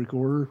 that little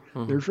recorder,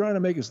 they're trying to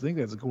make us think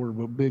that's a recorder,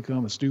 but Big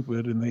Cum is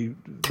stupid, and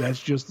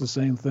that's just the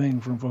same thing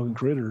from fucking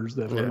Critters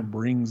that fucking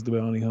brings the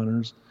bounty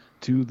hunters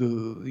to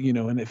the, you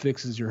know, and it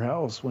fixes your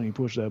house when you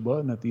push that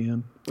button at the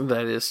end.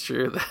 That is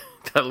true.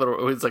 like that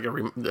little. It's like a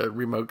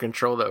remote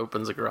control that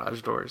opens a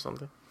garage door or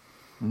something.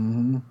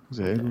 Mm-hmm.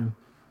 Exactly.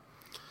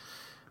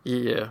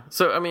 Yeah.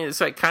 So I mean,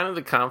 it's like kind of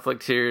the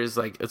conflict here is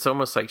like it's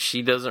almost like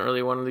she doesn't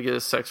really want him to get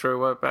his sex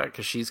robot back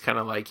because she's kind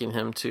of liking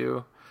him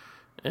too,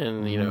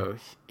 and you know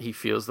he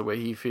feels the way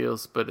he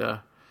feels. But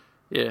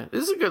yeah,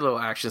 this is a good little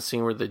action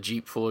scene where the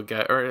Jeep full of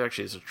guys, or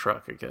actually it's a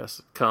truck, I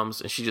guess,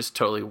 comes and she just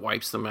totally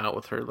wipes them out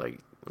with her like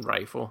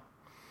rifle.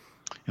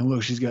 And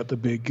look, she's got the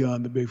big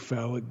gun, the big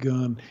phallic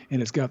gun,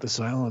 and it's got the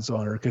silence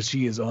on her because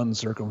she is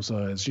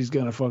uncircumcised. She's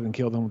gonna fucking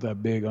kill them with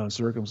that big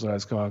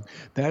uncircumcised cock.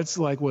 That's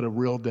like what a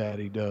real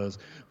daddy does.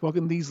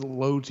 Fucking these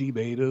low T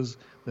betas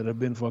that have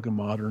been fucking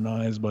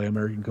modernized by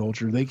American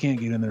culture, they can't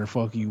get in there and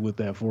fuck you with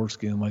that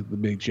foreskin like the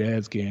big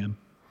Chads can.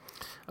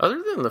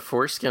 Other than the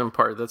foreskin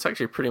part, that's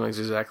actually pretty much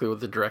exactly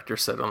what the director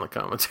said on the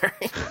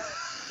commentary.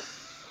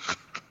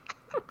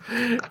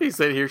 He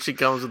said, "Here she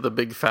comes with the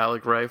big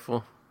phallic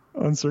rifle."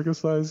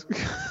 Uncircumcised.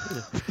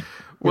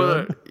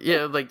 Well,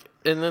 yeah, like,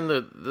 and then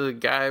the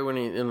guy when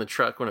he in the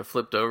truck when it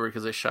flipped over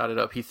because they shot it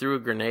up, he threw a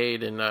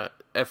grenade and I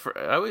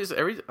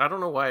don't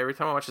know why every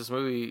time I watch this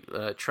movie,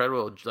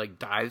 Treadwell like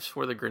dives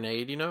for the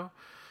grenade, you know,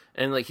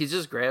 and like he's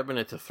just grabbing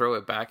it to throw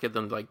it back at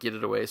them, like get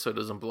it away so it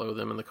doesn't blow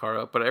them in the car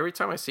up. But every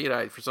time I see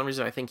it, for some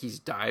reason I think he's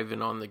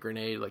diving on the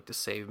grenade like to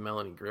save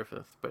Melanie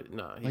Griffith. But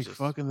no, he's like just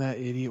fucking that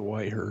idiot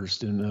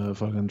Whitehurst in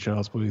fucking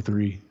Child's Play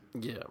 3.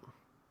 Yeah.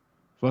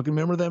 Fucking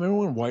remember that? Remember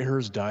when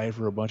Whitehurst died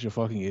for a bunch of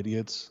fucking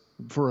idiots?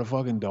 For a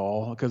fucking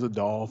doll? Because a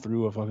doll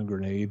threw a fucking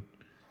grenade.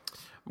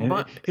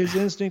 And his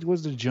instinct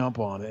was to jump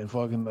on it and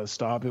fucking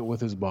stop it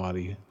with his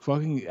body.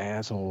 Fucking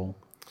asshole.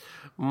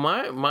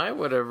 My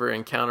whatever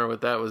encounter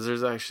with that was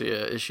there's actually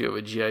an issue of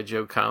a G.I.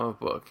 Joe comic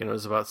book, and it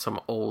was about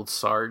some old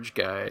Sarge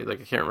guy.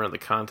 Like, I can't remember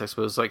the context,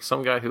 but it was like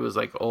some guy who was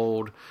like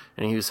old,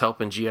 and he was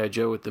helping G.I.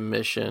 Joe with the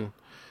mission.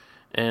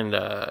 And,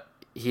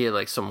 he had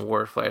like some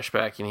war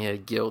flashback and he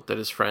had guilt that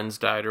his friends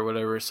died or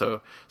whatever.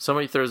 So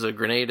somebody throws a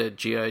grenade at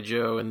G.I.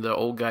 Joe and the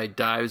old guy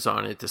dives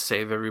on it to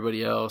save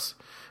everybody else.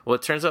 Well,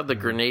 it turns out the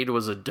grenade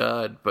was a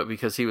dud, but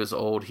because he was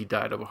old, he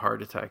died of a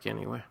heart attack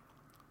anyway.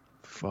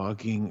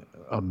 Fucking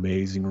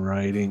amazing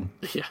writing.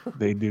 Yeah.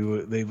 They do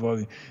it. They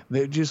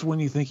just when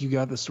you think you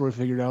got the story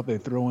figured out, they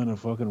throw in a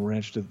fucking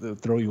wrench to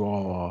throw you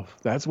all off.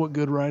 That's what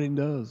good writing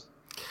does.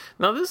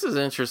 Now, this is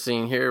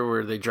interesting here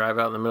where they drive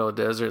out in the middle of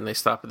the desert and they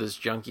stop at this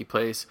junky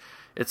place.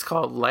 It's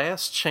called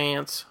Last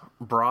Chance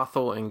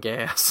Brothel and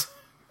Gas.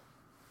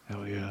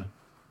 Hell yeah.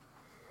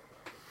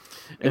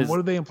 And what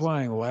are they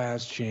implying?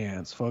 Last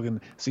chance. Fucking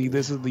see,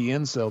 this is the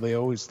incel. They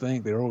always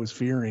think they're always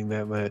fearing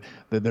that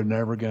they're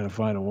never gonna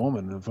find a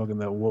woman. And fucking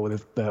that what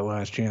if that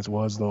last chance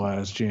was the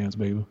last chance,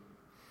 baby?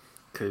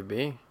 Could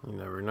be. You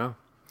never know.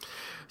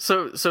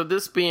 So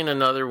this being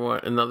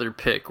another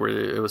pick where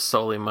it was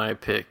solely my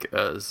pick,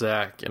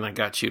 Zach, and I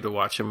got you to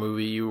watch a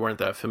movie you weren't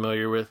that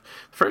familiar with.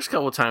 The first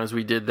couple of times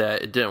we did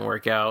that, it didn't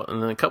work out,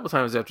 and then a couple of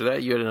times after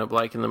that, you ended up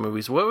liking the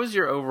movies. What was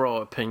your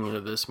overall opinion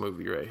of this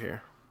movie right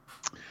here?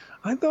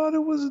 I thought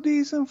it was a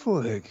decent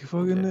flick.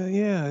 Fucking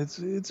yeah,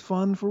 it's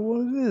fun for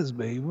what it is,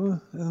 baby.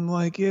 And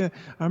like, yeah,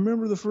 I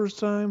remember the first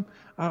time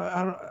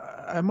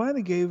I might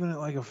have given it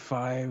like a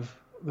 5.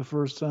 The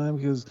first time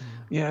because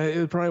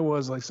it probably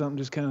was like something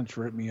just kind of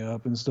tripped me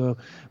up and stuff,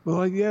 but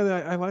like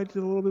I liked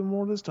it a little bit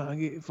more this time. I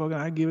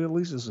give it at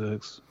least a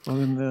 6. I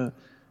mean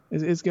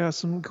it's got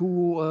some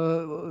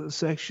cool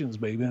sections,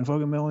 baby, and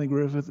fucking Melanie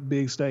Griffith,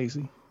 big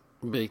Stacy,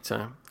 big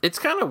time. It's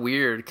kind of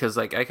weird because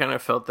like I kind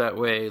of felt that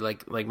way,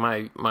 like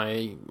my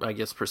I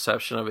guess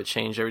perception of it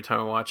changed every time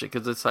I watch it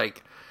because it's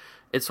like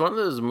it's one of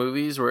those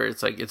movies where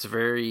it's like it's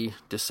very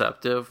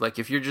deceptive. Like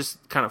if you're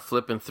just kind of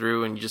flipping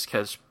through and you just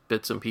catch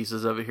bits and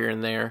pieces of it here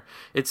and there,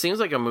 it seems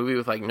like a movie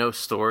with like no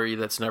story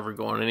that's never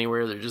going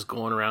anywhere. They're just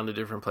going around to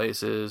different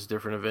places,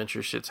 different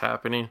adventure shit's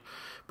happening.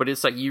 But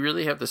it's like you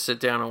really have to sit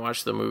down and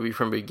watch the movie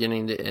from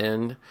beginning to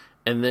end.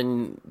 And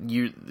then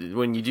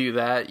when you do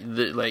that,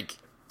 like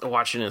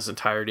watching its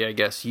entirety, I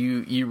guess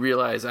you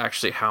realize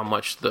actually how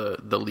much the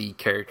lead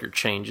character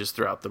changes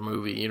throughout the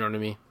movie. You know what I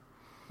mean?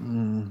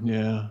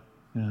 Yeah.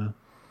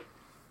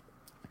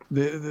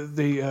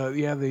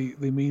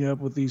 They meet up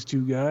with these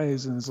two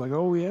guys, and it's like,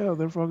 oh yeah,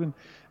 they're fucking.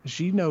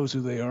 She knows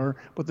who they are,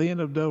 but they end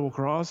up double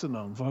crossing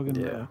them.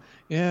 Fucking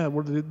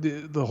Were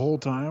the whole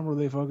time were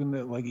they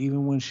fucking like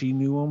even when she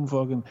knew them,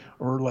 fucking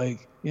or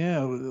like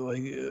I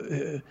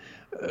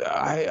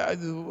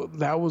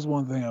that was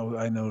one thing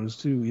I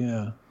noticed too.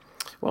 Yeah.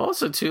 Well,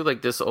 also too,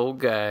 like this old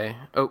guy,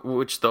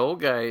 which the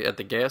old guy at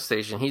the gas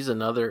station, he's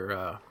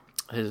another.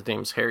 His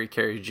name's Harry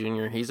Carey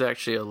Jr. He's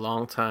actually a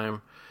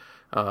longtime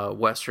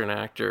Western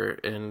actor,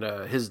 and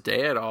his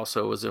dad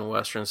also was in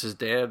Westerns. His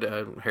dad,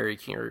 Harry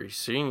Carey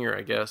Sr.,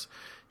 I guess,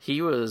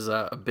 he was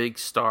a big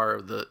star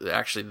of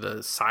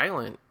the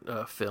silent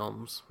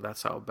films.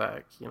 That's how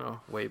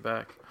way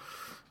back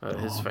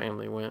his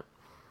family went.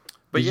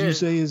 But Did you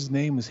say his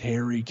name is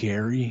Harry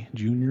Carey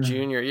Jr.?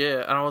 Junior,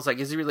 yeah. And I was like,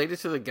 is he related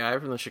to the guy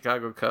from the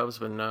Chicago Cubs?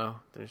 But no.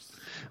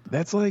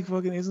 That's like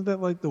fucking. Isn't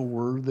that like the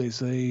word they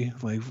say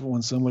like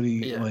when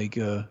somebody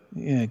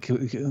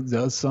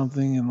does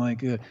something in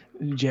like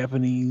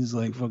Japanese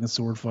like fucking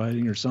sword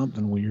fighting or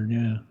something weird?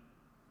 Yeah.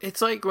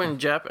 It's like when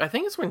I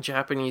think it's when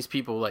Japanese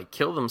people like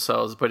kill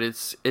themselves, but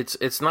it's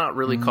not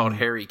really called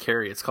Harry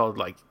Carey. It's called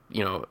like,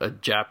 you know, a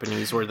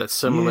Japanese word that's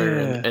similar,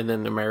 and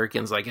then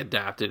Americans like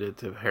adapted it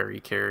to Harry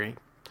Carey,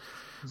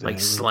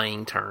 like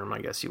slang term, I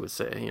guess you would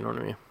say. You know what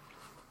I mean?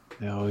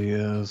 Hell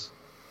yes.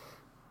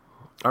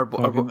 Our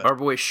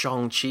boy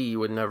Shang-Chi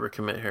would never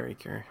commit Harry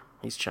Carey.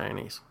 He's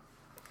Chinese.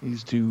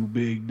 He's too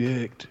big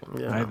dicked.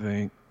 Yeah. I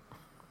think.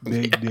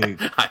 Big dick.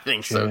 I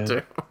think so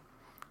too.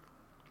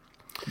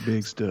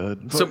 Big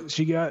stud. So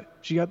she got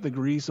the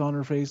grease on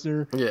her face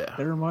there. Yeah,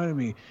 that reminded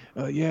me.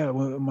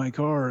 My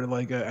car,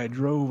 like I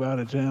drove out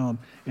of town,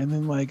 and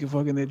then like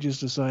fucking it just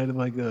decided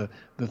like the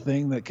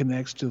thing that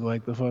connects to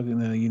like the fucking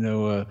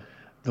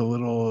the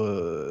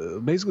little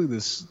basically the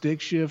stick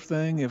shift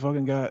thing. It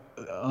fucking got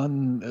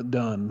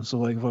undone. So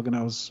like fucking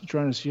I was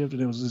trying to shift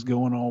and it was just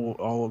going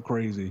all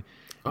crazy.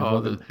 Oh,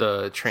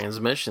 the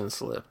transmission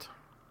slipped.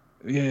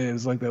 Yeah, it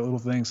was like that little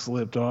thing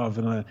slipped off,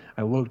 and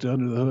I looked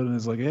under the hood, and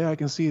it's like, yeah, I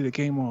can see it. It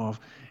came off,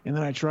 and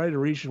then I tried to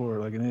reach for it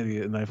like an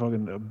idiot, and I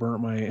fucking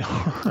burnt my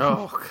arm.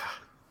 Oh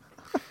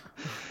god!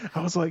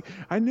 I was like,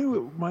 I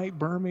knew it might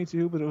burn me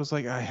too, but it was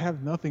like I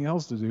have nothing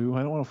else to do.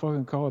 I don't want to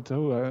fucking call it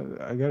tow.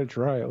 I got to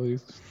try at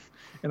least,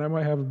 and I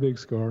might have a big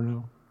scar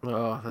now.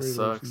 Oh, that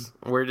sucks.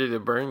 Where did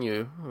it burn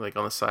you? Like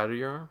on the side of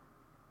your arm?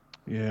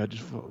 Yeah,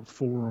 just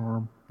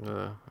forearm.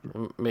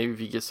 Maybe if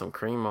you get some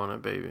cream on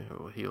it, baby, it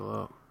will heal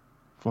up.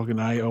 Fucking,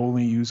 I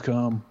only use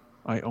cum.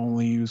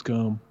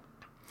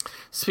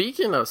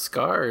 Speaking of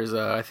scars,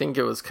 I think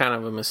it was kind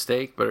of a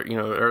mistake, but you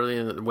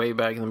know, way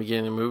back in the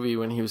beginning of the movie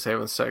when he was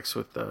having sex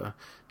with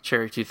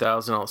Cherry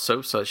 2000 all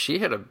Sosa, she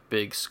had a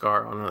big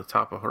scar on the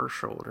top of her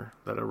shoulder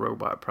that a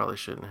robot probably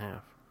shouldn't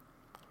have.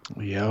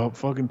 Yeah,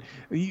 fucking,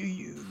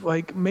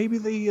 like maybe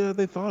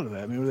they thought of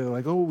that. Maybe they're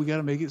like, oh, we got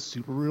to make it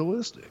super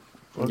realistic.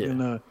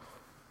 Fucking,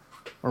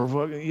 or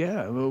fucking,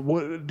 yeah.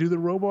 What do the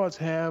robots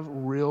have?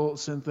 Real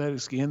synthetic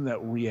skin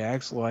that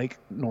reacts like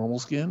normal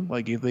skin?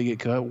 Like if they get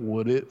cut,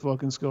 would it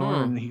fucking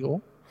scar and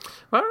heal?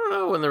 Well, I don't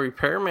know. When the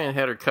repairman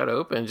had her cut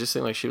open, it just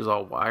seemed like she was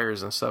all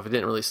wires and stuff. It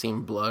didn't really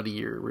seem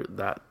bloody or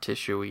that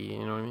tissuey.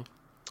 You know what I mean?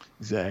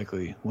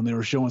 Exactly. When they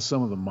were showing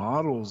some of the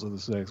models of the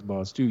sex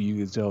bots too, you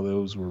could tell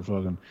those were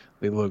fucking.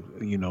 They look,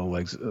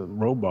 like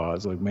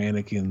robots, like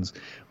mannequins,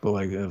 but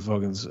like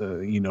fucking,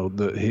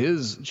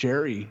 his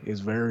Cherry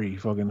is very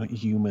fucking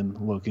human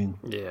looking.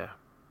 Yeah.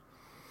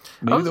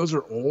 Maybe those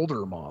are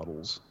older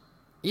models.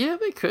 Yeah,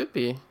 they could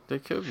be.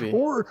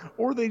 Or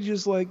they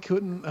just like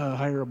couldn't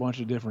hire a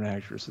bunch of different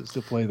actresses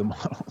to play the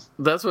models.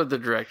 That's what the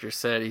director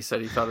said. He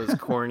said he thought it was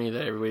corny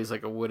that everybody's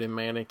like a wooden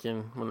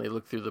mannequin when they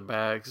look through the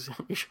bags.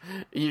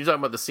 You're talking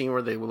about the scene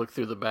where they look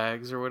through the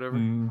bags or whatever?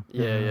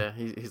 Yeah.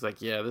 He's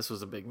like, yeah, this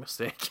was a big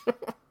mistake.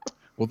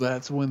 Well,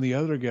 that's when the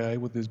other guy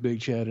with his big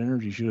Chad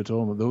energy should have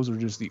told him those are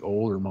just the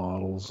older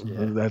models.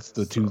 Yeah, that's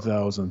the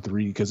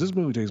 2003, because this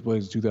movie takes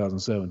place in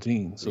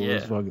 2017. So yeah,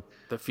 fucking,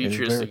 the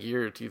futuristic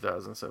year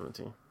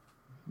 2017.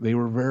 They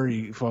were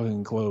very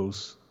fucking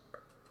close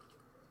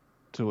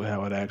to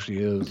how it actually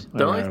is.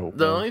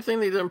 The only thing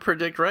they didn't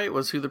predict right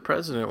was who the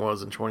president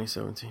was in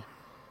 2017.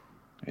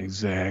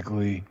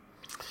 Exactly.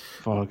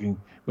 Fucking.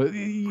 But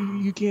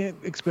you can't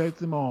expect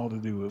them all to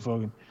do it.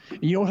 Fucking.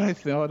 You know what I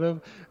thought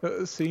of?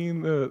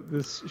 Seeing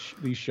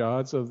these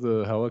shots of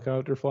the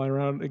helicopter flying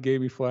around, it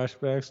gave me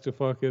flashbacks to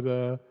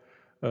fucking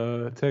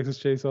Texas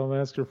Chainsaw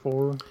Massacre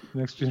 4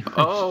 Next Generation.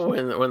 Oh,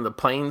 when the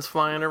plane's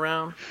flying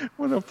around?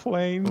 When a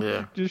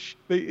plane, just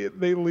they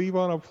leave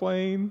on a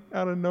plane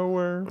out of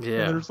nowhere.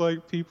 Yeah. And there's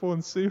like people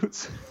in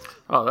suits.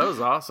 Oh, that was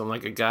awesome.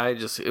 Like a guy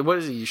what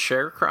is he,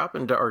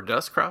 sharecropping or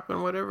dust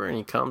cropping, whatever, and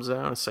he comes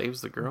down and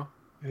saves the girl.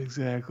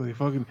 Exactly.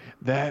 Fucking,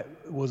 that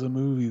was a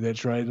movie that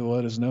tried to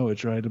let us know. It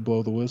tried to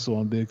blow the whistle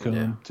on Big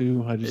Cum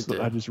too. I just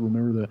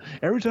remember that.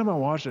 Every time I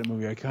watch that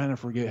movie, I kind of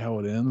forget how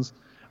it ends.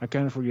 I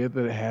kind of forget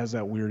that it has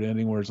that weird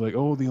ending where it's like,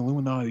 oh, the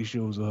Illuminati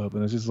shows up,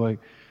 and it's just like,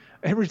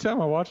 every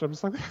time I watch it, I'm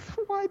just like,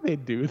 why'd they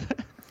do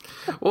that?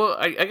 Well,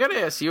 I got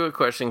to ask you a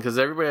question, because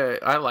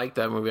I like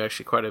that movie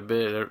actually quite a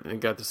bit. I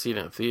got to see it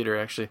in the theater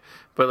actually,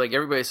 but like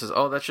everybody says,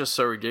 oh, that's just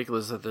so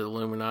ridiculous that the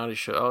Illuminati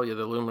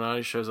the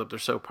Illuminati shows up. They're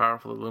so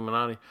powerful, the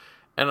Illuminati.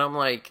 And I'm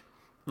like,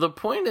 the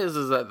point is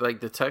that like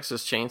the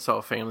Texas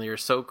Chainsaw family are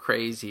so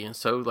crazy and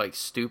so like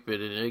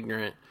stupid and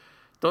ignorant.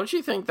 Don't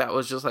you think that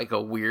was just like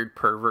a weird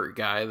pervert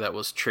guy that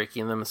was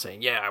tricking them and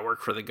saying, yeah, I work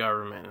for the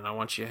government and I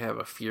want you to have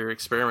a fear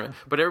experiment?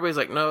 But everybody's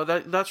like, no,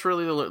 that's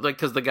really like,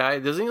 because the guy,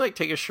 doesn't he like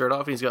take his shirt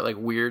off and he's got like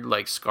weird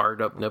like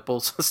scarred up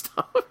nipples and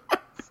stuff?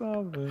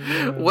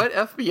 What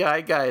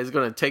FBI guy is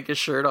going to take his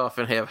shirt off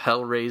and have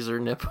Hellraiser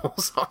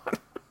nipples on?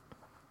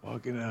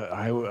 Fucking,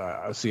 I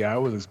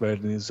was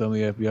expecting some of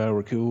the FBI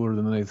were cooler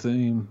than they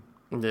seem.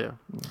 Yeah.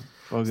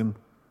 Fucking.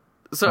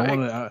 So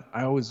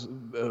I always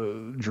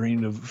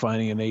dreamed of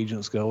finding an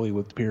Agent Scully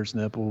with pierced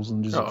nipples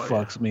and just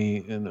fucks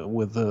me and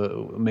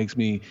makes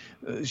me.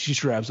 She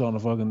straps on a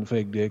fucking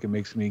fake dick and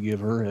makes me give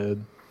her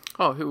head.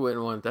 Oh, who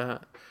wouldn't want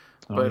that?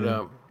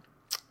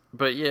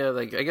 But yeah,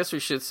 like I guess we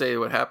should say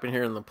what happened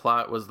here in the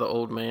plot was the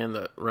old man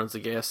that runs the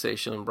gas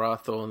station and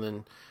brothel, and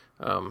then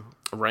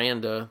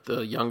Randa,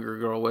 the younger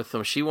girl with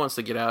him, she wants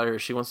to get out of here.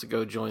 She wants to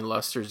go join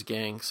Lester's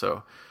gang.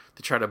 So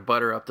to try to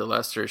butter up to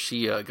Lester,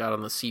 she got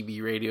on the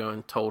CB radio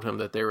and told him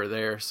that they were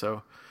there.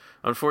 So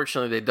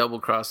unfortunately, they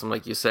double-crossed him,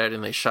 like you said,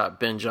 and they shot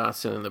Ben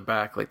Johnson in the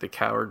back like the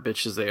coward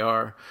bitches they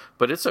are.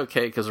 But it's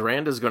okay, because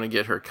Randa's going to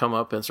get her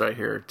comeuppance right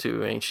here,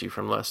 too, ain't she,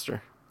 from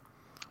Lester?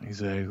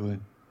 Exactly.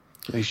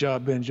 They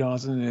shot Ben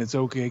Johnson, and it's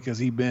okay, because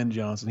he Ben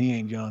Johnson. He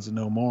ain't Johnson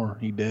no more.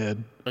 He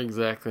dead.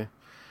 Exactly.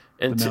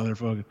 And but now they're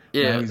fucking...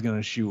 Yeah. Now he's going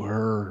to shoot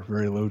her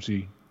very low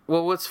T.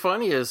 Well, what's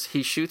funny is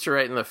he shoots her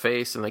right in the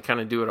face, and they kind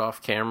of do it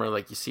off camera.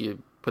 Like, you see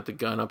put the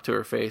gun up to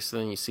her face,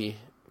 and then you see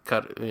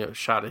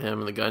shot at him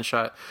and the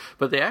gunshot.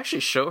 But they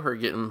actually show her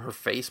getting her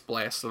face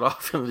blasted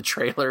off in the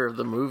trailer of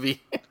the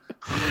movie.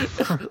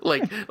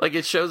 like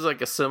it shows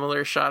like a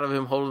similar shot of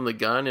him holding the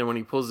gun, and when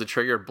he pulls the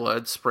trigger,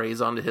 blood sprays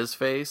onto his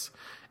face.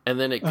 And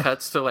then it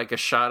cuts to like a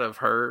shot of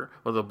her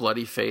with a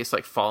bloody face,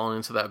 like falling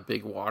into that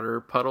big water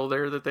puddle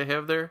there that they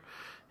have there.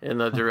 And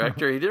the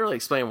director, he didn't really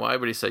explain why,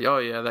 but he said, "Oh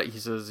yeah, he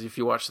says if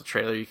you watch the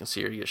trailer, you can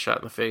see her get shot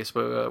in the face."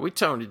 But we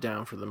toned it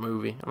down for the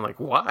movie. I'm like,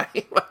 why?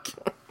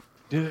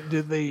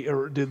 Did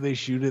they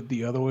shoot it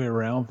the other way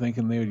around,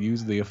 thinking they would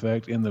use the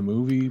effect in the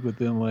movie, but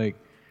then like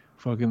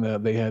fucking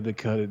that they had to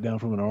cut it down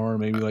from an R,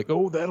 maybe like,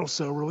 oh, that'll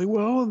sell really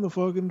well in the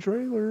fucking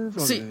trailer.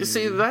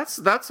 See,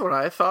 that's what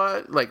I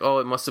thought. Like, oh,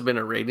 it must have been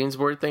a ratings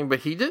board thing,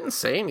 but he didn't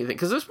say anything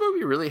because this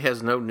movie really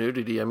has no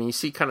nudity. I mean, you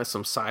see kind of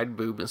some side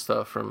boob and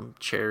stuff from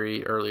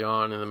Cherry early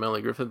on in the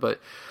Melanie Griffith,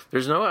 but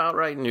there's no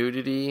outright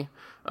nudity.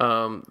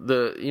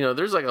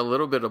 There's like a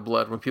little bit of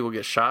blood when people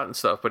get shot and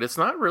stuff, but it's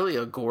not really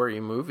a gory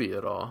movie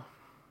at all.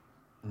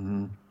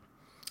 Mm-hmm.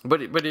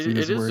 But it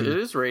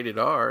is rated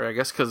R, I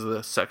guess, because of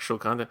the sexual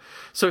content.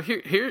 So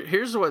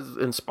here's what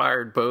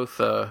inspired both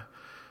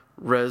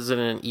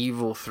Resident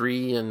Evil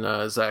 3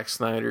 and Zack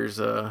Snyder's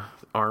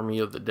Army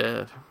of the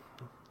Dead.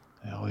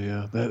 Hell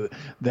yeah,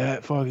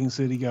 that fucking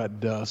city got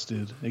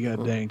dusted. It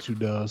got dang to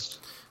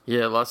dust.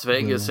 Yeah, Las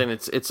Vegas, and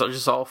it's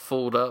just all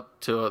fooled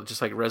up to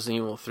just like Resident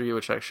Evil 3,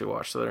 which I actually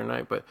watched the other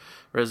night. But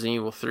Resident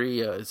Evil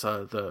 3, it's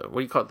the what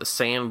do you call it, the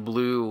sand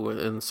blue,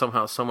 and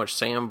somehow so much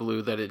sand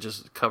blue that it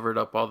just covered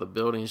up all the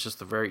buildings. Just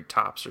the very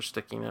tops are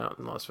sticking out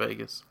in Las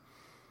Vegas.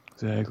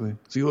 Exactly.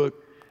 See,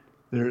 look,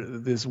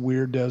 this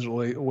weird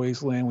desert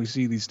wasteland. We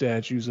see these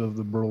statues of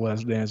the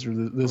burlesque dancer.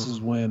 This is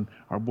when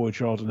our boy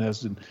Charlton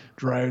Heston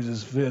drives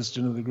his fist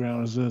into the ground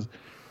and says,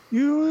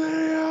 "You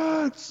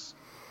idiots!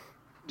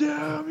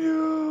 Damn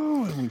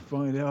you!" And we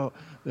find out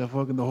that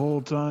fucking the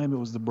whole time it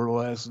was the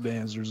burlesque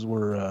dancers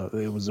were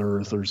it was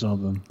Earth or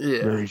something.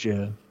 Yeah. Very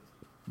Chad.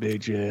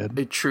 Big Chad.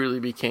 It truly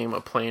became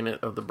a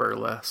planet of the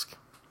burlesque.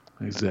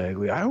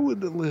 Exactly. I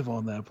would live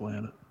on that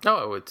planet. Oh,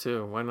 I would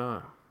too. Why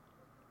not?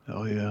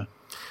 Hell yeah.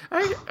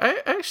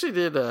 I actually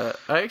did a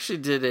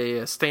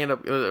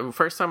stand-up.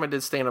 First time I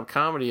did stand-up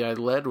comedy, I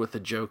led with a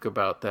joke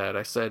about that.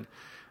 I said,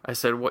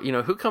 what,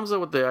 who comes up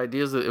with the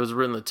ideas that it was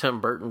when the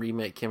Tim Burton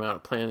remake came out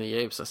of Planet of the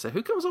Apes? I said,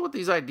 who comes up with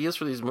these ideas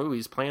for these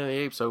movies? Planet of the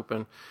Apes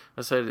open.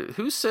 I said,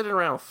 who's sitting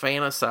around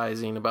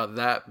fantasizing about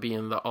that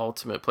being the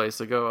ultimate place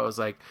to go? I was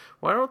like,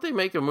 why don't they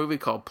make a movie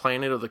called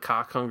Planet of the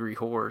Cock-Hungry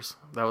Whores?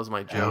 That was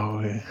my joke.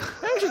 Oh, yeah.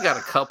 I actually got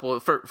a couple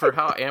for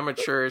how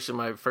amateurish in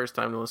my first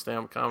time doing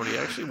stand-up comedy.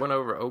 I actually went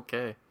over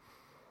okay.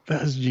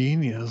 That's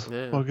genius.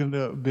 Yeah.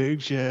 Fucking Big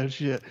Chad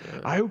shit.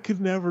 Yeah. I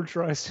could never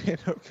try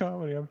stand-up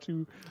comedy. I'm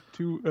too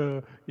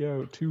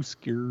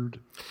scared.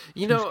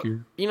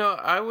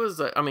 I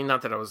was. I mean,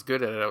 not that I was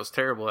good at it. I was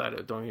terrible at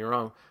it. Don't get me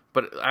wrong.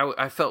 But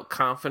I felt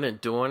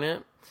confident doing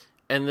it.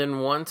 And then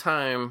one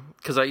time,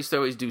 because I used to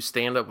always do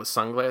stand-up with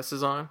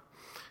sunglasses on,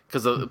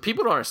 because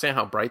people don't understand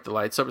how bright the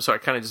lights are. So I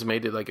kind of just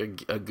made it like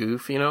a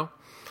goof, And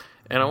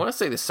I want to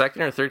say the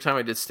second or third time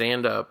I did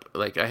stand-up,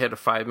 like I had a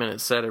 5-minute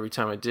set every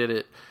time I did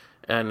it.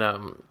 And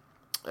I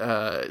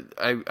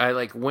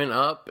like went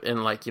up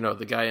and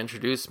the guy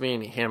introduced me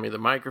and he handed me the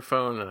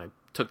microphone and I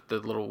took the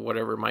little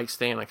whatever mic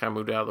stand. I kind of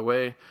moved out of the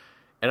way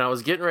and I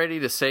was getting ready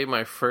to say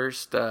my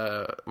first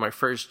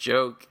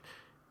joke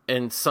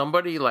and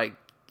somebody I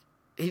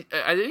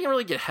didn't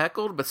really get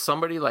heckled, but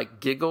somebody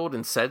giggled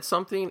and said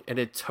something and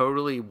it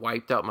totally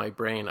wiped out my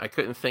brain. I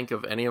couldn't think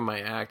of any of my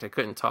act. I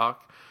couldn't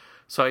talk.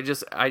 So I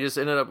just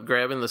ended up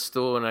grabbing the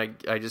stool and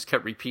I just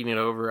kept repeating it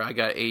over. I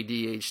got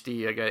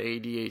ADHD. I got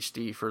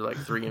ADHD for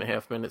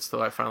 3.5 minutes till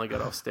I finally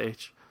got off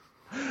stage.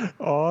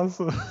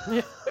 Awesome.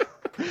 Yeah.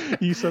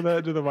 You said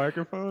that to the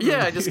microphone?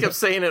 Yeah, I just kept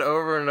saying it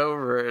over and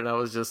over, and I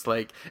was just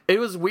it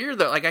was weird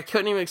though. I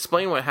couldn't even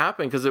explain what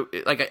happened because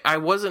I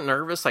wasn't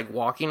nervous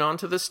walking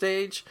onto the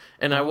stage,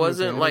 and I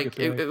wasn't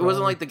it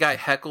wasn't like the guy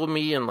heckled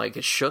me and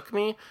it shook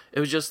me. It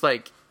was just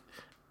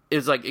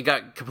it's like it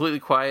got completely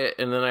quiet,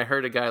 and then I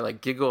heard a guy like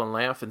giggle and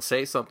laugh and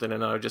say something,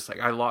 and I was just like,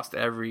 I lost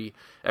every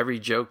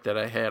joke that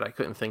I had. I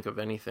couldn't think of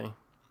anything.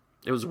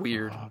 It was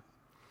weird.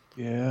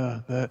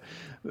 Yeah, the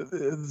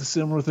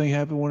similar thing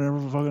happened whenever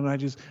fucking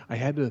I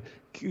had to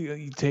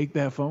take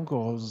that phone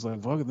call. I was just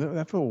like, fuck,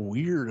 that felt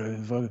weird.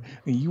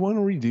 You want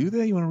to redo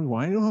that? You want to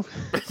rewind it off?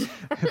 It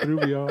threw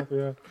me off.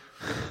 Yeah.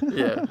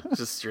 Yeah, it's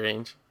just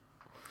strange.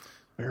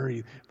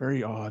 Very,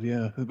 very odd.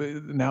 Yeah.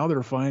 But now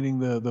they're finding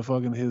the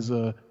fucking his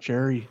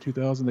Cherry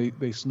 2000.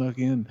 They snuck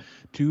in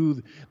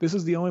to. This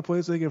is the only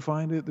place they can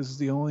find it. This is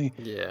the only.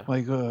 Yeah.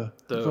 Like the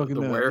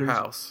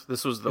warehouse.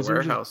 This was the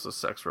warehouse of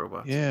sex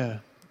robots. Yeah.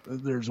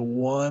 There's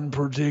one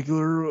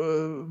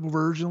particular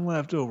version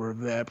left over of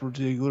that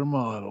particular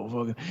model.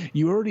 Fucking,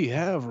 you already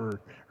have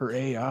her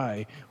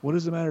AI. What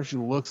does it matter if she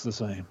looks the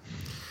same?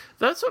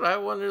 That's what I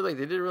wonder. Like,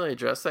 they didn't really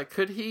address that.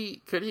 Could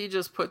he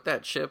just put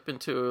that chip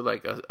into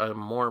like a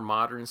more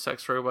modern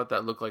sex robot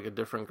that looked like a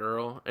different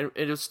girl, and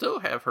it would still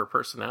have her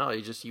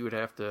personality? Just you would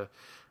have to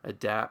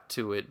adapt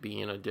to it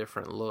being a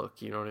different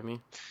look. You know what I mean?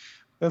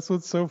 That's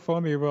what's so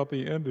funny about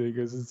the ending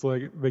is it's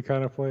like they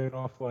kind of play it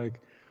off like,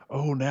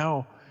 oh,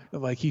 now.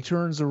 Like he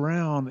turns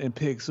around and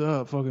picks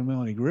up fucking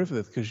Melanie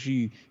Griffith because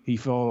he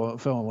fell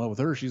in love with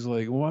her. She's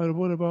like, what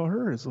about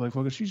her? It's like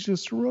fucking she's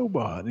just a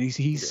robot, and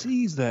he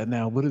sees that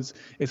now. But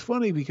it's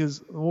funny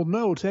because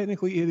no,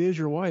 technically it is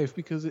your wife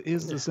because it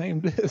is the same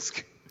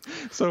disc.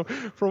 So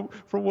from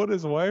what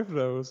his wife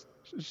knows,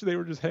 they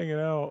were just hanging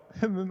out,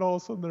 and then all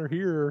of a sudden they're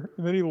here,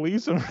 and then he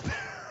leaves them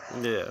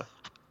there. Yeah,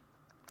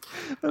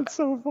 that's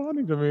so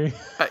funny to me.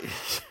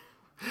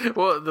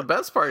 Well, the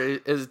best part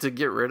is to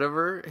get rid of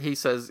her. He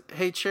says,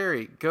 "Hey,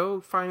 Cherry,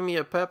 go find me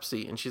a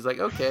Pepsi." And she's like,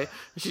 "Okay."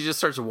 And she just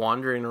starts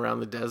wandering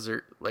around the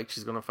desert like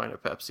she's going to find a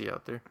Pepsi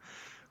out there.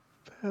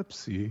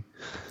 Pepsi?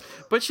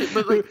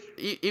 But like,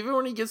 even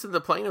when he gets in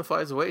the plane and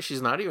flies away,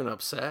 she's not even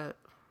upset.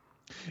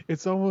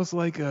 It's almost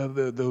like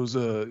those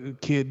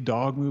kid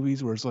dog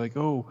movies where it's like,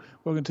 oh,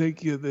 fucking take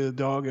the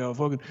dog out.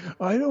 Fucking,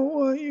 I don't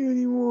want you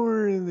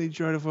anymore. And they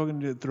try to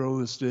fucking throw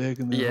the stick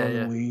and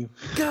then leave.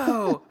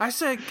 Go! I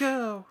said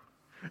go!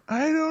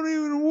 I don't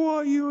even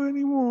want you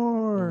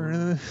anymore.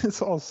 And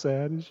it's all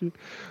sad and shit.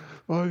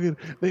 Fucking,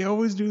 they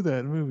always do that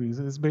in movies.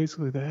 It's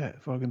basically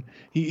that. Fucking,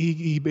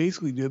 he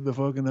basically did the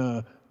fucking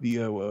what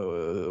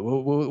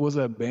was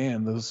that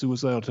band? The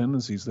Suicidal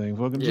Tendencies thing.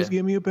 Fucking, just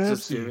give me a Pepsi.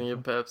 Just give me a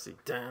Pepsi.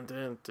 Dun,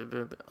 dun, dun,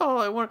 dun, dun.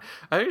 Oh,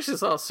 I actually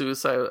saw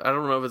Suicide. I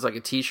don't know if it's like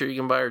a T-shirt you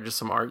can buy or just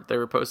some art they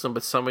were posting,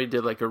 but somebody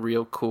did like a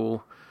real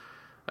cool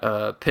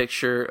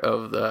picture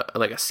of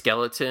a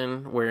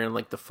skeleton wearing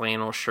like the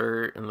flannel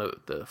shirt and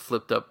the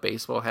flipped up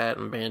baseball hat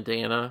and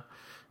bandana,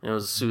 and it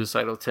was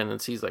Suicidal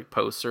Tendencies like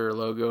poster or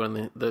logo,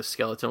 and the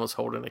skeleton was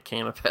holding a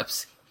can of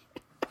Pepsi.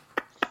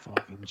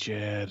 Fucking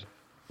Chad.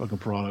 Fucking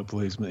product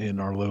placement in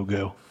our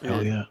logo.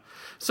 Hell yeah.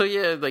 So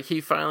yeah, like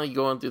he finally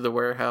going through the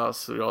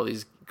warehouse with all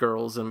these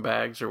girls in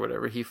bags or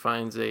whatever, he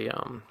finds a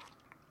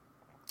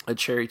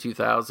Cherry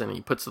 2000. He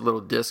puts a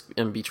little disc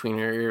in between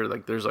her ear,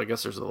 like I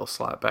guess there's a little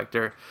slot back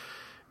there.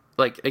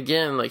 Like,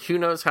 again, like, who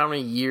knows how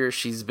many years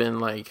she's been,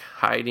 like,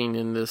 hiding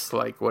in this,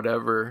 like,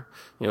 whatever,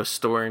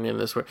 storing in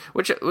this way.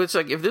 Which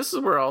like, if this is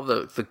where all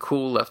the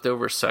cool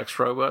leftover sex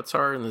robots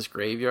are in this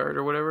graveyard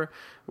or whatever,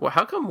 well,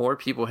 how come more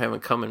people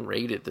haven't come and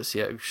raided this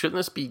yet? Shouldn't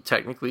this be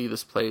technically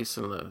this place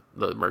and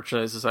the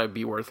merchandise inside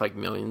be worth, like,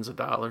 millions of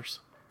dollars?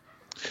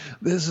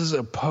 This is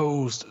a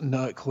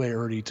post-nut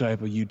clarity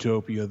type of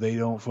utopia. They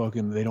don't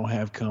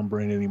have cum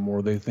brain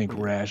anymore. They think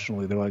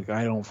rationally. They're like,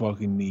 I don't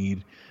fucking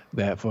need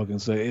that fucking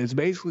stuff. It's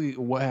basically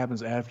what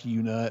happens after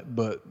you nut,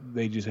 but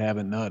they just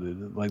haven't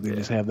nutted. Like they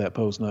just have that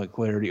post-nut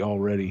clarity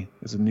already.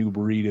 It's a new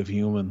breed of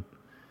human.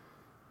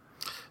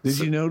 Did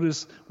you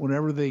notice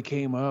whenever they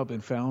came up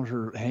and found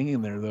her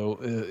hanging there, though,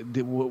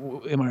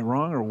 am I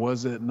wrong, or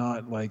was it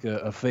not like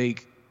a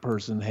fake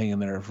person hanging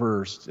there at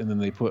first, and then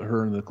they put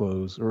her in the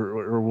clothes?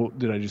 Or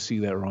did I just see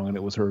that wrong and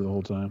it was her the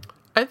whole time?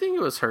 I think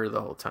it was her the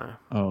whole time.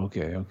 Oh,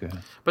 okay.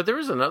 But there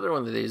was another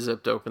one that they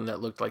zipped open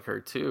that looked like her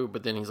too,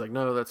 but then he's like,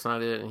 no, that's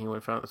not it, and he went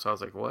and found it. So I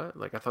was like, what?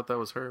 Like, I thought that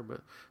was her, but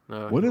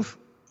no. What if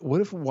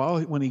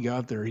when he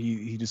got there,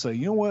 he just said,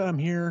 you know what, I'm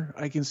here,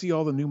 I can see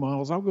all the new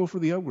models, I'll go for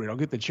the upgrade, I'll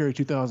get the Cherry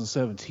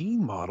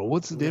 2017 model.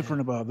 What's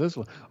different about this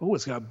one? Oh,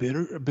 it's got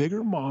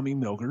bigger mommy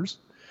milkers,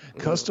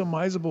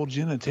 customizable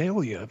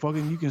genitalia,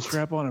 fucking you can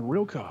strap on a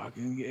real cock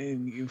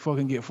and you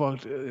fucking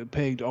get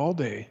pegged all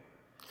day.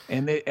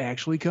 And it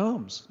actually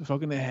comes.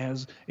 Fucking, it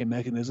has a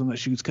mechanism that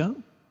shoots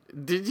cum.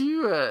 Did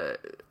you,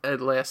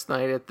 last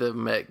night at the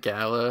Met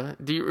Gala,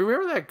 do you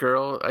remember that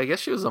girl? I guess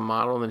she was a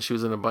model and then she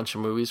was in a bunch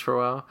of movies for a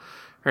while.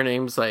 Her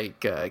name's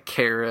like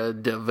Cara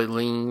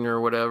Delevingne or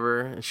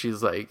whatever. And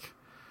she's like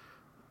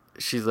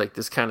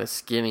this kind of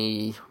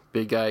skinny,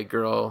 big-eyed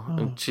girl. Oh.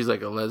 And she's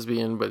like a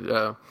lesbian.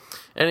 But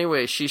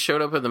anyway, she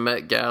showed up at the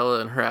Met Gala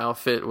and her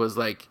outfit was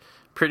like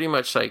pretty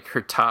much like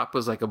her top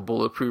was like a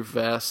bulletproof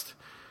vest.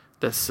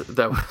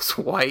 That was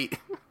white,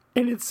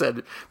 and it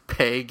said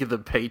 "Peg the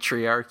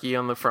Patriarchy"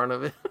 on the front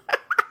of it.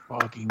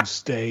 Fucking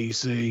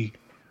Stacy.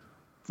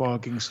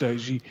 Fucking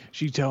Stacey.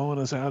 She telling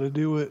us how to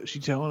do it. She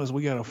telling us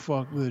we gotta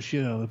fuck the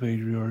shit out of the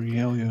patriarchy.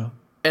 Hell yeah.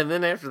 And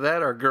then after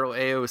that, our girl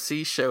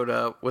AOC showed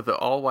up with an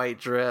all-white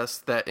dress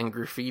that in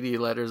graffiti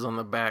letters on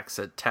the back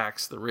said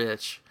 "Tax the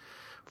Rich."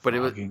 But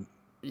Fucking, it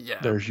was,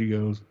 yeah. There she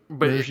goes.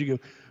 She goes.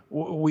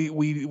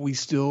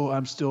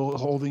 I'm still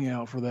holding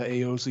out for that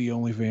AOC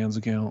OnlyFans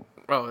account.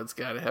 Oh, it's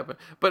got to happen.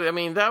 But, I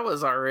mean, that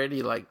was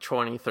already like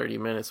 20, 30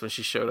 minutes when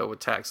she showed up with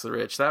Tax the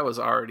Rich. That was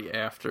already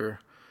after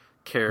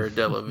Cara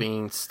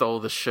Delevingne stole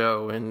the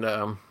show and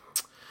the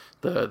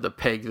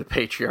Peg the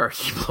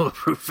Patriarchy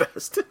Bulletproof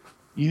Vest.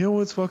 You know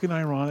what's fucking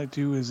ironic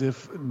too is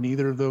if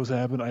neither of those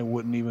happened, I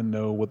wouldn't even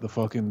know what the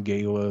fucking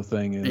gala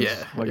thing is.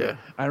 Yeah, like, yeah.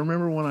 I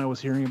remember when I was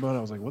hearing about it,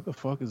 I was like, "What the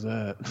fuck is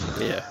that?"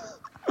 Yeah.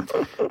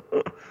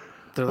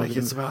 They're like,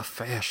 it's about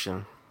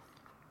fashion.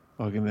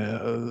 Fucking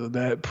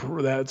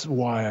that's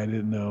why I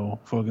didn't know.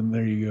 Fucking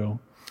there you go.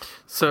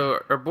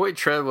 So our boy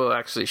Treadwell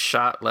actually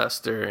shot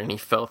Lester, and he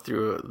fell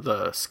through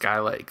the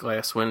skylight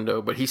glass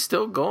window, but he's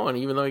still going,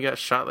 even though he got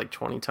shot like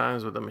 20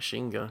 times with a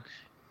machine gun.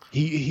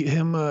 Seeing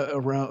him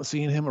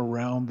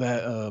around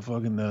that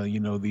fucking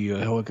the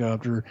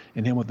helicopter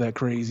and him with that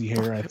crazy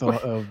hair, I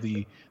thought of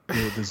the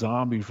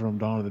zombie from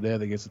Dawn of the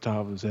Dead that gets the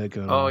top of his head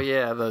cut off. Oh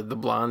yeah, the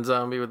blonde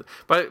zombie with.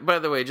 By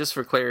the way, just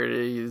for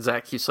clarity,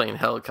 Zach keeps saying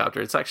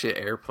helicopter. It's actually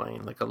an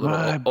airplane, like a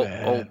little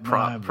old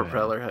prop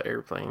propeller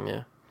airplane.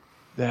 Yeah.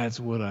 That's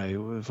what I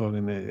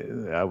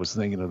was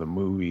thinking of the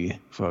movie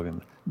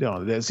fucking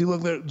Dawn of the Dead. See,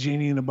 look, there,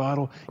 Genie in a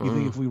bottle. You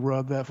think if we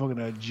rubbed that fucking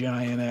a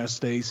giant ass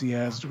Stacy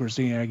ass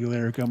Christina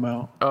Aguilera come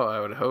out? Oh, I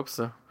would hope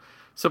so.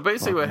 So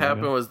basically what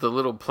happened was the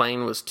little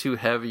plane was too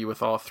heavy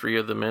with all three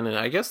of them in it.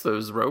 I guess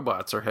those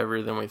robots are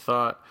heavier than we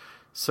thought.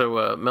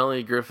 So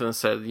Melanie Griffin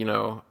said,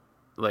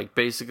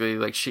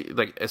 basically,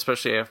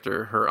 especially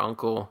after her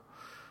uncle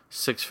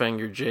Six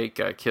Finger Jake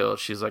got killed,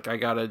 she's like, I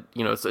gotta,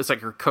 it's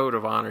like her code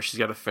of honor. She's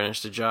got to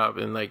finish the job.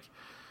 And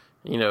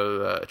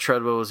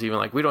Treadwell was even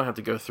like, we don't have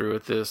to go through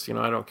with this.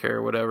 I don't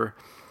care, whatever.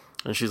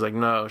 And she's like,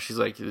 no. She's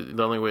like,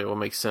 the only way it will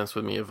make sense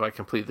with me if I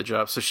complete the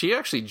job. So she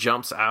actually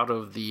jumps out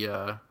of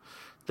the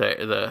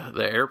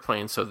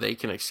airplane so they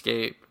can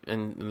escape,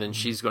 and then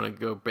she's going to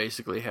go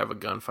basically have a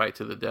gunfight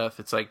to the death.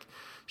 It's like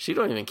she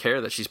don't even care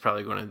that she's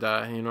probably going to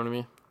die. You know what I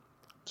mean?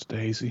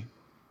 Stacy,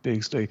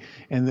 big Stacy,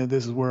 and then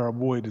this is where our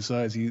boy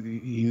decides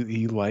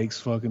he likes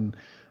fucking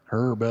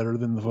her better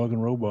than the fucking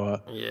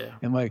robot. Yeah.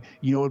 And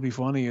what'd be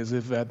funny is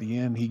if at the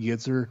end he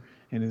gets her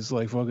and it's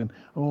like fucking,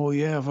 oh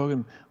yeah,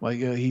 fucking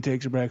he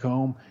takes her back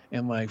home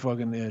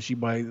and she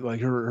bites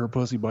her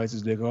pussy bites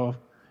his dick off.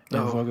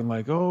 And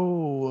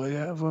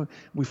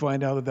we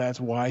find out that that's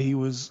why he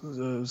was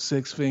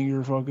Six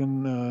Finger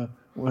fucking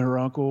her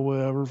uncle,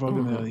 whatever.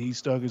 Fucking he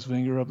stuck his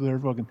finger up there.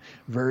 Fucking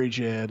very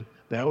Chad.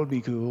 That would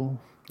be cool.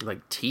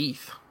 Like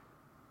teeth.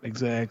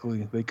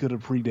 Exactly. They could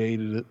have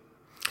predated it.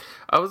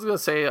 I was gonna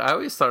say, I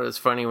always thought it was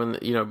funny when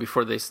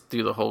before they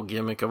do the whole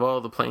gimmick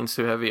of the plane's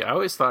too heavy. I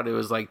always thought it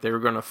was like they were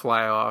gonna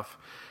fly off,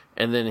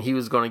 and then he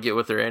was gonna get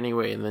with her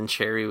anyway, and then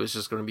Cherry was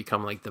just gonna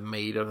become like the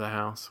maid of the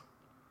house.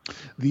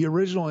 The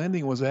original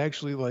ending was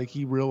actually like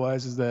he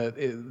realizes that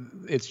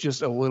it's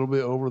just a little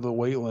bit over the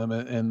weight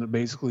limit, and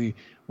basically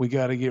we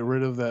got to get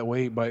rid of that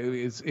weight by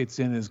it's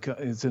in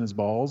his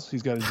balls.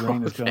 He's got to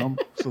drain his cum,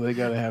 so they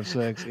got to have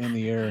sex in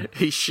the air.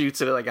 He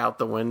shoots it out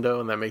the window,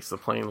 and that makes the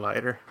plane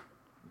lighter.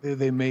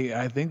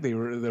 I think they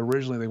were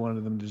originally they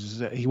wanted them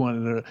to he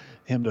wanted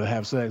him to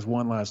have sex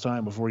one last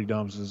time before he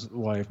dumps his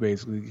wife,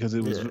 basically, because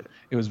it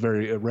was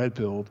very red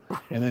pilled,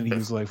 and then he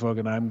was like,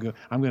 "Fucking, I'm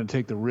gonna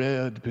take the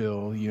red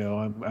pill,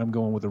 I'm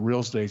going with the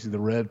real Stacy, the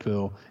red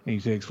pill," and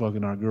he takes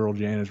fucking our girl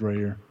Janice right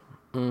here.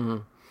 Mm-hmm.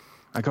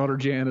 I called her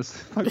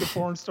Janice, like the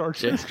porn star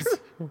Janice.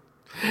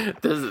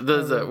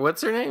 Does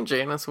what's her name?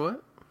 Janice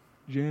what?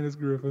 Janice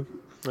Griffith.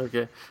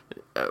 Okay.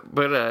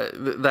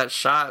 But that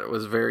shot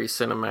was very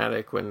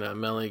cinematic when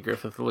Melanie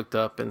Griffith looked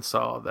up and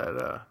saw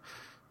that,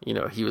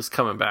 he was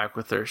coming back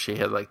with her. She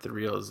had, the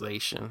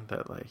realization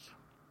that,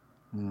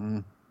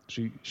 Mm-hmm.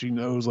 She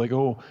knows,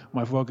 oh,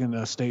 my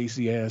fucking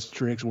Stacy ass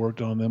tricks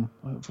worked on them.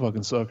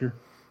 Fucking sucker.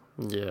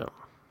 Yeah.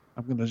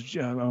 I'm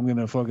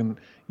gonna fucking,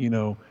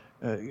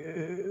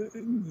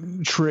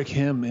 trick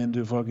him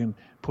into fucking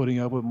putting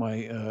up with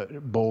my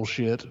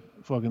bullshit.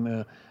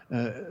 Fucking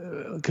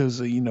because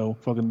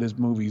fucking this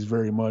movie is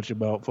very much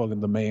about fucking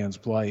the man's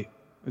plight.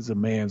 It's a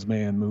man's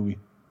man movie.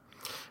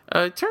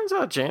 It turns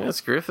out Janice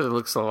Griffith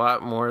looks a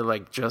lot more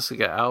like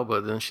Jessica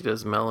Alba than she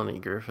does Melanie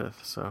Griffith.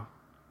 So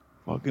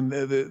fucking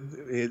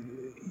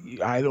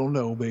I don't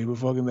know, baby.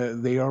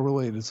 Fucking they are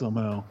related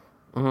somehow.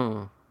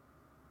 Mm-hmm.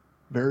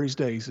 Very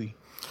Stacy.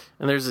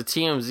 And there's a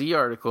TMZ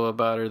article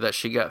about her that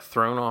she got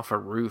thrown off a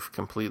roof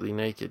completely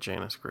naked,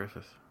 Janice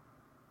Griffith.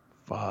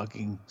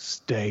 Fucking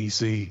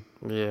Stacy.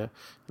 Yeah.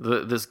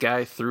 This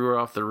guy threw her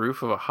off the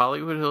roof of a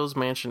Hollywood Hills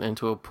mansion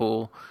into a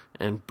pool,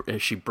 and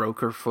she broke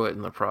her foot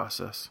in the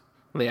process.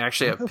 They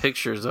actually have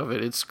pictures of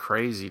it. It's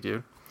crazy,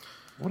 dude.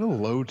 What a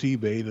low T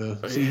beta.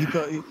 Yeah. See, he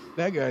thought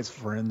that guy's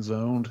friend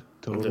zoned.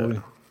 Totally.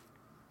 Yeah.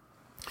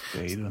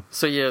 Beta.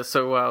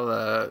 So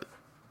while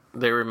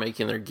they were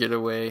making their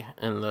getaway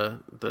in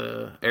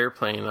the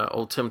airplane,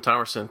 old Tim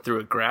Thomerson threw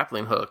a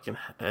grappling hook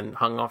and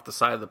hung off the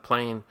side of the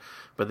plane,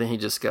 but then he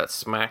just got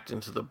smacked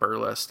into the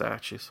burlesque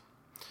statues.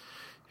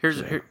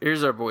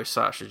 Here's our boy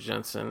Sasha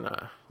Jensen.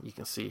 You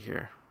can see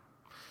here.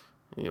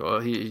 Well,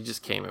 he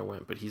just came and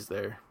went, but he's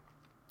there.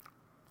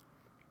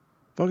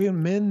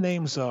 Fucking men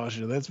named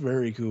Sasha. That's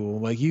very cool.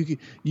 Like you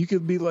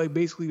could be like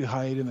basically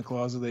hide in the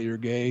closet that you're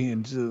gay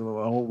and just,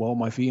 well,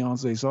 my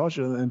fiance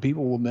Sasha, and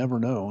people will never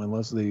know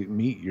unless they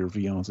meet your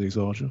fiance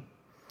Sasha.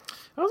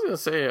 I was gonna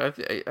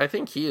say I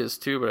think he is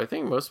too, but I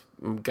think most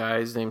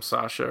guys named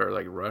Sasha are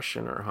like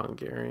Russian or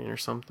Hungarian or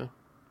something.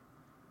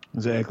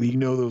 Exactly. You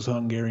know those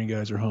Hungarian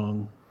guys are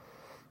hung.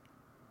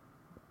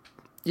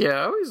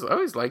 Yeah, I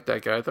always liked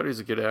that guy. I thought he was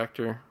a good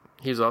actor.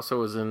 He also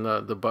was in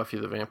the Buffy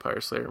the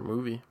Vampire Slayer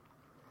movie.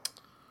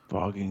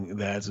 Fucking,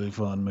 that's a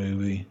fun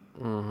movie.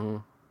 Mm-hmm.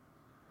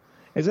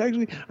 It's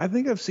actually, I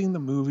think I've seen the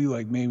movie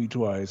like maybe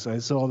twice. I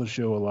saw the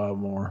show a lot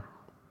more.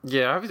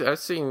 Yeah, I've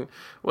seen,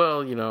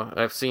 well,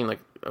 I've seen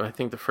like, I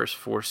think the first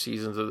 4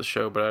 seasons of the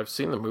show, but I've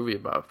seen the movie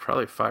about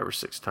probably 5 or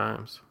 6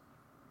 times.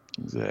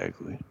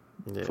 Exactly.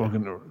 Yeah.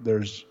 Fucking,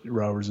 there's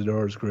Robert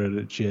Zadar's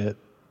credit, Chet.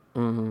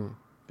 Mm-hmm.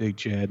 Big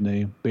Chad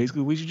name.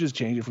 Basically, we should just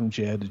change it from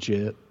Chad to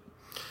Chet.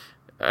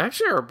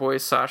 Actually, our boy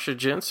Sasha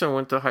Jensen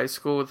went to high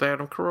school with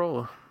Adam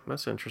Carolla.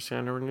 That's interesting.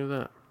 I never knew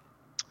that.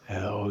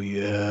 Hell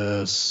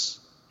yes.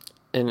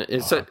 And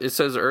it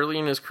says early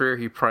in his career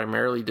he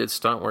primarily did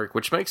stunt work,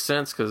 which makes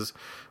sense because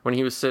when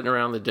he was sitting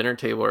around the dinner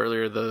table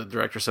earlier, the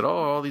director said, "Oh,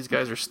 all these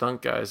guys are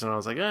stunt guys," and I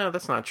was like,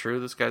 that's not true.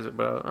 This guy's,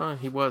 but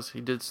he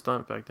did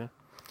stunt back then.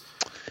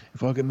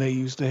 Fucking, they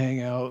used to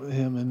hang out,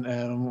 him and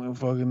Adam.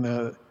 Fucking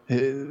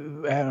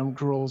Adam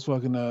Carolla's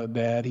fucking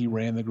dad. He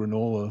ran the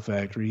granola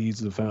factory. He's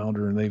the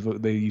founder, and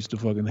they used to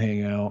fucking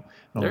hang out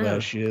and all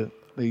that shit.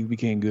 They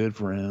became good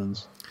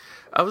friends.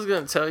 I was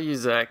going to tell you,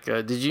 Zach,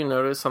 did you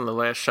notice on the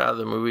last shot of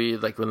the movie,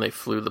 like when they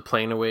flew the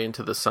plane away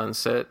into the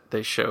sunset,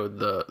 they showed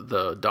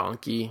the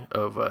donkey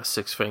of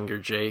Six Finger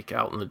Jake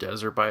out in the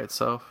desert by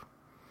itself?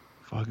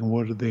 Fucking,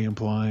 what are they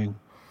implying?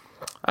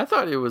 I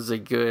thought it was a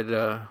good,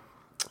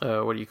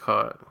 what do you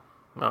call it?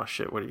 Oh,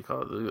 shit, what do you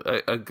call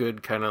it? A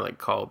good kind of like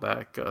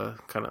callback,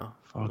 kind of...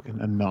 Fucking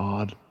a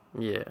nod.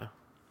 Yeah.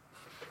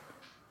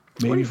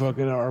 Maybe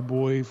fucking our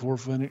boy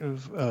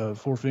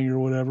Fourfinger,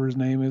 whatever his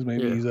name is.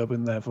 Maybe he's up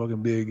in that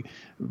fucking big,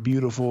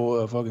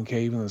 beautiful fucking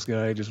cave in the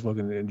sky, just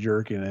fucking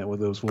jerking it with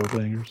those 4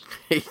 fingers.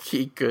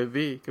 He could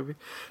be.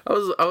 I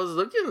was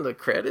looking at the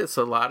credits.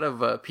 A lot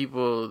of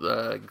people.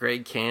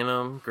 Greg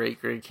Canham, great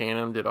Greg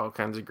Canham, did all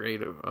kinds of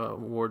great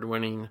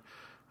award-winning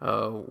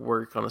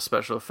work on the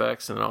special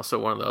effects, and also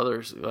one of the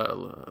other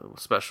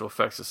special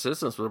effects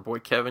assistants was our boy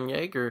Kevin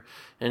Yeager,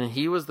 and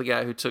he was the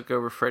guy who took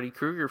over Freddy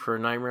Krueger for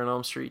Nightmare on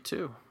Elm Street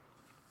 2.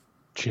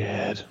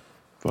 Chad.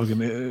 Fucking,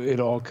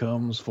 it all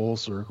comes full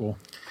circle.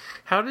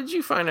 How did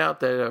you find out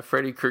that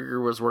Freddy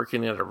Krueger was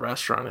working at a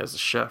restaurant as a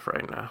chef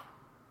right now?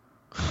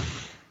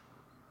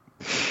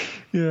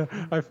 Yeah,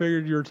 I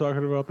figured you were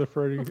talking about the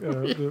Freddy,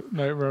 the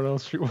Nightmare on Elm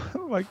Street.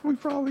 Like, we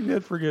probably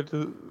did forget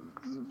to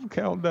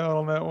count down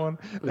on that one.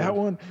 That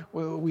one,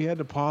 well, we had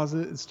to pause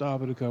it and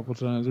stop it a couple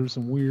times. There was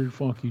some weird,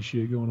 funky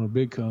shit going on.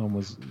 Big Com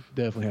was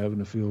definitely having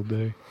a field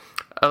day.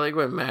 I like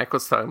when Mac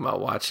was talking about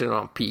watching it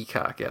on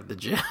Peacock at the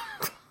gym.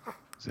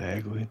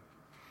 Exactly.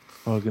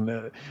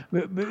 Fucking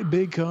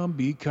Big Com,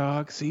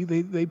 Peacock. See,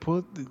 they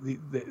put,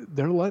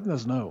 they're letting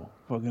us know.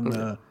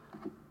 Fucking,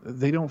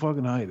 they don't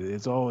fucking hide it.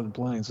 It's all in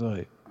plain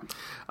sight.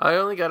 I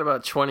only got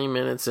about 20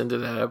 minutes into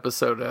that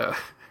episode.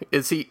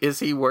 Is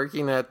he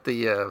working at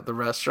the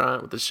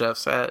restaurant with the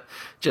chef's hat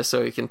just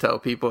so he can tell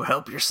people,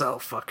 "Help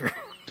yourself, fucker"?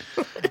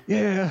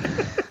 Yeah,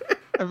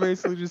 I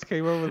basically just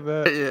came up with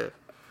that. Yeah,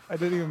 I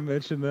didn't even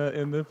mention that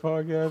in the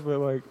podcast, but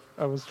like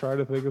I was trying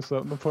to think of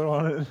something to put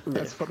on it.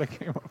 That's what I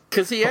came up with.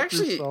 Because he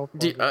actually,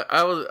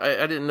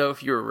 I didn't know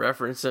if you were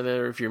referencing it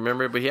or if you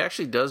remember, but he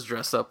actually does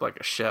dress up like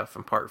a chef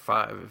in part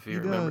 5. If you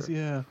remember, he does.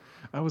 Yeah,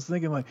 I was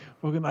thinking like,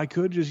 fucking, I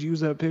could just use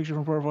that picture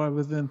from part 5,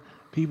 but then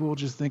people will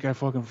just think I'm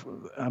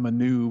a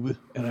noob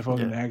and I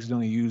fucking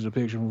accidentally used a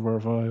picture from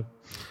part 5.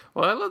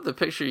 Well, I love the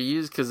picture you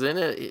used because in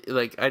it,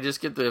 like, I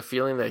just get the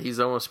feeling that he's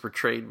almost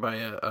portrayed by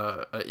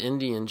a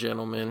Indian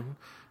gentleman.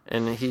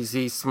 And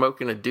he's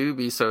smoking a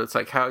doobie, so it's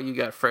like how you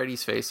got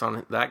Freddy's face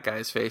on that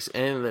guy's face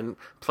and then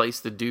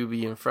placed the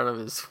doobie in front of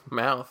his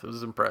mouth. It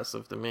was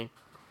impressive to me.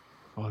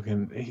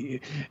 Fucking,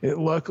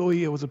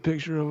 luckily it was a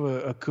picture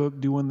of a cook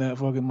doing that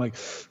fucking like.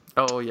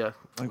 Oh yeah,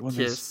 like when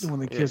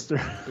they kissed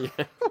her.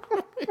 Yeah,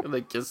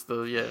 they kissed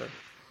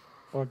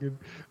Fucking,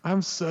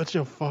 I'm such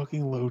a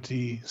fucking low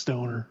T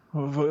stoner.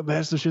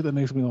 That's the shit that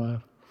makes me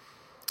laugh.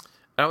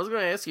 I was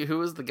going to ask you, who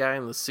was the guy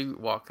in the suit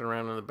walking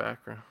around in the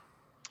background?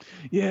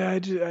 Yeah, I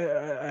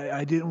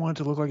didn't want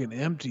it to look like an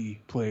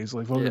empty place.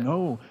 Like, fucking,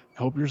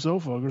 help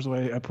yourself, fucker. So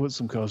I put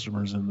some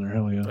customers in there.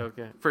 Hell yeah.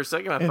 Okay. For a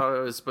second, I thought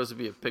it was supposed to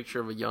be a picture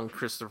of a young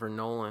Christopher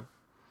Nolan.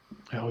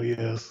 Hell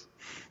yes.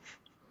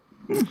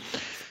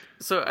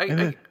 So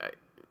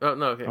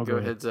go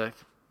ahead, Zach.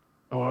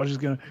 Oh, I was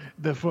just gonna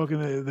the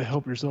fucking the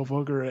help yourself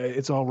hooker.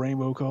 It's all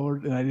rainbow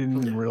colored, and I didn't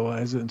even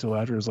realize it until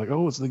after. It's like,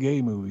 oh, it's the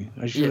gay movie.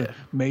 I should have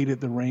made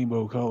it the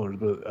rainbow colors,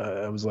 but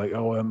I was like,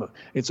 oh,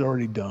 it's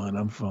already done.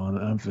 I'm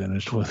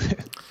finished with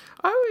it.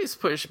 I always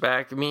push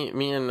back.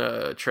 Me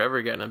and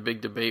Trevor got in a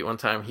big debate one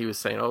time. He was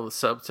saying, "Oh, the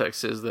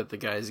subtext is that the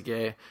guy's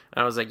gay."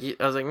 And I was like,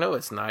 "No,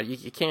 it's not.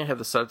 You can't have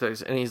the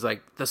subtext." And he's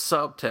like, "The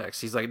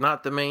subtext." He's like,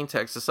 "Not the main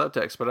text, the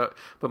subtext."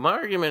 But my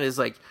argument is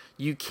like,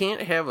 you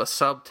can't have a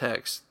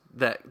subtext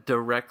that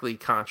directly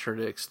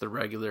contradicts the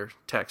regular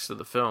text of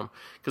the film,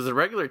 because the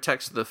regular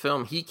text of the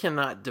film, he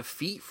cannot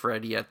defeat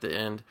Freddy at the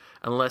end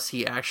unless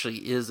he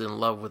actually is in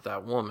love with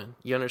that woman.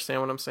 You understand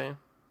what I'm saying?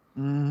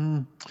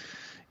 Mm-hmm.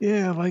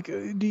 Yeah, like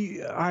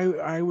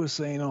I was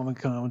saying on the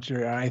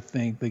commentary, I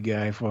think the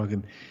guy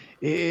fucking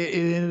it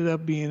ended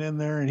up being in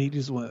there, and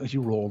he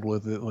rolled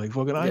with it like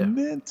fucking. I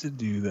meant to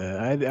do that.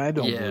 I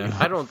don't. Yeah,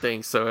 I don't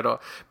think so at all.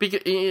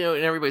 Because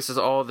and everybody says,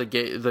 "Oh, the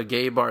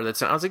gay bar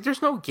that's." I was like,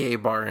 "There's no gay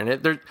bar in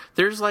it.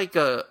 There's like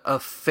a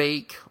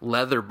fake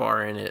leather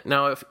bar in it."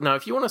 Now,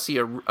 if you want to see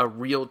a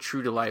real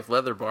true to life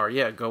leather bar,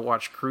 yeah, go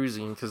watch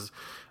Cruising, because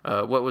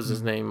what was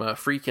his name?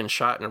 Freakin'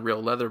 shot in a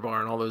real leather bar,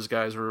 and all those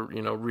guys were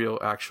real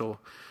actual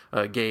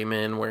gay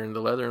men wearing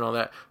the leather and all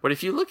that. But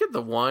if you look at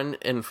the one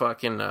in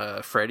fucking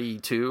Freddy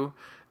 2,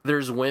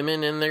 there's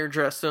women in there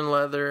dressed in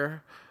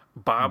leather.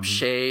 Bob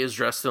Shea is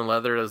dressed in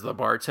leather as the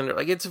bartender.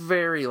 Like, it's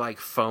very like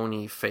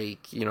phony,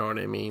 fake, you know what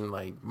I mean?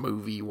 Like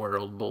movie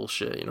world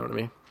bullshit, you know what I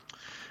mean?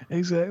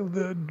 Exactly.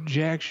 The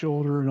Jack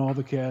Shoulder and all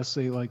the cast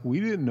say like, we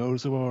didn't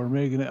notice it while we were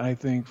making it. I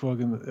think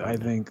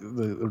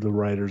the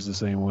writer's the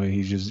same way.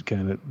 He's just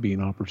kind of being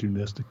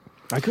opportunistic.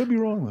 I could be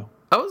wrong though.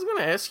 I was going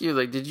to ask you,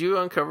 like, did you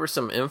uncover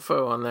some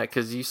info on that?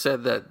 Because you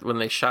said that when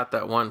they shot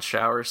that one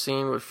shower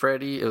scene with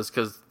Freddy, it was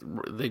because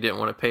they didn't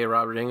want to pay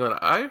Robert Englund.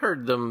 I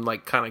heard them,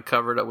 like, kind of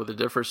covered up with a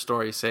different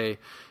story, say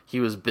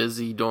he was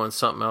busy doing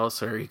something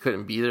else or he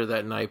couldn't be there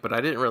that night, but I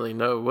didn't really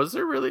know. Was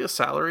there really a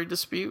salary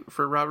dispute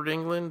for Robert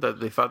Englund that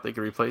they thought they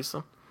could replace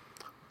him?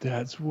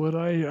 That's what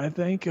I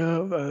think.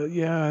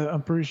 Yeah,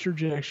 I'm pretty sure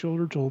Jack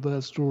Shoulder told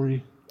that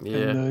story. Yeah.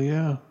 And,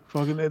 yeah.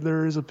 Fucking,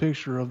 there is a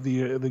picture of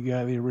the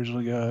guy they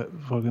originally got,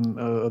 fucking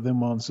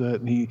them on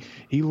set, and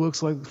he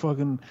looks like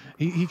fucking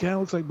he kind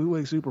of looks like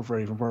bootleg Super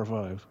Freddy from Part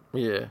 5.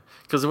 Yeah,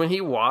 because when he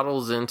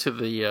waddles into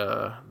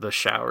the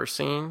shower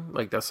scene,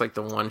 like that's like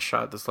the one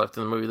shot that's left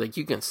in the movie. Like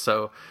you can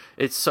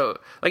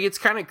it's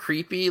kind of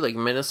creepy, like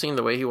menacing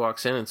the way he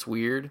walks in. It's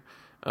weird,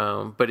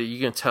 but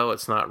you can tell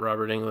it's not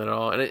Robert Englund at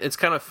all, and it's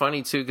kind of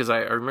funny too because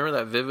I remember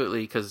that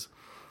vividly because.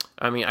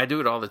 I mean, I do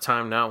it all the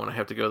time now when I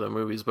have to go to the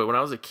movies, but when I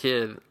was a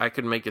kid, I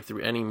could make it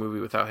through any movie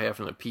without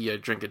having to pee.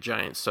 I'd drink a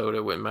giant soda,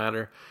 it wouldn't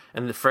matter.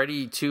 And the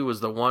Freddy 2 was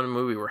the one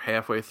movie where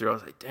halfway through I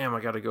was like, damn, I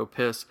gotta go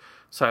piss.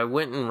 So I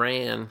went and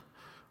ran.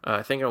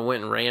 I think I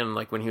went and ran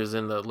like when he was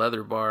in the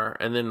leather bar,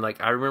 and then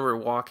like I remember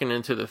walking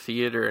into the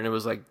theater, and it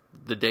was like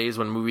the days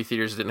when movie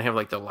theaters didn't have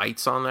like the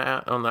lights on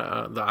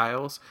the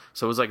aisles,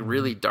 so it was like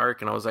really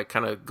dark, and I was like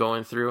kind of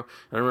going through. And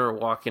I remember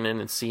walking in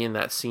and seeing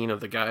that scene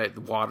of the guy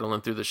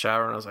waddling through the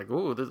shower, and I was like,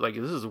 "Ooh, this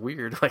is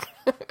weird." Like,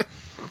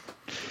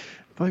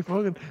 like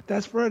fucking,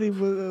 that's Freddy,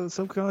 but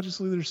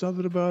subconsciously there's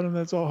something about him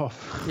that's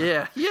off.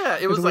 Yeah,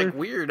 it was like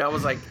weird. I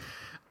was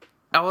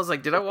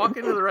like, did I walk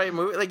into the right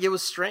movie? Like, it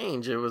was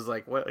strange. It was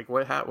like,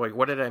 what happened? Like,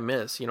 what did I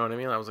miss? You know what I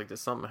mean? I was like, did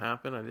something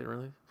happen? I didn't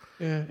really.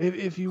 Yeah,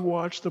 if you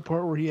watch the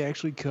part where he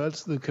actually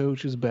cuts the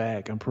coach's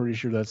back, I'm pretty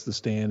sure that's the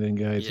stand-in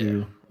guy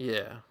too.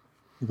 Yeah.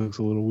 He looks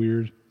a little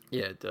weird.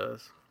 Yeah, it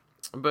does.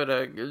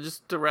 But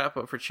just to wrap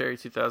up for Cherry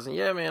 2000,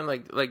 yeah, man,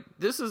 like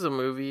this is a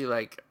movie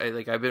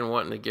I've been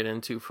wanting to get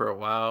into for a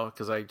while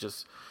because I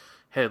just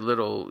had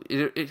little.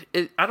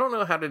 I don't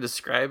know how to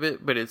describe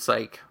it, but it's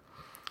like.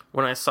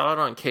 When I saw it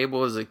on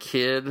cable as a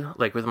kid,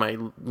 like with my, I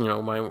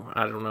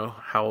don't know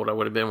how old I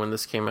would have been when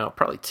this came out,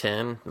 probably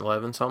 10,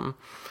 11, something,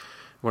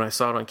 when I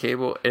saw it on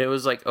cable, and it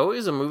was like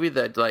always a movie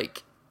that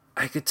like,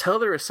 I could tell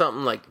there was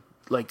something like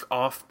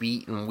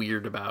offbeat and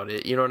weird about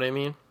it, you know what I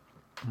mean?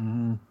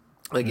 Mm-hmm.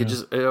 Like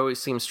it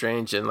always seemed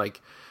strange, and like,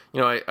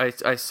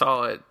 I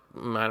saw it,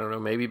 I don't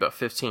know, maybe about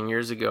 15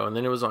 years ago, and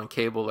then it was on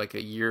cable like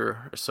a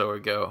year or so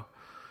ago.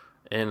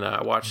 And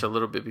I watched a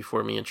little bit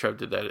before me and Trev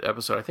did that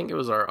episode. I think it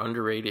was our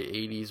underrated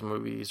 80s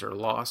movies or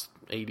lost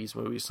 80s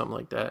movies, something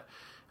like that.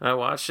 And I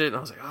watched it, and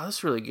I was like, oh,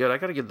 that's really good. I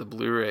got to get the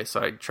Blu-ray.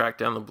 So I tracked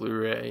down the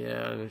Blu-ray,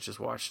 and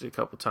just watched it a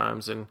couple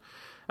times. And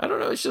I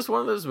don't know, it's just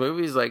one of those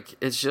movies, like,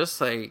 it's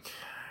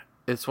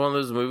one of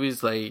those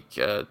movies, like,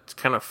 it's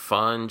kind of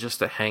fun just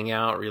to hang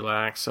out,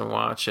 relax, and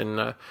watch.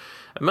 And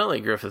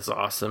Melanie Griffith's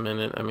awesome in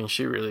it. I mean,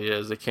 she really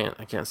is. I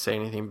can't say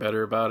anything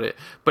better about it.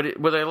 But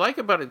what I like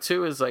about it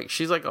too is like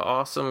she's like an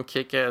awesome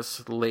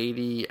kick-ass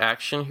lady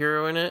action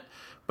hero in it.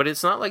 But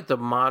it's not like the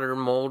modern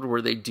mold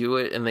where they do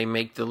it and they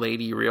make the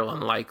lady real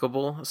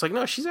unlikable. It's like,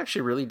 no, she's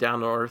actually really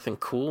down to earth and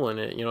cool in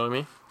it. You know what I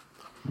mean?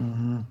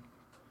 Mm-hmm.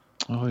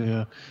 Oh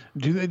yeah.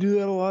 Do they do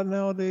that a lot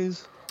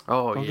nowadays?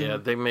 Oh yeah,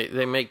 they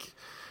make.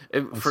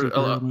 For a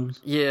lot,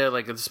 yeah,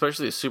 like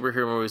especially the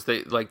superhero movies,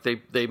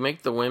 they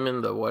make the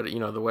women the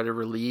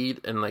whatever lead,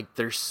 and like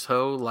they're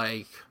so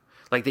like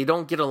they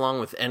don't get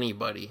along with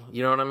anybody.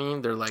 You know what I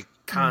mean? They're like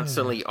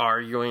constantly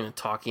arguing and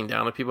talking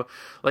down to people.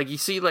 Like you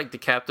see like the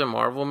Captain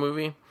Marvel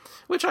movie,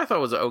 which I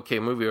thought was an okay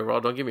movie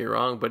overall. Don't get me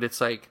wrong, but it's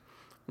like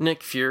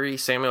Nick Fury,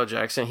 Samuel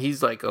Jackson.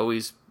 He's like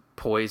always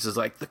poised as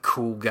like the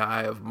cool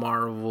guy of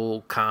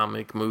Marvel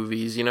comic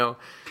movies, you know.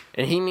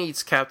 And he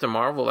meets Captain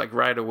Marvel like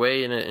right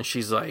away in it, and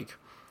she's like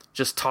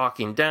just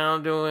talking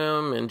down to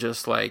him and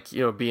just like, you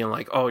know, being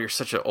like, oh, you're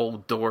such an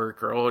old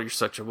dork, or oh, you're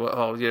such a,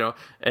 oh, you know,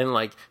 and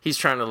like he's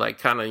trying to like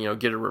kind of, you know,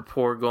 get a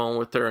rapport going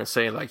with her and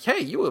saying like, hey,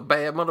 you a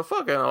bad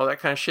motherfucker and all that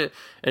kind of shit.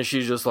 And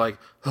she's just like,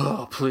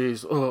 oh,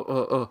 please,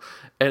 and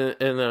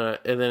then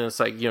it's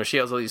like, you know, she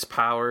has all these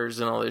powers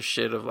and all this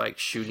shit of like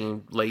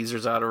shooting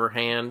lasers out of her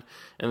hand,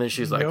 and then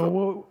she's like,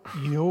 what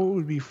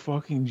would be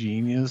fucking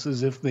genius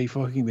is if they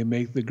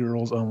make the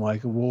girls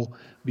unlikable,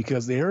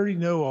 because they already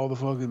know all the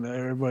fucking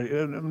everybody.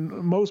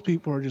 Most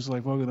people are just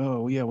like fucking,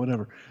 oh yeah,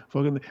 whatever.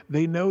 Fucking,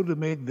 they know to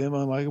make them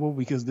unlikable,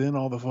 because then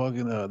all the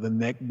fucking the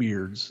neck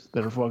beards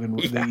that are fucking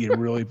they get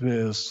really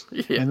pissed,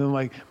 and then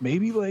like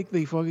maybe like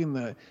they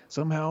fucking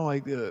somehow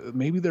like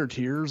maybe their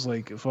tears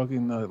like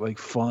fucking like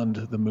fund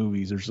the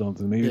movies or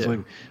something. Maybe it's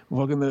like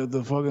fucking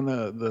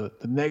the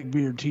neck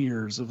beard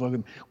tears. The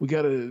fucking, we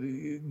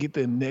gotta get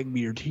the neck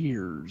beard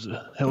tears.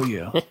 Hell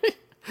yeah.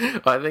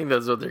 I think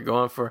that's what they're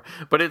going for.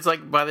 But it's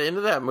like by the end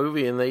of that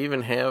movie, and they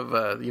even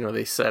have, you know,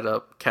 they set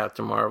up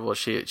Captain Marvel.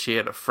 She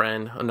had a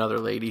friend, another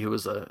lady who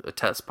was a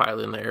test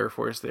pilot in the Air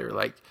Force. They were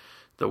like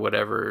the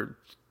whatever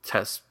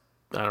test,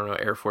 I don't know,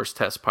 Air Force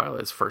test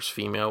pilots, first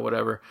female,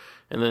 whatever.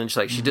 And then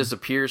she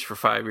disappears for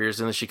 5 years,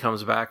 and then she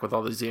comes back with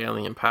all these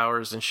alien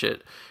powers and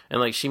shit. And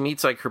like she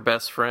meets like her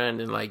best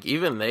friend, and like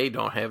even they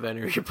don't have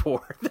any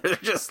rapport. They're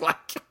just like.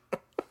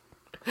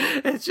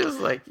 It's just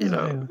like, you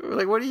know,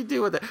 like, what do you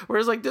do with that?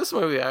 Whereas, like, this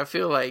movie, I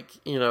feel like,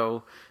 you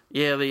know,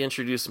 yeah, they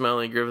introduced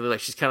Melanie Griffith, like,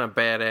 she's kind of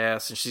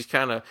badass, and she's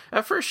kind of,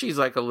 at first, she's,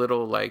 like, a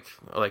little, like,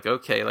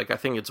 okay, like, I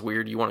think it's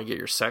weird you want to get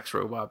your sex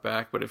robot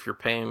back, but if you're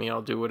paying me,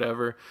 I'll do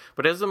whatever.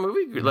 But as the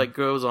movie, like,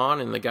 goes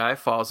on, and the guy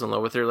falls in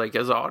love with her, like,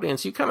 as an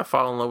audience, you kind of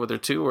fall in love with her,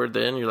 too, or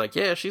then you're like,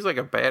 yeah, she's, like,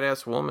 a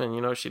badass woman,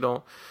 you know, she's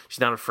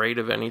not afraid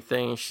of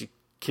anything, she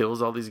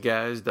kills all these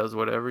guys, does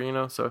whatever, you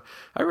know. So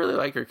I really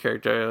like her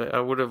character. I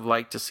would have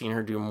liked to seen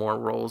her do more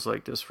roles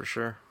like this for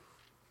sure.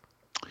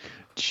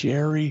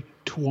 Cherry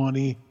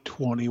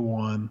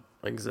 2021.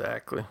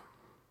 Exactly.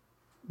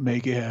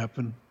 Make it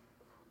happen.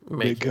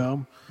 Big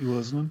Gum, you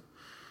listening?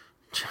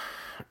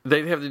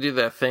 They'd have to do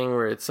that thing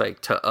where it's like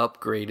to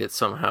upgrade it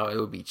somehow. It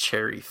would be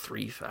Cherry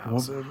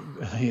 3000.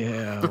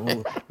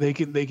 Well, they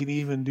can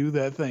even do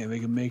that thing. They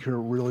can make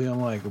her really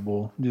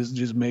unlikable.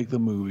 Just make the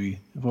movie.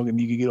 Fucking,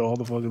 you can get all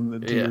the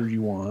fucking tears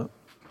you want.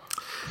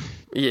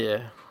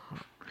 Yeah,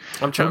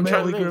 I'm trying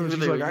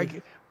to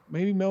think.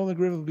 Maybe Melanie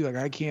Griffith would be like,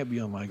 I can't be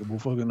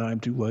unlikable. Fucking, I'm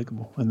too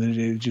likable. And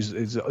then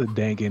it's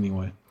dank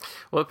anyway.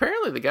 Well,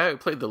 apparently the guy who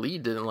played the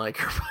lead didn't like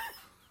her.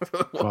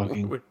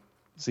 Fucking.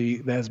 See,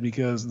 that's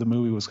because the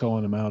movie was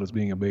calling him out as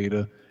being a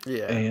beta.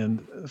 Yeah.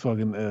 And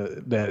fucking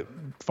that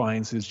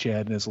finds his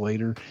Chadness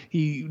later.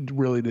 He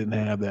really didn't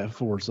have that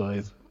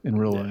foresight in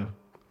real life.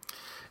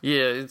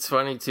 Yeah, it's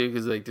funny too,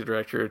 because like the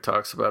director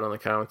talks about on the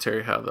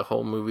commentary how the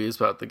whole movie is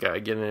about the guy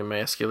getting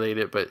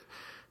emasculated, but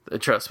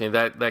trust me,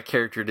 that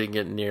character didn't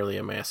get nearly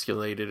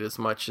emasculated as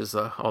much as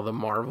all the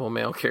Marvel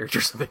male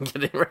characters have been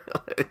getting.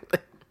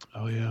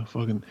 Oh yeah,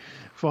 fuck.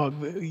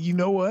 You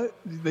know what?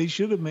 They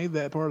should have made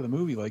that part of the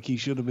movie. Like he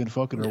should have been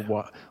fucking her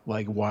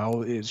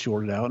while it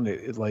shorted out, and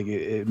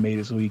it made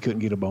it so he couldn't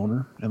get a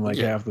boner. And like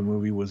half the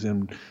movie was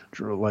him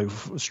like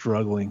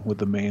struggling with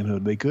the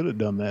manhood. They could have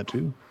done that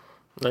too.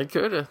 They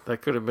could have.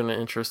 That could have been an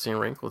interesting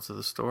wrinkle to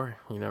the story.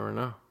 You never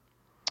know.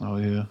 Oh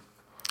yeah.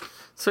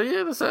 So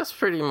yeah, that's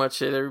pretty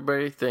much it,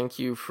 everybody. Thank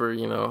you for,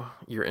 you know,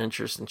 your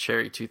interest in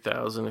Cherry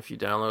 2000. If you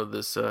download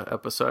this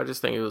episode, I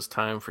just think it was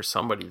time for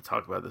somebody to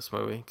talk about this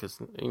movie because,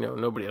 you know,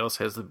 nobody else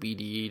has the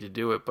BDE to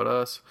do it but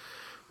us.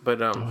 But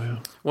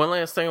one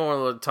last thing I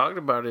want to talk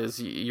about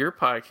is your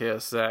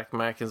podcast, Zach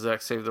Mack and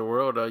Zach Save the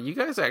World. You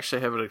guys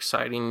actually have an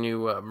exciting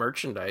new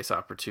merchandise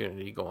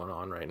opportunity going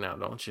on right now,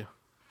 don't you?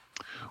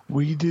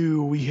 We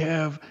do.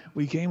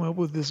 We came up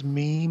with this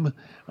meme.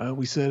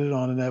 We said it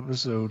on an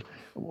episode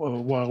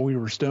while we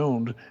were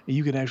stoned.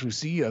 You can actually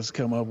see us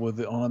come up with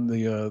it on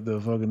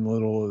the fucking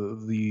little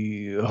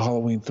the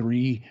Halloween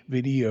 3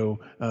 video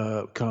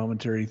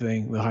commentary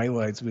thing, the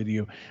highlights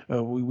video.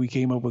 We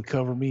came up with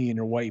 "Cover Me in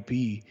Your White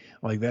Pea."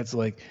 Like that's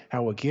like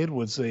how a kid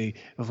would say,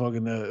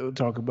 fucking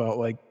talk about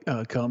like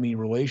coming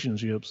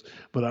relationships.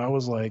 But I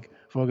was like,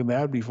 fucking,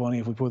 that would be funny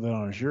if we put that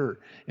on a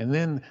shirt. And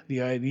then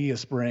the idea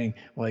sprang,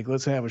 like,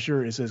 let's have a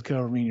shirt. It says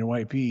 "Cover Me in Your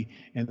White Pea,"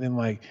 and then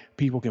like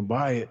people can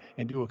buy it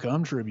and do a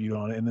cum tribute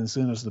on it, and then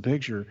send us the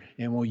picture,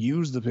 and we'll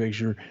use the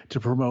picture to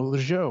promote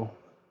the show.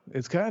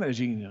 It's kind of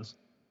genius.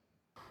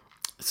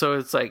 So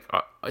it's like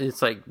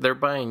they're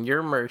buying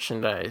your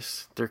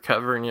merchandise, they're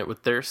covering it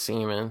with their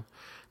semen,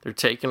 They're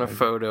taking a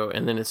photo,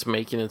 and then it's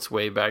making its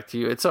way back to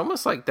you. It's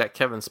almost like that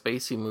Kevin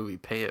Spacey movie,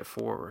 Pay It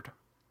Forward.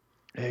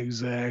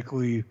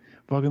 Exactly.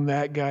 Fucking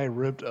that guy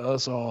ripped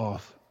us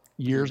off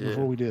years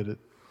before we did it.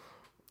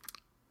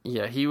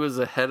 Yeah, he was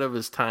ahead of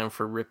his time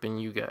for ripping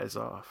you guys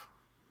off.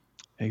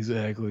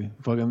 Exactly.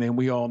 Fucking then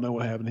we all know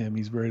what happened to him.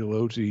 He's very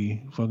low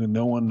T. Fucking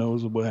no one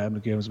knows what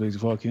happened to Kevin Spacey.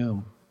 Fuck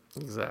him.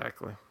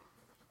 Exactly.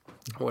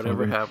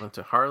 Whatever happened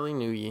to Harley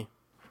knew ye.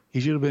 He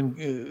should have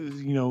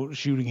been,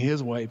 shooting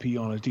his white pea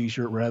on a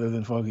T-shirt rather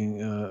than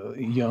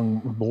fucking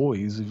young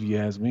boys, if you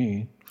ask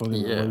me.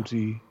 Fucking low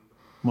T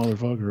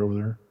motherfucker over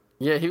there.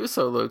 Yeah, he was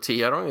so low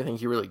T. I don't even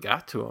think he really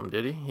got to him,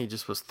 did he? He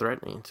just was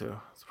threatening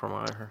to. That's from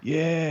what I heard.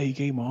 Yeah, he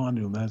came on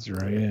to him. That's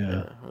right.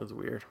 Yeah, it was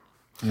weird.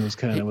 It was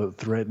kind of a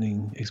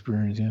threatening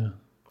experience. Yeah.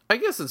 I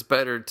guess it's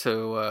better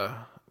to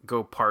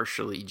go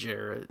partially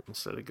Jarrett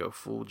instead of go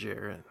full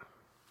Jarrett.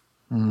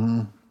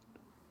 Mm-hmm.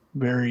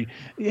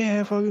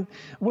 Fucking.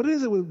 What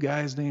is it with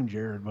guys named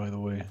Jared, by the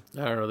way?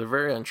 I don't know. They're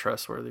very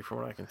untrustworthy, from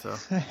what I can tell.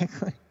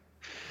 Exactly.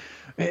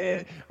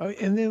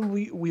 And then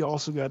we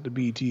also got the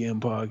BTM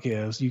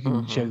podcast. You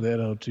can check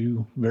that out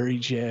too. Very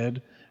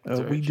Chad.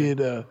 We did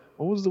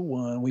what was the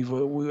one we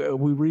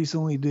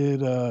recently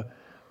did?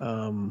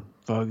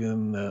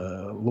 Fucking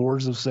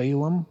Lords of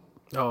Salem.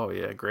 Oh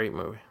yeah, great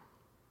movie.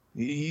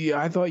 Yeah,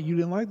 I thought you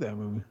didn't like that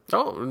movie.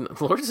 Oh,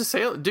 Lords of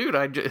Salem, dude!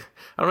 I don't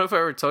know if I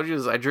ever told you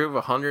this. I drove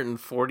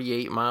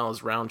 148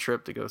 miles round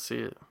trip to go see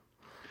it.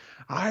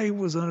 I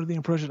was under the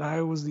impression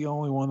I was the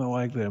only one that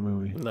liked that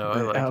movie. No,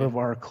 I like out it. of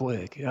our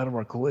clique.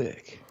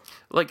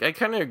 Like, I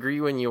kind of agree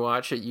when you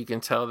watch it, you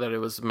can tell that it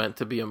was meant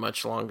to be a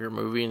much longer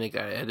movie and the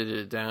guy edited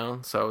it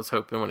down. So I was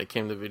hoping when it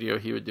came to video,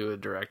 he would do a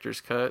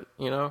director's cut,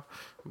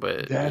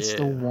 But that's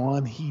the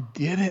one he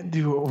didn't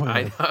do it with.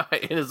 I know.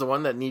 It is the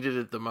one that needed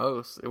it the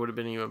most. It would have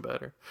been even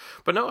better.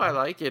 But no, I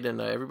like it,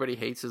 and everybody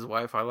hates his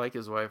wife. I like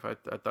his wife.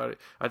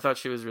 I thought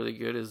she was really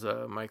good as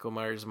Michael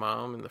Myers'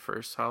 mom in the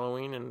first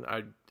Halloween, and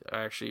I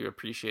actually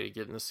appreciated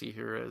getting to see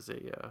her as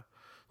a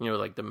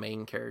like the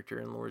main character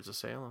in Lords of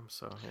Salem.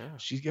 So yeah,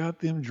 she's got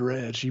them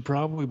dreads. She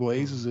probably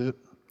blazes it.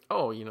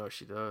 Oh,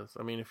 she does.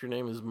 I mean, if your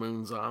name is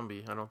Moon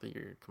Zombie, I don't think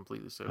you're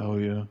completely sober.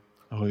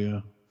 Oh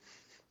yeah.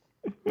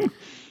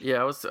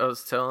 Yeah, I was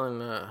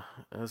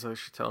actually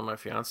telling my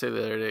fiance the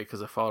other day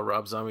because I follow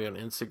Rob Zombie on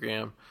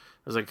Instagram.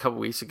 It was like a couple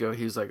weeks ago.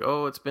 He was like,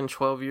 "Oh, it's been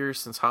 12 years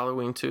since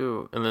Halloween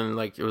 2," and then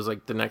it was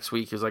like the next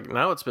week he was like,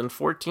 "Now it's been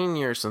 14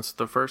 years since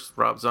the first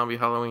Rob Zombie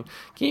Halloween."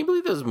 Can you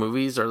believe those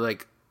movies are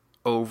like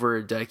over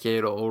a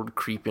decade old,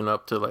 creeping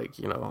up to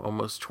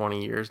almost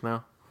 20 years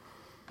now?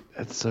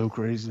 That's so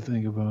crazy to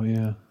think about.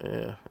 Yeah.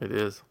 Yeah, it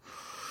is.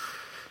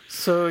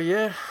 So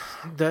yeah,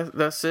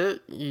 that's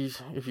it.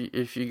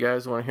 If you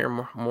guys want to hear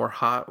more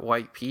hot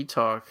white pea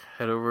talk,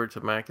 head over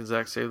to Mac and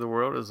Zach Save the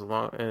World as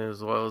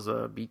well as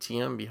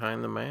BTM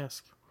Behind the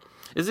Mask.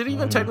 Is it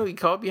even technically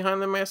called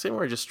Behind the Mask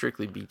anymore, or just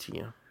strictly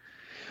BTM?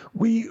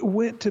 We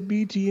went to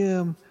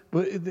BTM,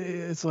 but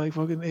it's like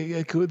fucking.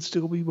 It could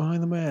still be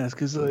Behind the Mask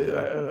because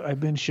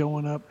I've been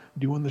showing up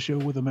doing the show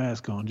with a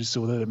mask on just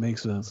so that it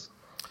makes sense.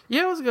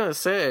 Yeah, I was gonna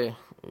say.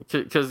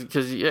 Because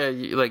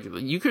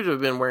you could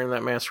have been wearing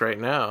that mask right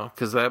now,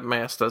 because that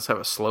mask does have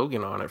a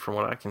slogan on it, from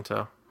what I can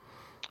tell.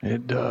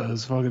 It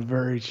does. Fucking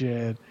very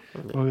Chad.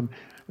 Fucking,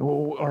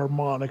 our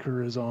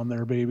moniker is on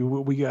there, baby.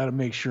 We got to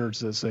make shirts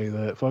that say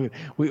that. Fucking,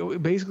 we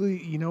basically,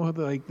 how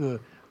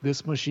the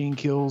this machine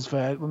kills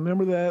fat.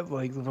 Remember that?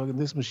 Like the fucking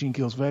this machine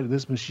kills fat.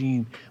 This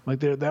machine,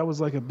 that was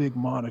like a big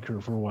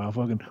moniker for a while.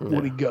 Fucking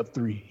Woody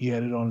Guthrie, he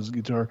had it on his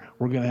guitar.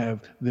 We're gonna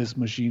have this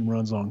machine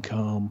runs on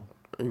cum.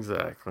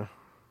 Exactly.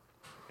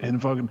 And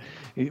fucking,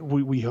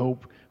 we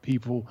hope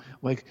people,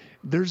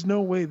 there's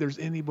no way there's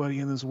anybody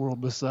in this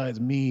world besides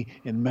me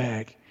and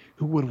Mac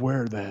who would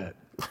wear that.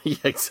 Yeah,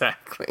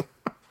 exactly.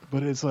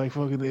 But it's like,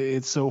 fucking,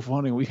 it's so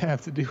funny. We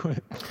have to do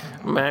it.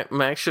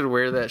 Mac should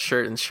wear that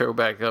shirt and show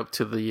back up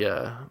to the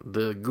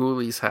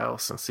Ghoulies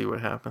house and see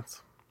what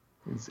happens.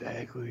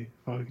 Exactly.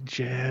 Fucking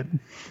Chad.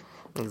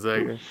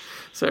 Exactly.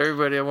 So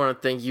everybody, I want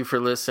to thank you for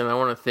listening. I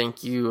want to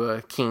thank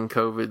you, King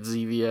COVID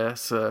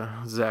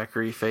ZVS,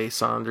 Zachary Faye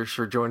Saunders,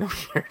 for joining me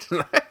here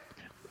tonight.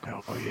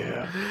 Oh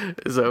yeah,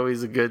 it's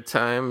always a good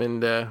time,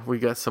 and we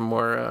got some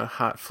more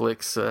hot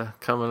flicks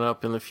coming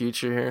up in the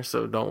future here.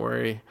 So don't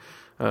worry,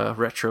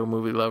 retro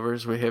movie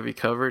lovers, we have you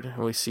covered,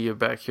 and we see you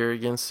back here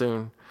again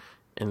soon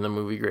in the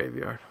movie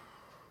graveyard.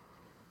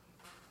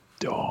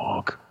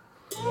 Dog.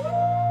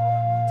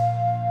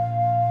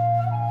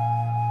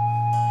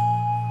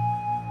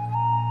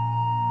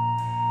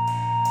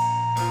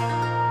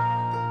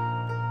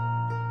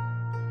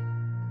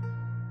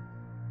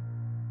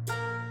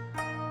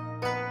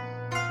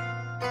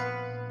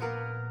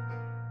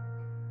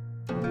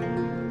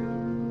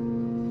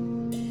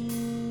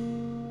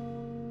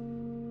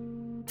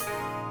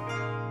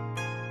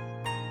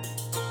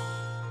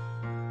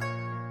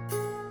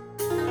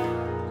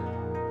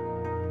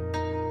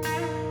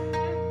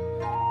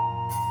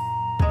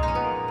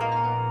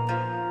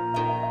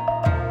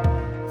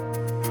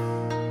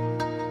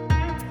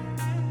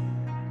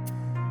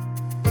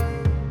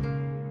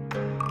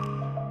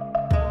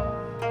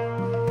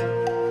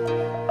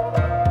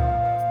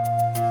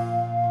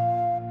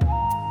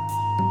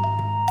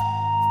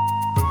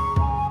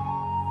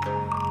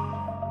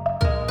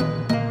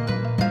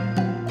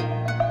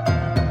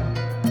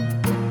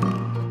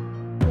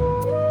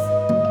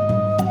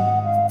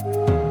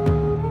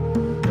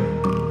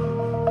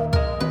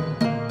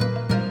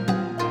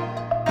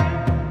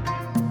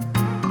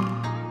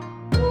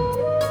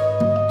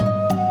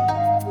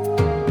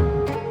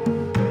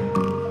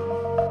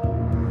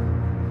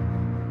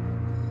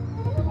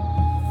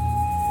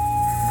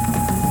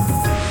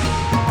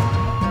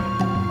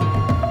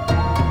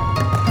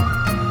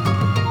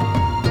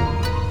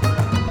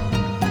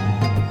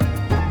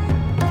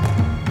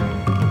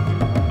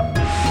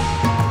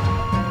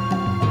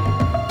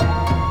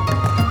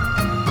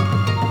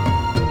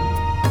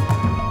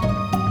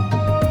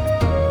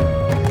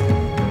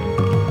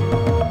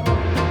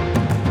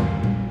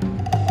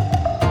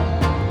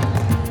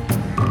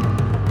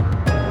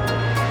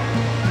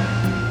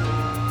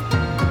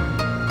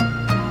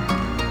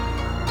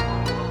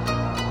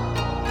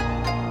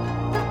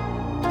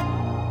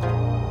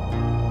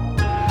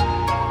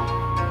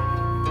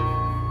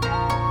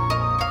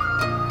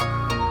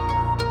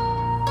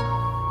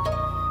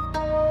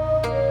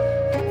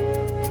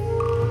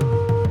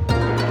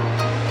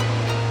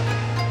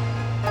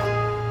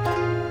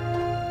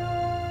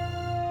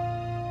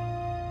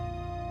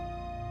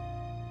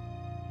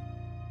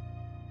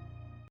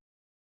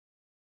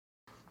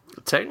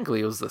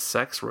 technically it was the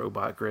sex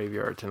robot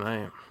graveyard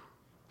tonight.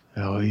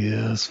 Oh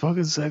yes,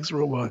 fucking sex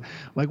robot.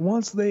 Like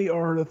once they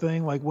are the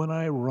thing, like when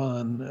I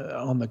run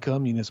on the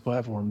communist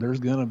platform,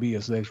 there's gonna be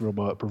a sex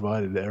robot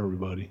provided to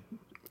everybody.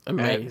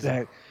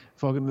 Amazing.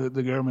 Fucking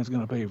the government's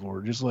gonna pay for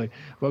it. Just like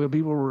fucking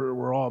people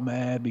were all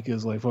mad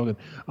because like fucking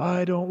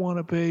I don't want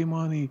to pay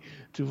money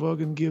to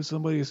fucking give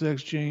somebody a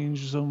sex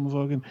change, some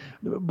fucking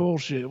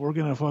bullshit. We're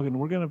gonna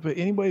pay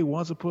anybody who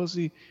wants a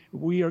pussy.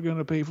 We are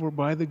gonna pay for it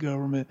by the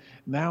government.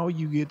 Now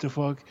you get to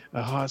fuck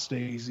a hot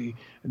Stacy,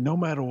 no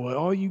matter what.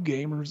 All you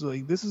gamers,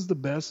 like this is the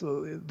best.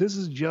 This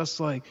is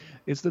just like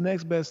it's the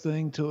next best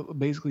thing to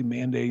basically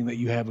mandating that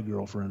you have a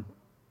girlfriend.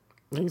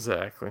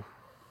 Exactly.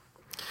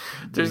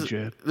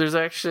 There's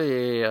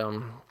actually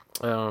a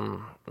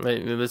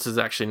this is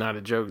actually not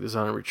a joke. This is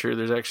 100% true.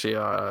 There's actually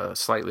a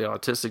slightly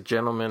autistic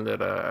gentleman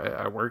that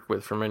I worked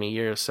with for many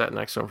years. Sat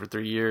next to him for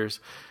 3 years,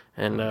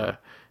 and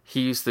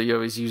he used to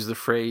always use the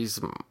phrase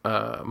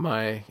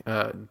my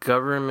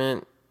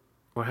government.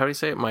 Well, how do you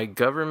say it? My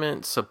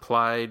government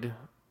supplied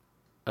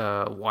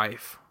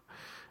wife,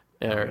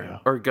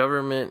 or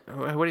government.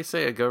 What do you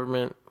say? A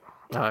government.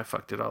 Oh, I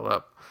fucked it all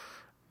up.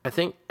 I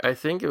think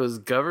it was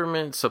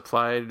government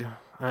supplied.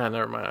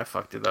 Never mind. I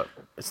fucked it up.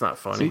 It's not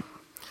funny.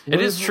 See,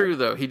 it is true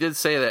though. He did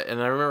say that,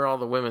 and I remember all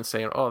the women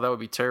saying, "Oh, that would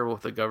be terrible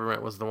if the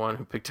government was the one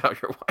who picked out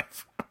your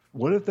wife."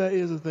 What if that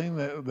is a thing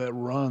that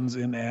runs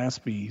in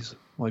Aspies?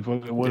 Like,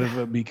 what if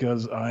it,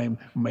 because I'm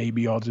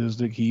maybe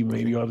autistic, he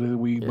may be autistic,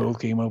 we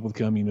both came up with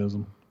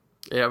communism?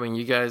 Yeah, I mean,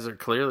 you guys are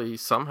clearly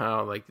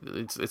somehow like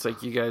it's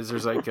like you guys.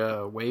 There's like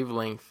a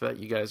wavelength that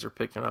you guys are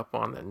picking up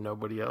on that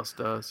nobody else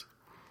does.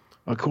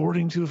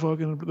 According to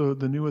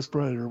the newest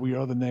Predator, we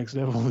are the next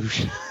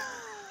evolution.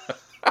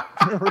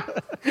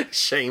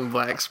 Shane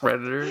Black's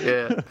Predator,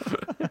 yeah.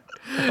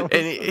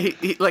 And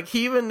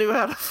he even knew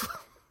how to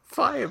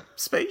fly a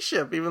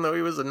spaceship, even though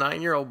he was a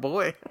 9-year-old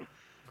boy.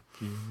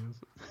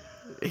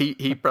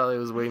 He probably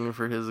was waiting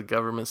for his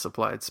government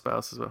supplied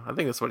spouse as well. I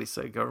think that's what he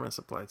said, government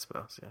supplied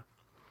spouse. Yeah.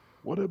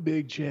 What a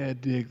big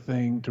Chad Dick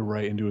thing to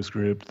write into a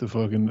script. The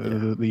fucking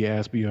the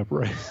Aspie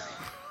upright.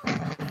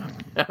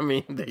 I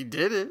mean, they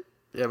did it.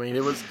 I mean,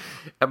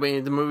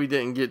 the movie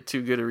didn't get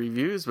too good of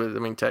reviews, but I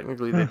mean,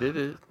 technically they did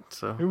it.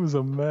 So it was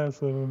a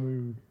mess of a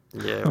movie.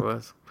 Yeah, it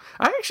was.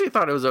 I actually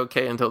thought it was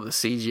okay until the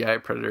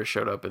CGI Predator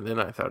showed up, and then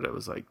I thought it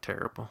was like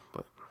terrible.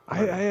 But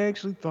I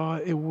actually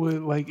thought it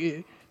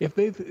would if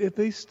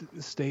they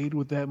stayed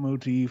with that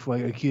motif,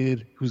 like a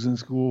kid who's in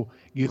school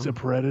gets a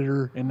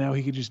predator, and now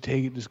he could just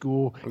take it to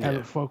school, have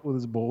it fuck with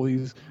his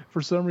bullies.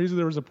 For some reason,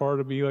 there was a part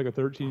of me, like a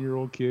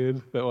 13-year-old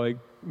kid, that like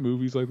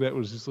movies like that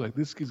was just like,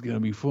 this is gonna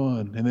be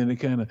fun, and then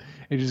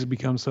it just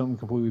becomes something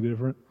completely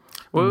different.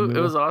 Well, it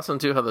was awesome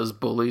too how those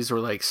bullies were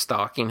like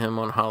stalking him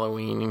on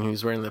Halloween, and he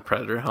was wearing the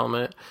predator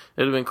helmet.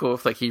 It'd have been cool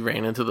if like he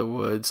ran into the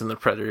woods and the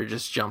predator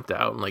just jumped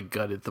out and like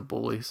gutted the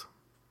bullies.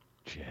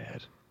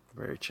 Chad.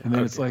 Very Chad. And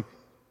then it's like,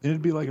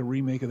 it'd be like a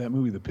remake of that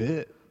movie, The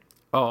Pit.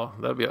 Oh,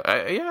 that'd be...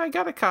 I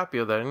got a copy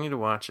of that. I need to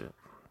watch it.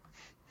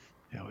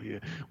 Hell yeah.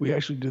 We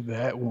actually did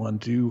that one,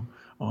 too,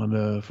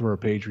 on for a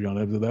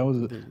Patreon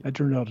episode. That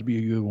turned out to be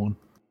a good one.